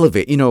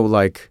elevate,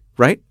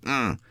 right?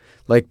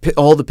 Like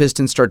all the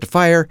pistons start to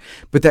fire.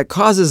 But that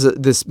causes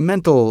this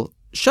mental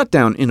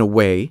shutdown in a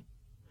way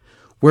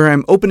where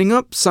I'm opening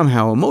up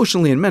somehow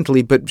emotionally and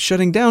mentally, but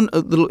shutting down a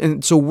little,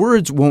 and so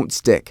words won't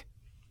stick.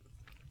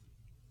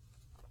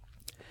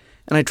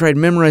 And I tried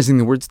memorizing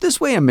the words this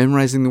way, I'm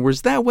memorizing the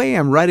words that way,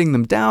 I'm writing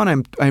them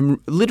down,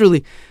 I'm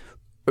literally,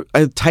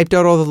 I typed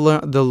out all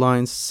the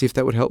lines, see if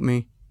that would help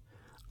me.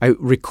 I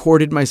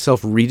recorded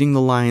myself reading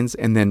the lines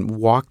and then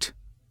walked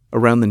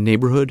around the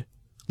neighborhood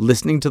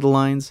listening to the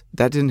lines.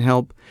 That didn't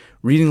help.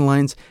 Reading the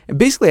lines. And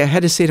basically I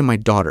had to say to my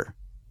daughter,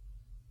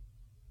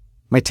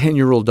 my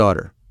 10-year-old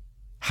daughter,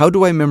 how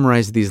do I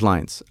memorize these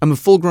lines? I'm a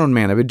full-grown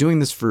man. I've been doing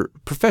this for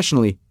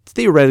professionally,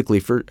 theoretically,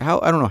 for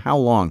I don't know how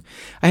long.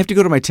 I have to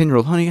go to my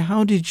 10-year-old, honey,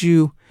 how did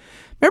you...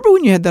 Remember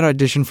when you had that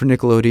audition for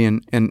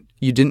Nickelodeon and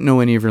you didn't know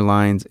any of your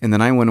lines, and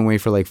then I went away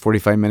for like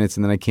 45 minutes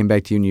and then I came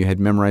back to you and you had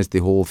memorized the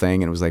whole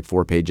thing and it was like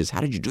 4 pages.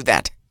 How did you do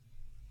that?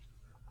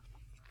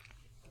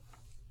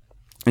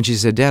 And she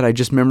said, Dad, I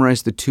just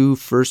memorized the 2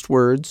 first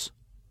words,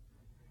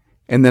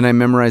 and then I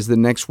memorized the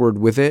next word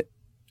with it,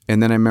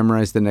 and then I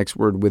memorized the next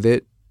word with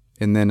it,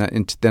 and then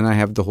I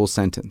have the whole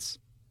sentence.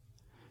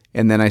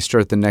 And then I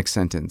start the next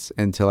sentence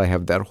until I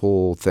have that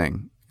whole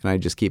thing, and I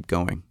just keep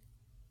going.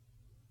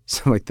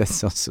 So like, that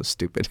sounds so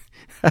stupid.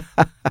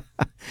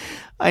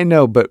 I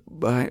know, but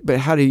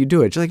how do you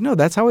do it? She's like, no,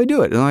 that's how I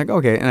do it. And I'm like,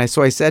 okay. And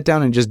so I sat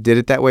down and just did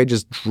it that way,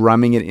 just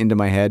drumming it into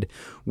my head,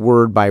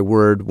 word by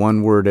word,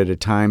 1 word at a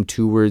time,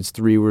 2 words,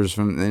 3 words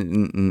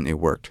and it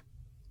worked.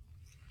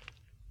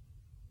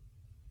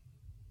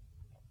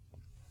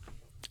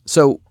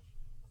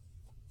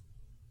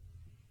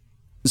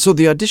 So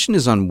the audition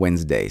is on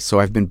Wednesday. So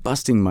I've been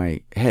busting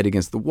my head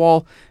against the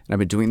wall, and I've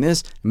been doing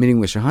this. I'm meeting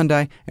with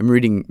Shahundai. I'm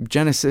reading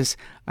Genesis.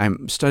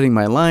 I'm studying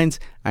my lines.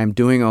 I'm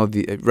doing all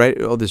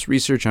this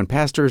research on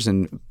pastors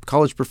and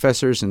college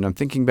professors, and I'm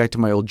thinking back to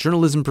my old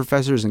journalism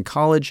professors in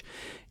college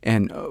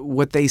and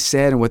what they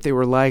said and what they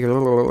were like.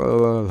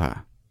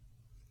 And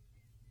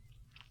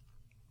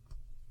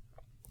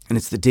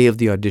it's the day of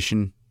the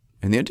audition,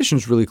 and the audition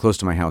is really close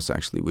to my house,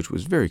 actually, which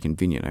was very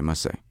convenient, I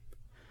must say.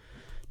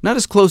 Not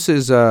as close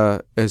as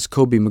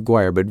Kobe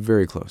Maguire, but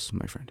very close,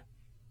 my friend.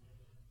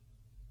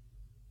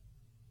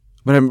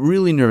 But I'm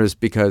really nervous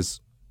because,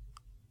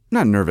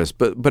 not nervous,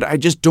 but I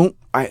just don't,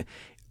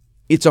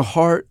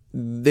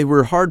 they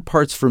were hard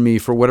parts for me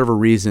for whatever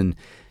reason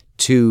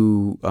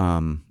to,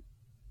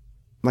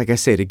 like I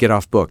say, to get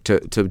off book,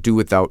 to do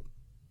without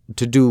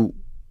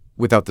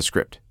the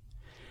script.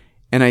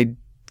 And I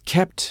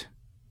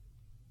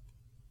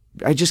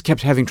just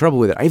kept having trouble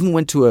with it. I even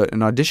went to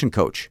an audition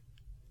coach.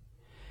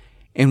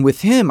 And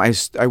with him, I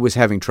was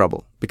having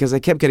trouble because I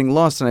kept getting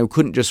lost and I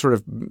couldn't just sort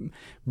of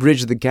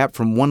bridge the gap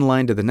from one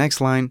line to the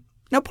next line.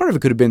 Now, part of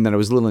it could have been that I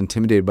was a little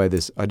intimidated by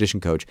this audition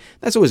coach.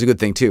 That's always a good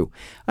thing, too.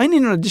 I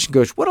need an audition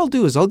coach. What I'll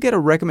do is I'll get a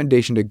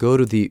recommendation to go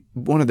to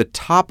one of the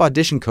top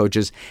audition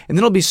coaches, and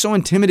then I'll be so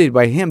intimidated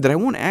by him that I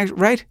won't act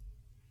right.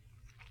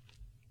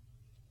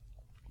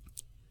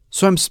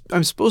 So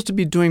I'm supposed to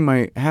be doing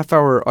my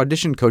half-hour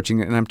audition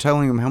coaching, and I'm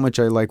telling him how much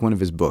I like one of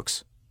his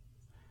books.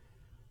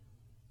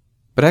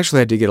 But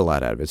actually, I did get a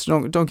lot out of it.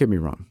 So don't get me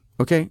wrong.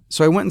 Okay?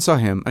 So I went and saw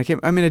him. I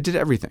did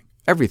everything.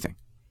 Everything.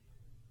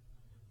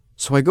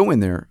 So I go in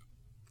there,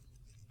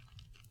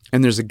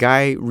 and there's a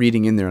guy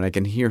reading in there, and I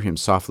can hear him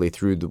softly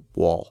through the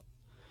wall.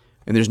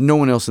 And there's no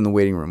one else in the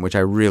waiting room, which I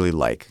really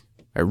like.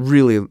 I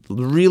really,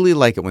 really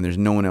like it when there's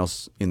no one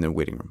else in the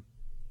waiting room.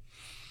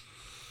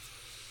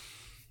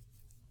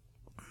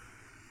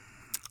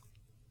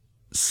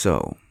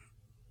 So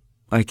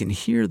I can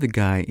hear the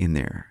guy in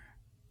there.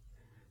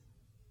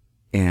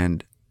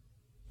 And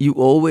you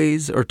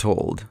always are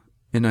told,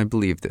 and I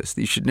believe this,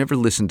 that you should never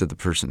listen to the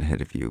person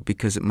ahead of you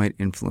because it might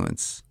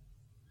influence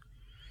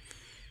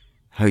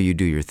how you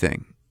do your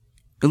thing.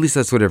 At least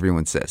that's what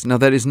everyone says. Now,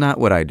 that is not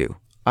what I do.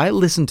 I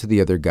listen to the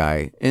other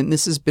guy, and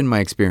this has been my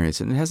experience,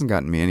 and it hasn't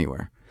gotten me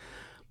anywhere.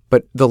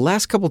 But the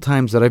last couple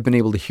times that I've been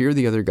able to hear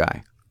the other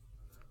guy,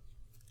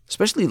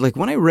 especially like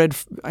when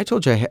I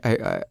told you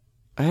I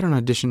had an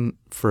audition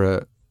for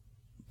a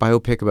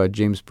biopic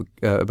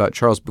about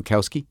Charles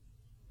Bukowski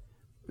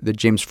that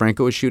James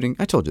Franco was shooting.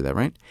 I told you that,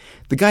 right?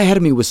 The guy ahead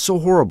of me was so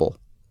horrible.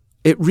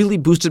 It really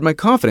boosted my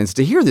confidence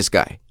to hear this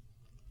guy.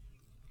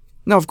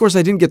 Now, of course,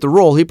 I didn't get the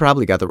role. He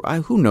probably got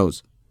who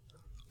knows?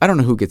 I don't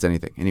know who gets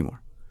anything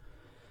anymore.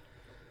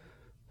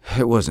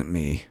 It wasn't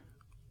me.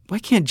 Why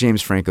can't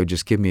James Franco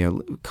just give me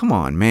come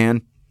on,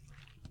 man.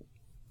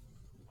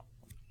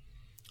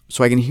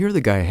 So I can hear the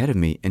guy ahead of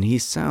me, and he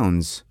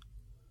sounds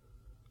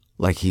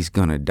like he's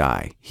gonna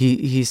die.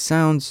 He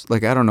sounds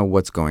like I don't know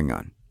what's going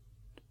on.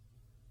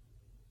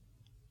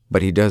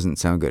 But he doesn't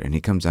sound good, and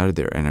he comes out of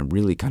there, and I'm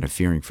really kind of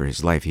fearing for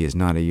his life. He is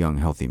not a young,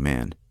 healthy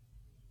man.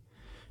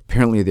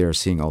 Apparently they are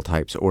seeing all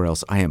types, or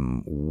else I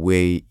am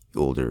way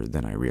older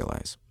than I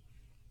realize.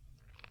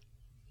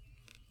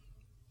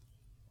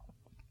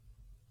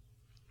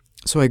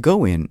 So I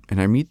go in, and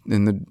I meet,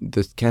 and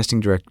the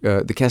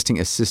casting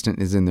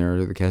assistant is in there,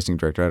 or the casting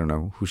director, I don't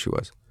know who she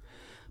was.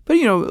 But,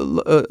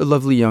 a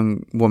lovely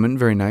young woman,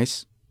 very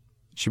nice.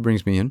 She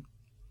brings me in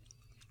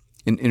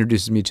and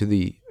introduces me to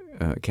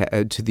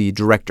the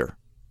director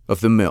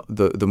of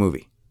the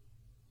movie,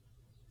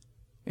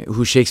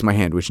 who shakes my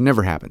hand, which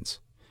never happens.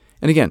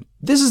 And again,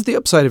 this is the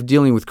upside of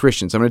dealing with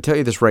Christians. I'm going to tell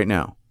you this right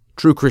now.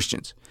 True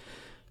Christians.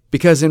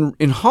 Because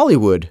in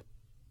Hollywood,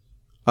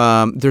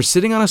 they're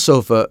sitting on a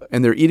sofa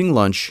and they're eating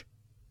lunch.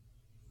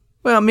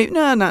 Well, maybe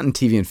not in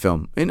TV and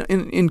film.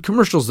 In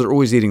commercials, they're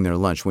always eating their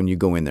lunch when you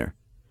go in there.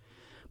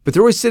 But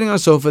they're always sitting on a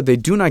sofa. They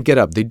do not get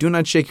up. They do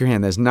not shake your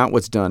hand. That's not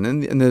what's done.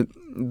 And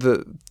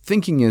the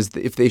thinking is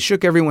that if they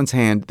shook everyone's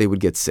hand, they would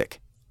get sick.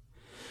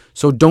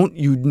 So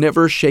you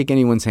never shake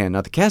anyone's hand.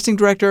 Not the casting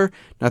director,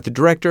 not the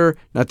director,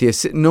 not the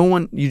assistant. No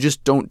one. You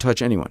just don't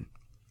touch anyone.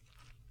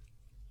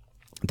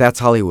 That's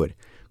Hollywood.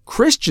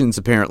 Christians,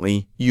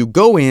 apparently, you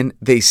go in,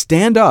 they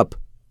stand up,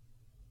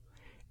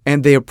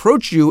 and they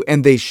approach you,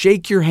 and they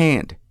shake your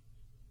hand.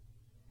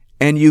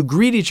 And you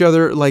greet each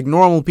other like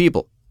normal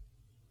people.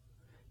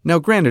 Now,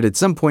 granted, at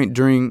some point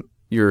during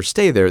your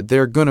stay there,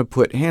 they're going to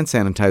put hand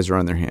sanitizer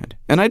on their hand.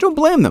 And I don't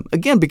blame them,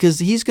 again, because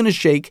he's going to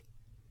shake,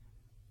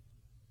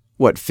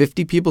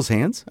 50 people's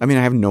hands? I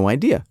have no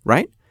idea,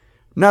 right?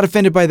 Not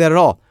offended by that at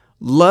all.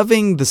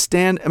 Loving the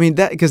stand,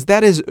 because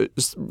that is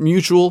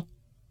mutual,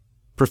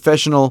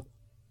 professional,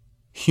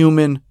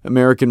 human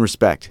American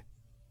respect.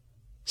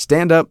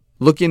 Stand up,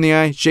 look you in the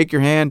eye, shake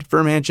your hand,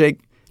 firm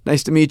handshake.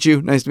 Nice to meet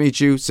you. Nice to meet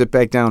you. Sit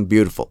back down.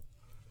 Beautiful.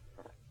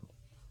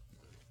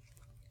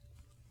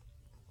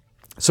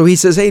 So he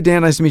says, "Hey,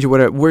 Dan, nice to meet you.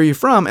 Where are you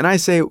from?" And I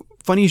say,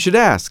 "Funny you should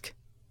ask.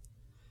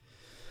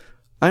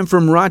 I'm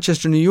from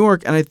Rochester, New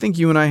York, and I think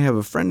you and I have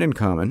a friend in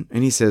common."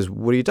 And he says,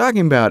 "What are you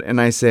talking about?"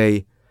 And I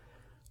say,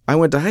 "I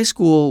went to high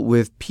school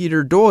with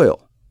Peter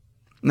Doyle."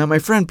 Now, my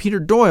friend Peter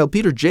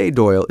J.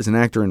 Doyle, is an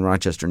actor in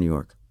Rochester, New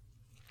York.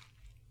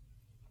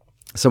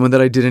 Someone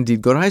that I did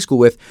indeed go to high school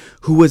with,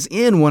 who was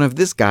in one of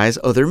this guy's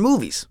other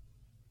movies.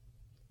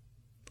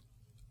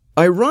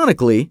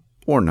 Ironically,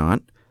 or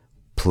not,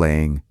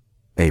 playing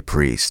a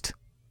priest.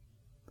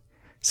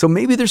 So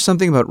maybe there's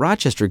something about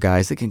Rochester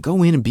guys that can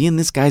go in and be in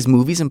this guy's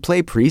movies and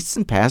play priests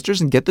and pastors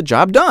and get the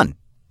job done.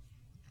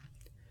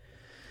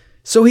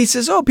 So he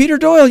says, "Oh, Peter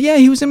Doyle, yeah,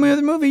 he was in my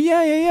other movie.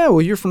 Yeah.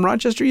 Well, you're from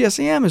Rochester? Yes,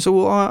 I am." And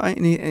so,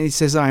 and he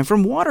says, "I'm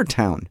from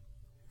Watertown."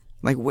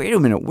 Like, wait a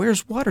minute,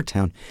 where's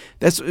Watertown?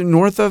 That's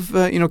north of,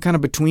 kind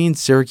of between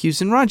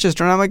Syracuse and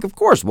Rochester. And I'm like, of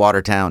course,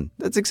 Watertown.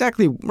 That's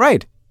exactly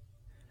right.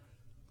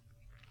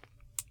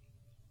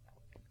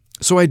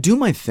 So I do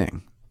my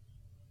thing.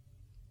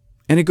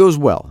 And it goes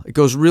well. It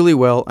goes really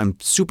well. I'm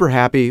super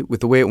happy with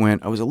the way it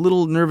went. I was a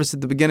little nervous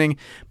at the beginning,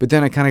 but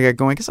then I kind of got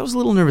going because I was a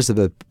little nervous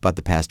about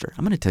the pastor.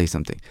 I'm going to tell you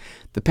something.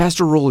 The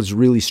pastor role is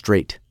really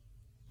straight.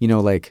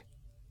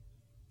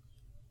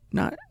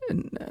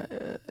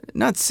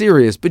 Not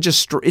serious, but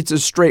just it's a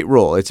straight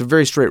role. It's a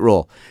very straight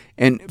role.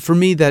 And for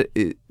me, that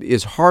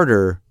is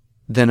harder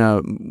than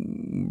a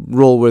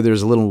role where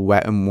there's a little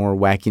more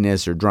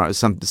wackiness or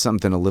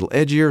something a little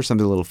edgier,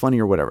 something a little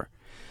funnier, whatever.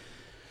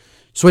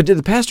 So I did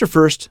the pastor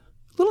first.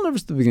 A little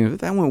nervous at the beginning, but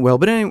that went well.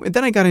 But anyway,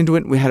 then I got into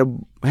it. We had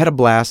a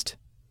blast.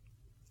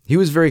 He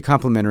was very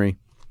complimentary.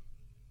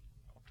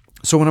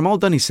 So when I'm all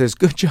done, he says,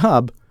 "Good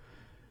job.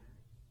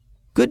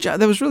 Good job.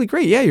 That was really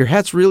great. Yeah, your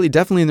hat's really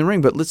definitely in the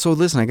ring. But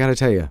listen, I got to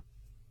tell you.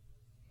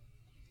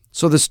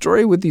 So the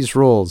story with these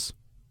roles,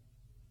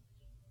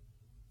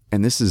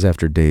 and this is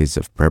after days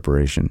of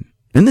preparation,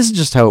 and this is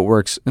just how it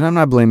works, and I'm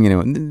not blaming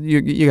anyone.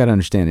 You got to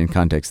understand in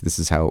context, this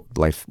is how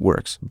life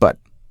works. But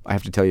I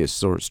have to tell you a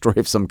story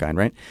of some kind,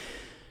 right?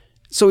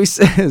 So he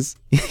says,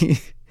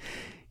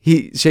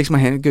 he shakes my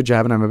hand, "Good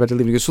job," and I'm about to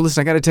leave. He goes, "So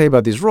listen, I got to tell you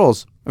about these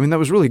roles. I mean, that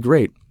was really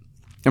great.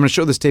 I'm going to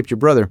show this tape to your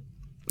brother,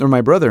 or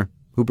my brother,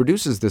 who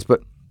produces this,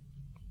 but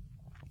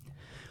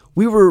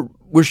we're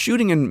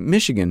shooting in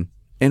Michigan,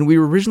 and we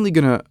were originally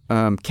going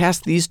to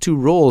cast these two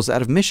roles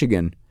out of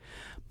Michigan,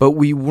 but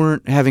we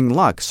weren't having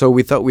luck, so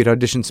we thought we'd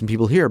audition some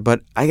people here.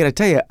 But I got to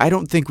tell you, I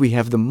don't think we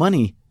have the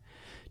money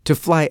to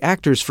fly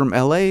actors from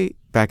L.A.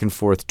 back and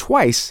forth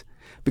twice,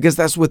 because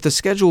that's what the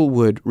schedule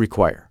would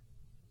require.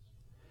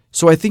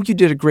 So I think you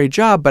did a great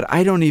job, but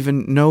I don't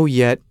even know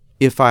yet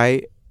if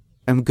I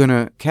am going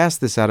to cast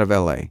this out of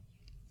L.A."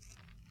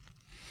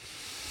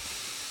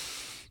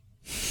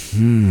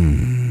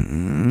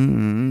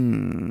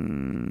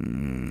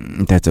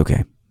 That's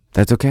okay.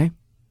 That's okay.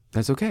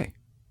 That's okay.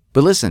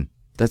 But listen,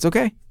 that's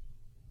okay.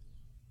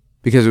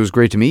 Because it was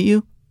great to meet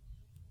you.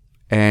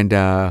 And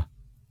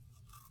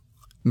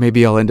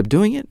maybe I'll end up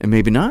doing it, and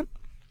maybe not.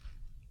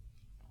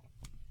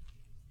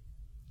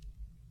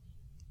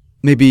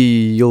 Maybe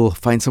you'll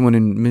find someone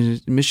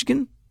in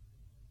Michigan.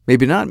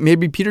 Maybe not.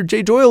 Maybe Peter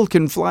J. Doyle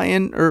can fly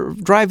in or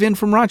drive in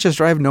from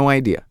Rochester. I have no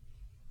idea.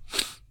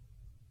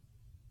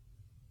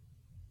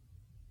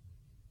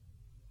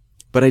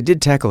 But I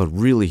did tackle a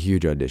really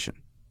huge audition.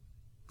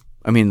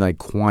 I mean, like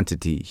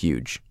quantity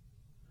huge.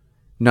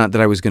 Not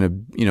that I was going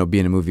to, be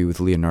in a movie with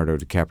Leonardo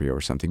DiCaprio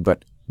or something,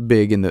 but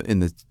big in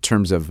the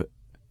terms of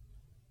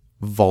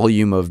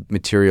volume of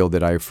material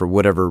that I, for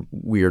whatever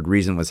weird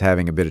reason, was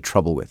having a bit of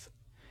trouble with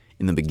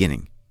in the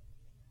beginning.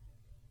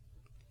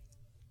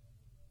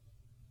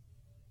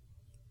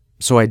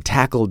 So I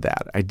tackled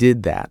that. I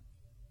did that.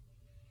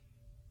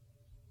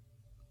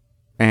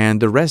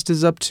 And the rest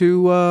is up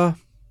to,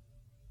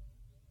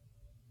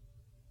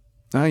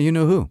 you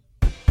know who.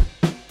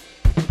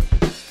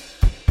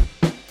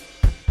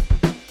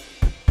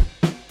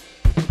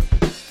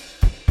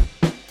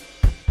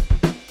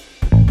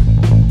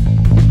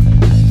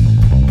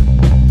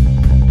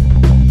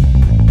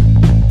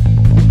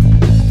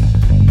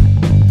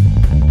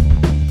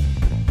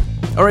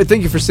 All right,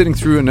 thank you for sitting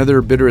through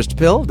another Bitterest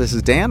Pill. This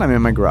is Dan. I'm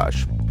in my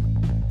garage.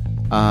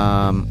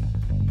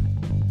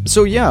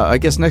 So yeah, I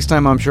guess next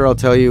time I'm sure I'll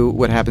tell you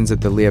what happens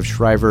at the Liev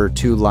Schreiber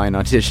 2-line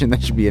audition.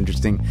 That should be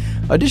interesting.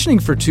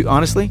 Auditioning for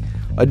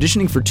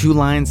 2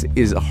 lines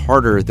is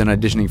harder than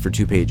auditioning for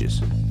 2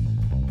 pages.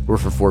 Or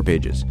for 4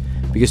 pages.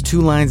 Because 2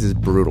 lines is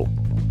brutal.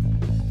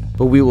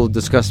 But we will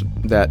discuss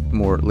that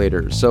more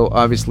later. So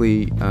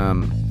obviously,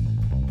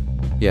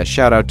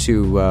 shout out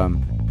to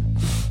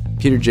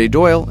Peter J.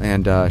 Doyle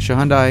and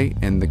Shahandai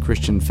and the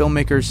Christian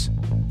filmmakers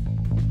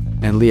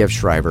and Liev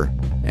Schreiber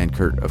and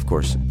Kurt, of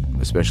course,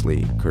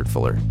 especially Kurt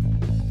Fuller.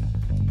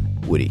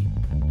 Woody.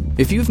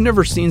 If you've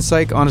never seen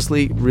Psych,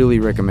 honestly, really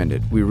recommend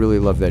it. We really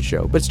love that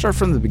show. But start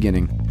from the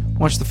beginning.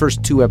 Watch the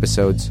first 2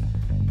 episodes,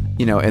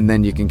 and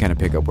then you can kind of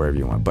pick up wherever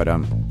you want. But,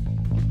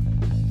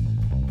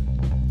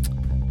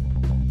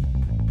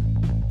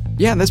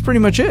 yeah, that's pretty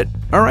much it.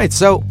 All right,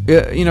 so,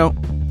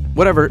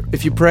 whatever.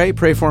 If you pray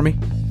for me.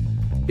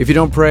 If you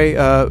don't pray,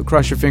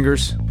 cross your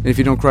fingers. And if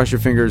you don't cross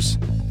your fingers,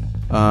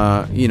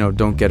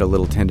 don't get a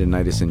little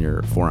tendinitis in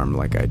your forearm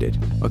like I did.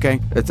 Okay?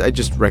 I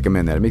just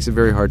recommend that. It makes it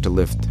very hard to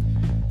lift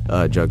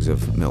jugs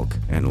of milk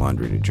and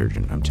laundry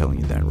detergent. I'm telling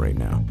you that right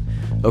now.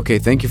 Okay,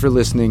 thank you for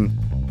listening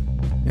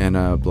and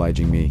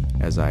obliging me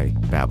as I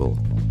babble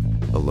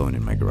alone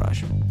in my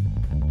garage.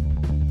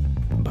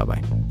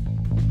 Bye-bye.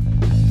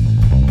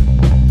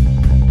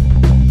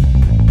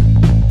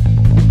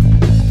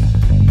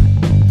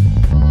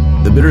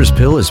 The Bitterest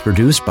Pill is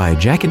produced by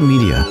Jacket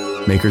Media,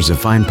 makers of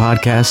fine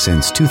podcasts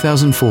since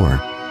 2004.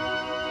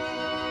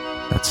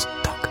 That's